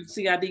we have a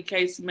CID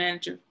case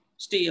manager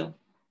still?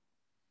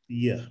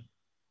 Yeah.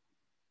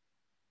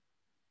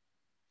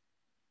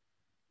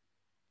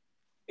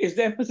 Is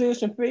that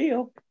position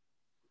filled?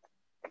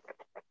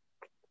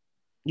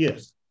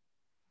 Yes.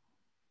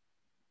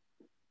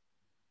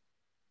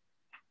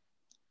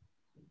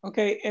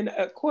 Okay, and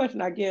a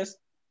question, I guess.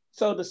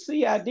 So the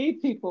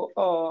CID people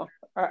are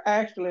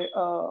actually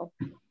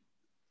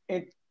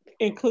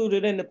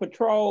included in the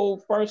patrol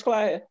first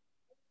class?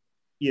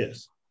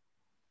 Yes.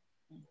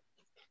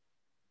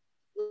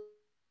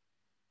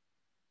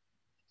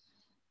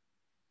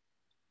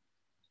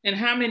 And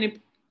how many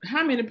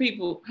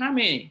people? How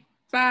many?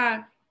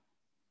 5?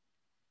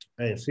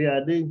 Hey,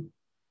 CID?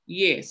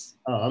 Yes.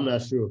 Oh, I'm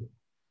not sure.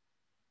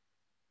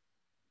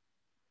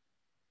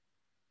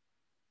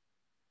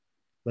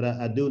 But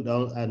I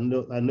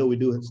know we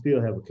do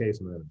still have a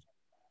case manager.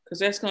 Because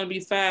that's going to be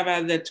 5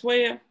 out of that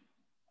 12.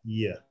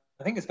 Yeah.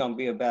 I think it's going to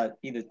be about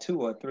either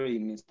 2 or 3,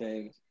 Ms.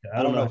 Davis.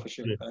 I don't know for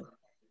sure, but I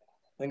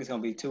think it's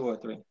going to be 2 or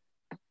 3.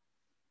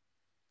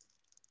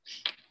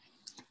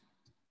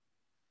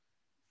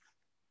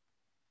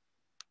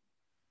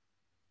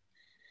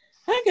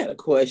 I got a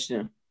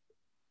question.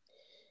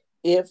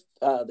 If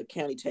the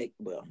county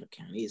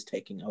is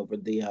taking over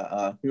the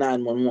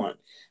 911,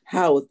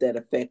 how would that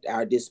affect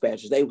our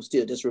dispatchers? They would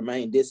still just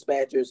remain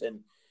dispatchers, and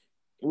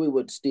we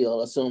would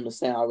still assume the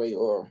salary,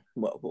 or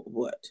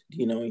what? Do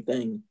you know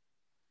anything?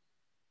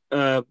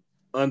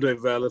 Andre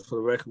Valid, for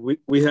the record,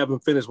 we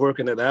haven't finished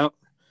working it out.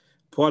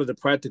 Part of the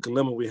practical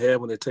dilemma we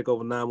have when they take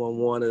over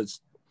 911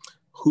 is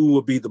who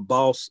will be the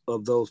boss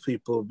of those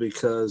people,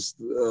 because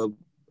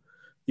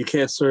you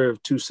can't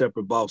serve 2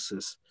 separate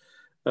bosses.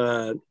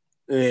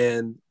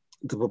 And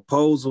the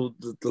proposal,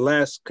 the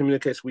last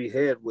communication we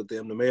had with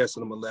them, the mayor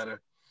sent them a letter,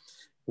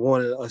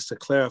 wanted us to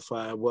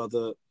clarify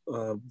whether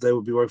they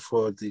would be working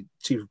for the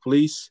chief of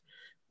police,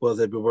 whether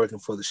they'd be working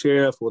for the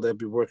sheriff, or they'd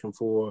be working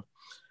for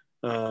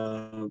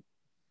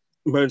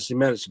emergency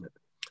management.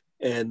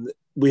 And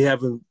we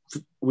haven't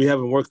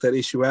worked that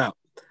issue out.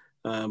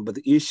 But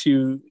the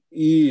issue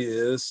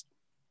is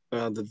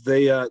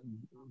that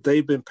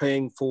they've been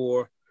paying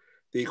for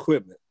the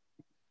equipment.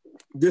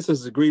 This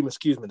is an agreement,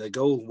 that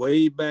goes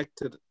way back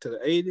to the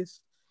 80s.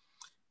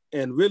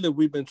 And really,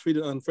 we've been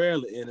treated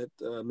unfairly in it,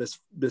 Ms.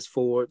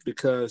 Ford,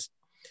 because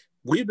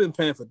we've been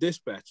paying for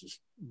dispatchers,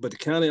 but the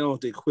county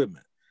owns the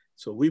equipment.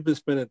 So we've been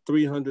spending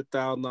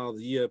 $300,000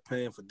 a year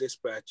paying for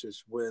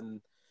dispatchers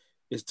when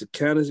it's the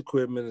county's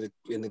equipment,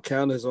 and the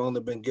county has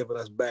only been giving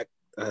us back,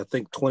 I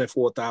think,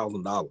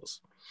 $24,000.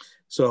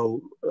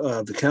 So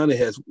the county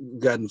has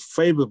been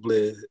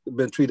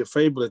treated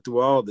favorably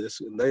through all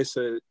this, and they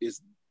said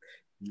it's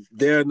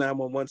their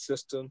 911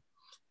 system,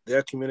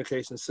 their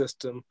communication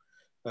system.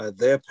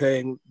 They're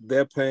paying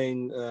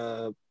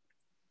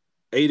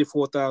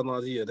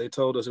 $84,000 a year. They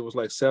told us it was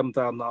like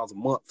 $7,000 a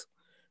month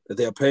that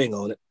they're paying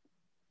on it.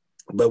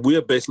 But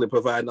we're basically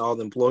providing all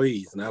the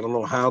employees. And I don't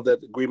know how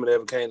that agreement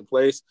ever came to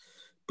place,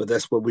 but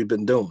that's what we've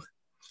been doing.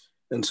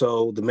 And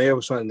so the mayor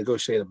was trying to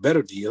negotiate a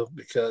better deal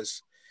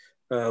because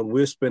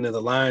we're spending the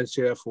lion's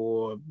share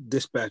for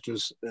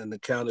dispatchers, and the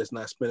county is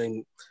not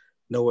spending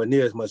nowhere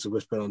near as much as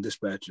we're spending on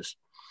dispatchers.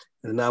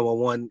 And the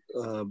 911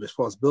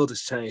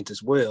 responsibilities changed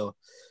as well.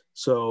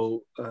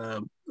 So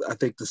I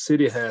think the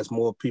city has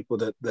more people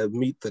that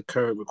meet the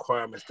current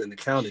requirements than the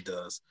county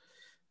does.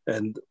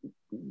 And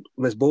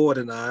Ms. Board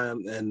and I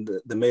and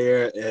the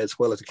mayor, as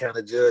well as the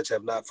county judge,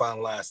 have not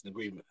finalized an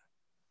agreement.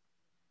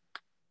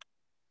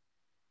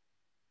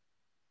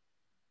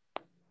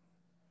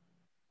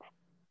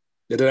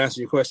 Did that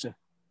answer your question?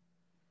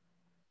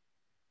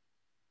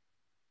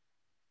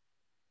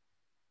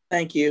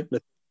 Thank you.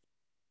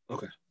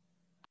 Okay.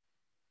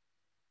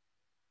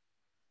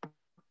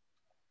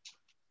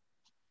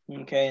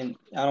 Okay, and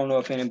I don't know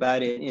if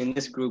anybody in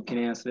this group can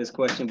answer this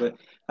question, but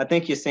I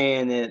think you're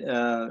saying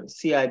that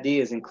CID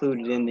is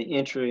included in the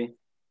entry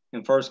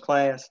in first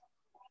class.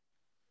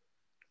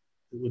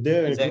 Well,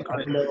 there,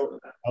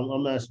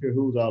 I'm not sure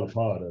who's all a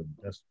part of it.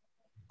 That's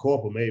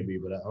corporal maybe,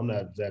 but I'm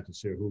not exactly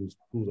sure who's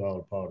all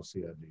a part of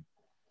CID.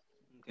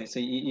 Okay, so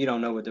you don't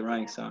know what the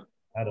ranks are.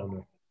 I don't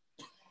know.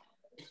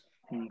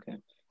 Okay,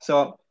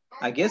 so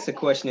I guess the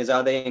question is,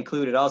 are they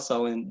included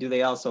also, and do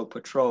they also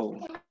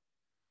patrol?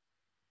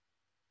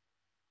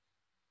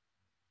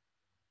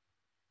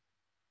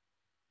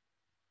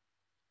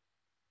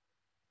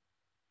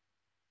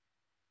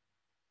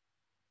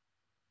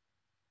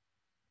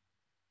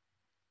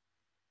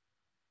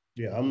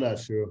 Yeah, I'm not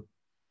sure.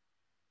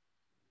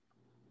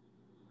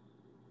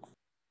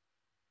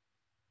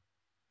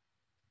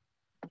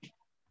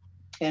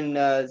 And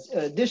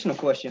additional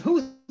question,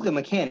 who's the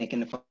mechanic in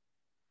the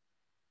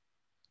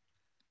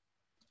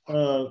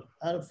I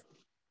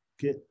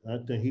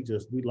think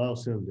we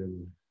lost him,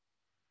 didn't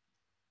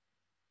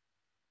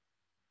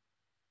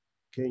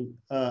we?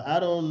 I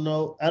don't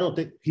know. I don't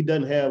think he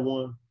doesn't have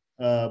one,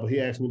 but he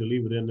asked me to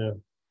leave it in there.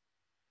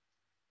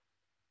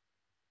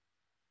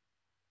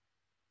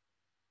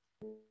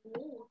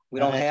 We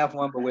don't have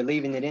one, but we're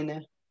leaving it in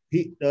there?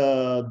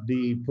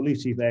 The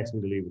police chief asked me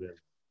to leave it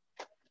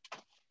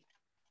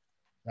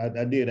in.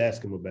 I did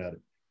ask him about it.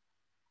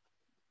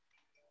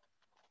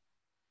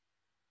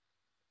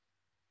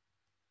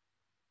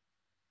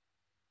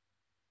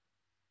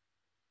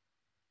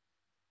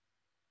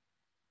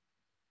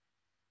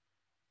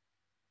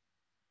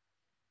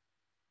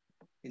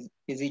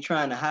 Is he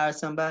trying to hire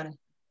somebody?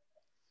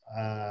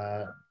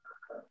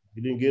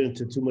 We didn't get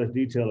into too much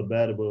detail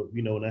about it, but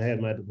when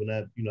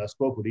I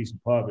spoke with each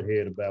department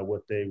head about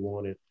what they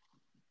wanted,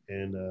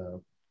 and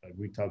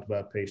we talked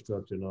about pay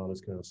structure and all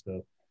this kind of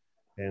stuff.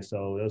 And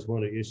so that's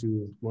one of the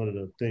issues. One of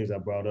the things I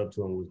brought up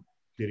to him was,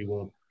 did he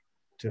want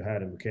to hire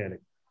a mechanic?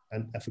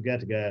 I forgot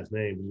the guy's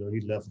name.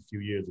 He left a few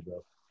years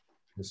ago,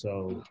 and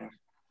so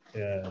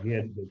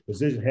the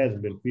position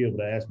hasn't been filled.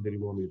 But I asked him, did he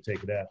want me to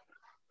take it out?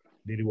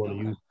 Did he want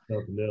to use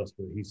something else?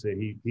 But he said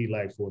he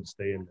likes for it to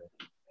stay in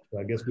there. So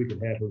I guess we can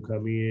have him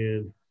come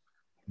in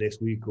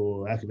next week,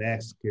 or I can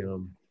ask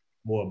him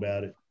more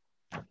about it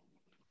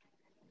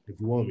if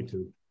you want me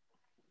to.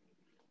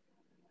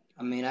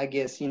 I mean, I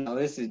guess,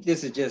 this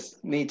is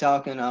just me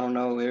talking. I don't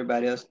know,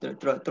 everybody else,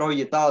 throw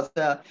your thoughts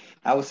out.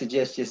 I would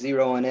suggest just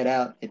zeroing it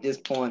out at this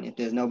point if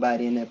there's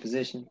nobody in that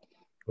position.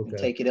 Okay. And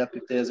take it up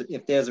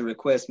if there's a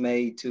request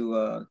made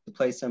to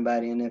place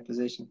somebody in that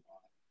position.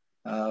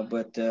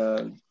 But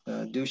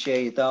do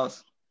share your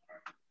thoughts.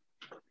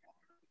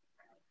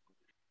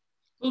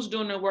 Who's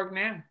doing the work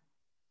now?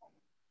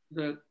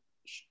 The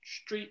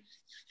street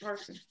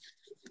person,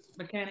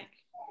 mechanic?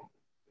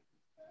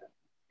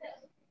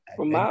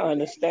 From my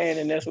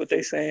understanding, that's what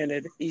they're saying,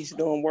 that he's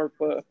doing work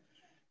for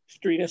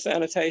street and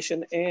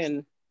sanitation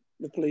and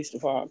the police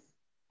department.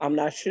 I'm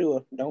not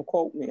sure. Don't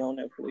quote me on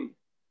that, please.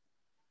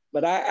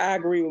 But I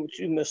agree with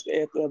you, Mr.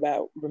 Eckler,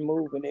 about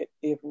removing it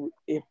if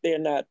they're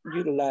not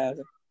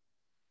utilizing.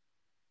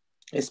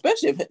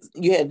 Especially if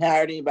you hadn't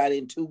hired anybody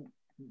in two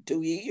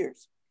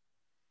years.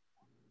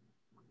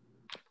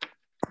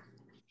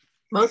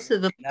 Most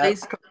of the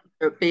police cars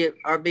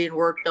are being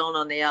worked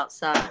on the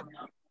outside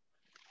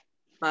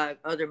by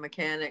other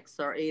mechanics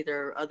or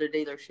either other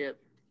dealerships.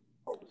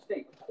 The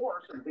state, of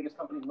course, are the biggest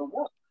company in the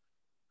world.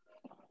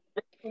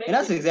 And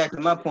that's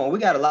exactly my point. We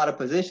got a lot of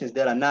positions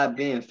that are not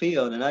being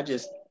filled, and I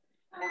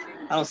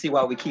don't see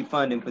why we keep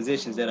funding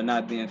positions that are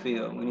not being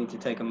filled. We need to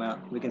take them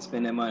out. We can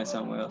spend that money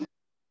somewhere else.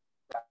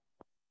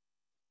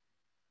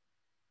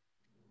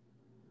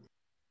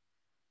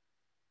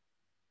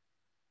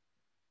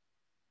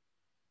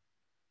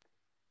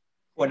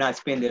 Or not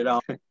spend it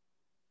all.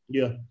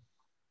 Yeah.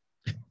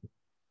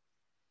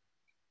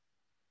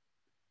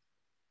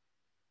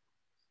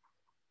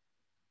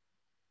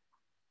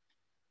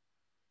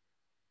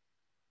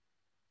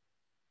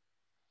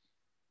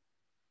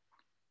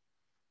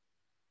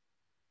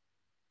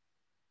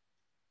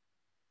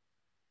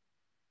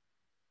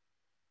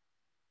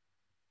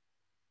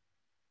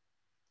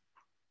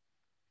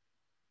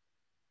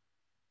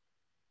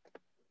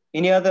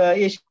 Any other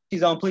issues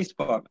on police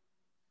department?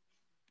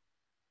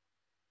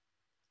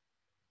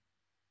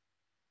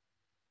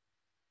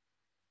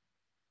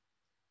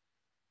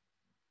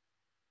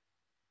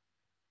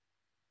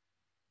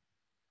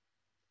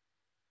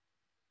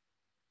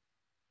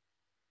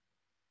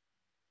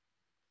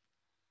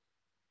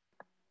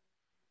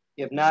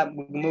 If not,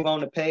 we can move on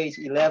to page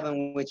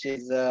 11, which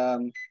is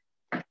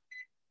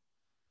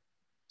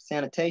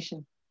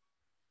sanitation.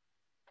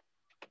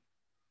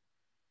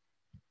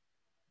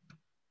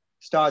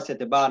 Starts at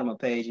the bottom of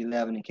page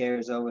 11 and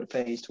carries over to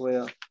page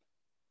 12.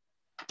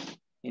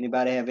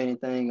 Anybody have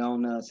anything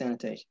on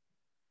sanitation?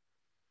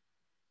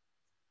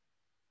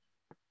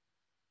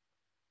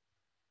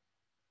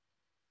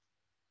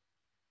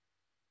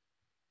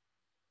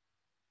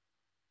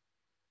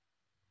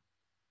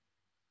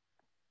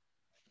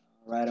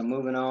 All right, I'm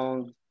moving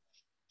on.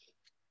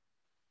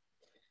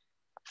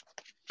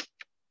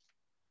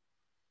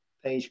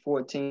 Page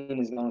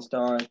 14 is going to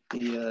start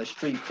the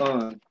street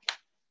fund.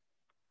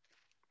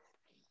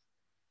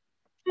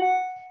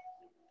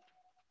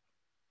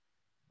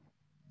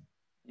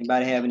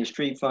 Anybody have any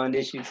street fund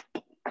issues?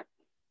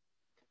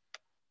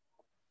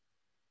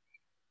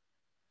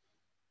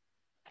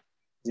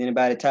 Is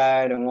anybody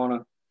tired and want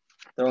to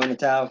throw in the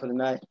towel for the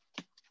night?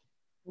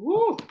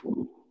 Woo.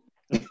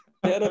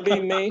 That'll be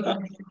me.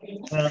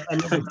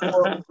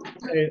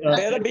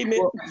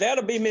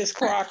 That'll be Miss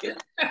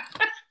Crockett.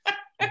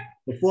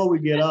 Before we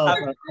get off,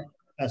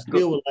 I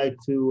still would like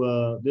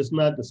to, this is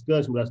not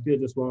discussion, but I still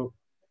just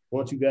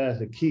want you guys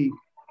to keep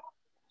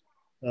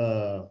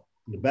in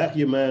the back of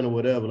your mind or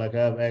whatever, like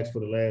I've asked for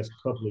the last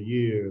couple of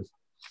years.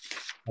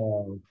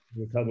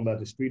 We're talking about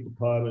the street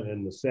department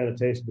and the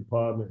sanitation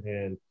department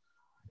and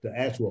the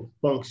actual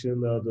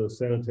function of the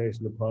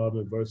sanitation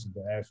department versus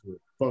the actual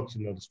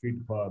function of the street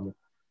department.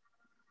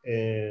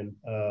 And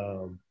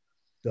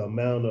the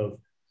amount of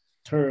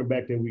turn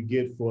back that we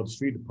get for the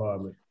street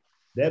department,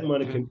 that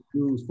money can be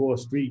used for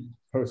street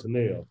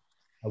personnel.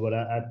 But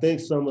I think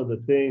some of the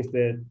things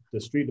that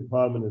the street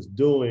department is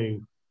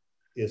doing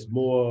is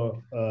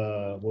more,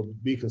 will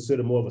be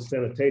considered more of a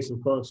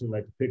sanitation function,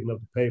 like picking up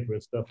the paper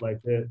and stuff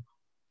like that.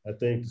 I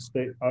think the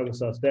state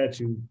Arkansas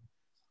statute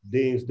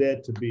deems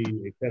that to be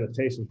a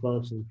sanitation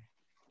function.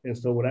 And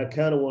so what I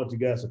kind of want you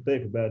guys to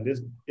think about,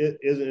 this it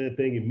isn't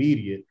anything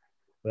immediate,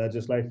 but I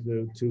just like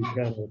to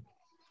kind of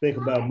think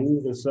about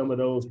moving some of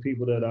those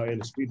people that are in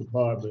the street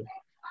department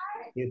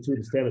into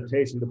the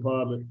sanitation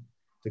department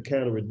to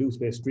kind of reduce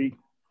their street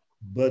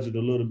budget a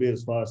little bit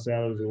as far as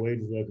salaries and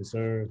wages are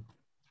concerned,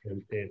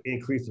 and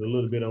increase it a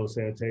little bit on the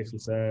sanitation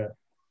side.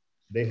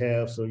 They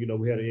have, so, you know,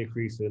 we had an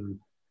increase in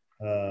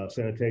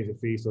sanitation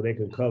fees, so they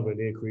can cover an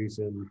increase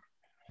in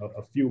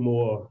a few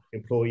more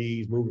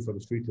employees moving from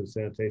the street to the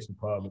sanitation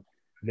department.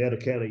 And that'll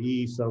kind of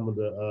ease some of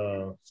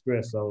the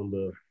stress on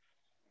the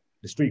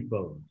street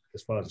fund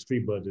as far as the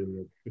street budget,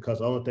 because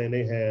the only thing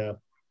they have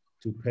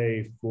to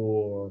pay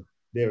for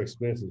their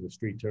expenses is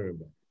street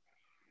turnback.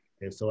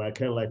 And so I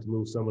kind of like to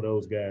move some of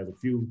those guys, a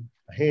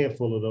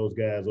handful of those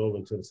guys over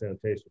into the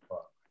sanitation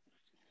department.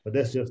 But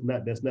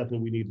that's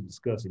nothing we need to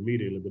discuss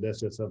immediately, but that's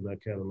just something I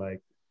kind of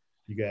like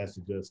you guys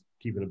to just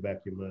keep in the back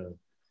of your mind.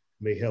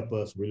 May help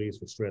us release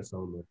the stress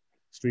on the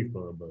street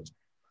fund budget.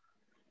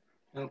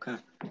 Okay.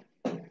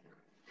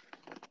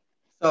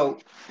 So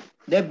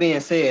that being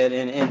said,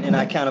 and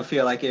I kind of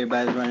feel like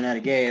everybody's running out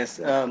of gas.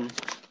 The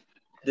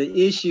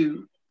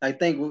issue I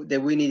think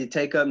that we need to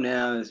take up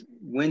now is,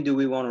 when do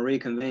we want to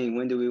reconvene?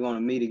 When do we want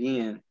to meet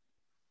again?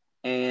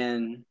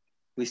 And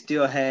we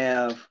still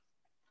have,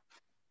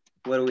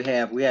 what do we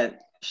have? We had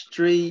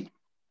street,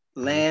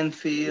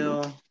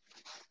 landfill,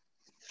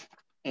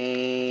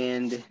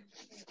 and am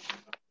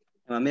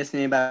I missing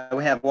anybody?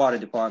 We have water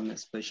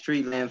departments, but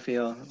street,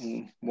 landfill,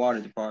 and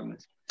water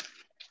departments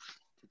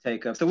to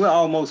take up. So we're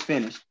almost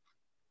finished,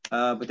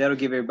 but that'll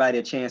give everybody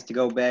a chance to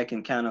go back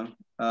and kind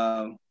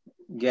of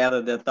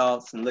gather their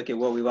thoughts and look at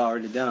what we've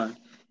already done,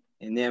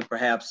 and then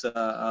perhaps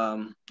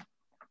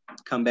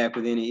come back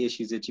with any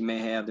issues that you may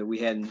have that we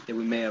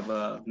may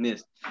have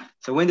missed.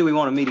 So when do we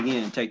want to meet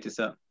again and take this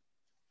up?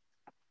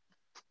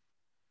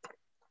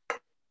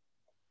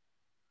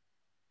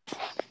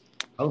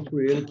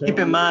 Keep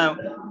in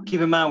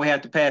mind we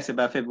have to pass it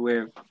by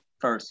February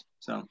 1st.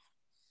 So,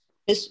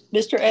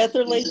 Mr.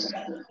 Etherly?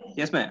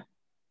 Yes, ma'am.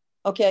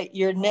 Okay,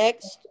 your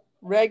next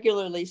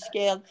regularly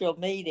scheduled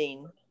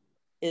meeting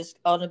is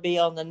going to be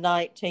on the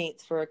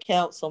 19th for a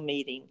council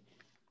meeting.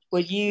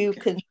 Would you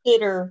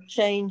consider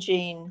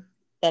changing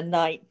the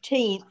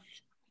 19th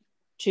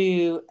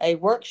to a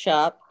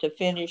workshop to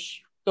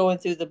finish going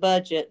through the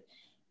budget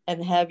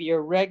and have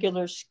your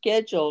regular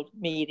scheduled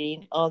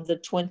meeting on the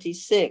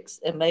 26th?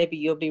 And maybe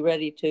you'll be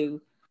ready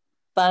to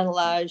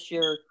finalize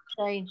your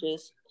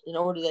changes in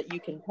order that you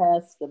can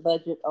pass the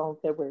budget on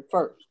February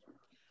 1st.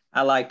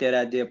 I like that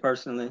idea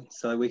personally,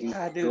 so we can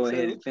go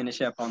ahead and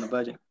finish up on the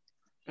budget.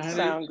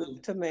 Sound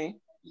good to me.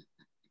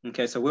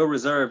 Okay, so we'll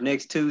reserve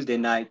next Tuesday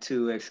night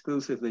to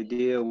exclusively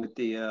deal with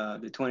the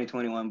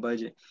 2021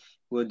 budget.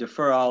 We'll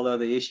defer all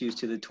other issues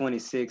to the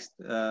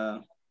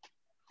 26th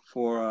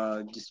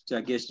for just,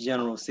 I guess,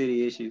 general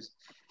city issues.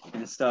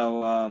 And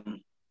so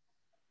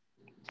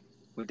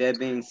with that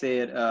being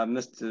said,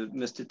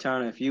 Mr.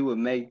 Turner, if you would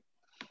make,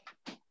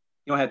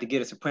 you don't have to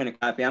get us a printed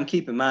copy. I'm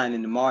keeping mine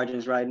in the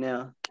margins right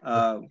now.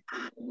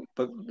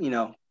 But, you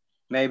know,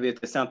 maybe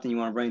if there's something you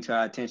want to bring to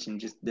our attention,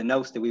 just the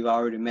notes that we've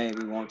already made,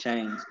 we won't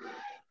change.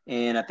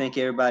 And I think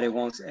everybody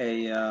wants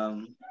a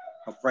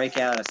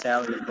breakout, a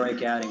salary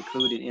breakout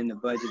included in the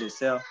budget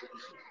itself.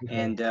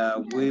 And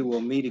we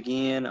will meet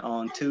again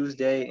on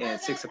Tuesday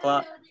at 6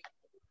 o'clock.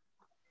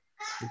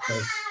 Okay.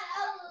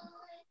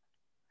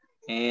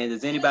 And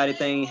does anybody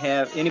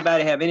have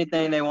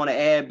anything they want to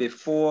add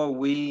before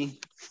we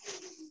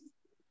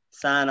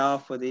sign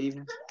off for the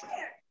evening?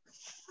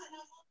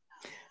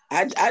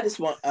 I just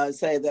want to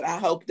say that I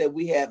hope that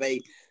we have a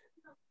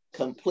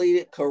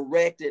completed,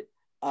 corrected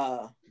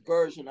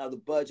version of the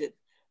budget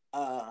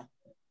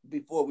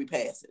before we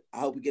pass it. I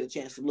hope we get a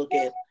chance to look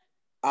at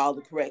all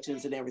the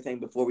corrections and everything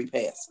before we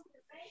pass.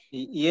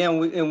 Yeah,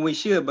 and we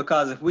should,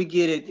 because if we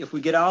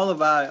get all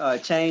of our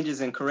changes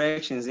and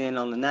corrections in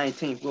on the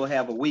 19th, we'll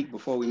have a week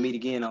before we meet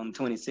again on the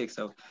 26th.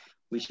 So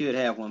we should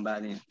have one by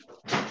then.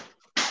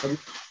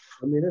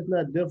 I mean, it's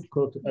not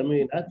difficult. I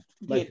mean,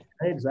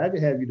 changes. I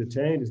can have you the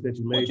changes that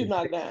you made. What you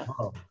knock down?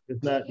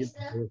 It's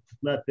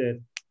not that.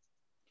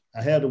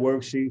 I have the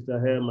worksheets. I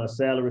have my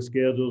salary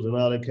schedules and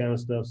all that kind of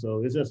stuff.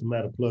 So it's just a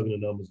matter of plugging the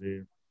numbers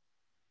in.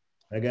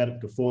 I got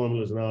the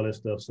formulas and all that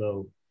stuff.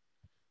 So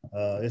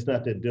it's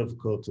not that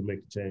difficult to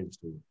make the changes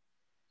to it.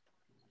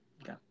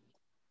 Okay.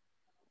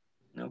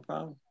 No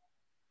problem.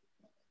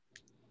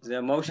 Is there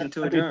a motion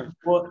to adjourn?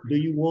 Do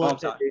you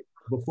want,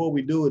 before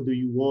we do it, do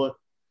you want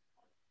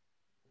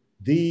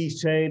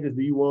these changes?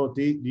 Do you want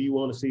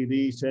to see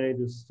these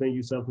changes? Send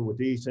you something with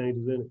these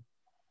changes in it?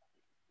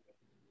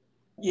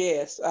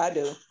 Yes, I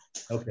do.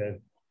 Okay.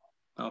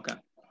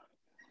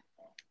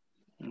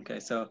 Okay,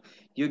 so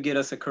you'll get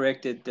us a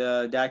corrected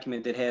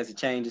document that has the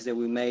changes that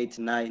we made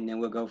tonight, and then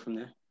we'll go from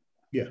there.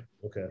 Yeah,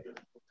 okay.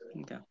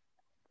 Okay.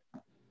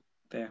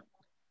 Fair.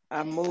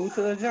 I move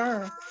to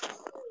adjourn.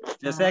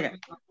 Just a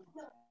second.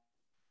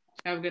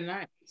 Have a good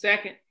night.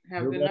 Second.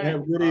 Have a good night.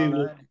 Have a good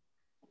evening.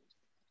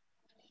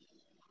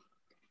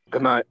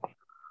 Good night.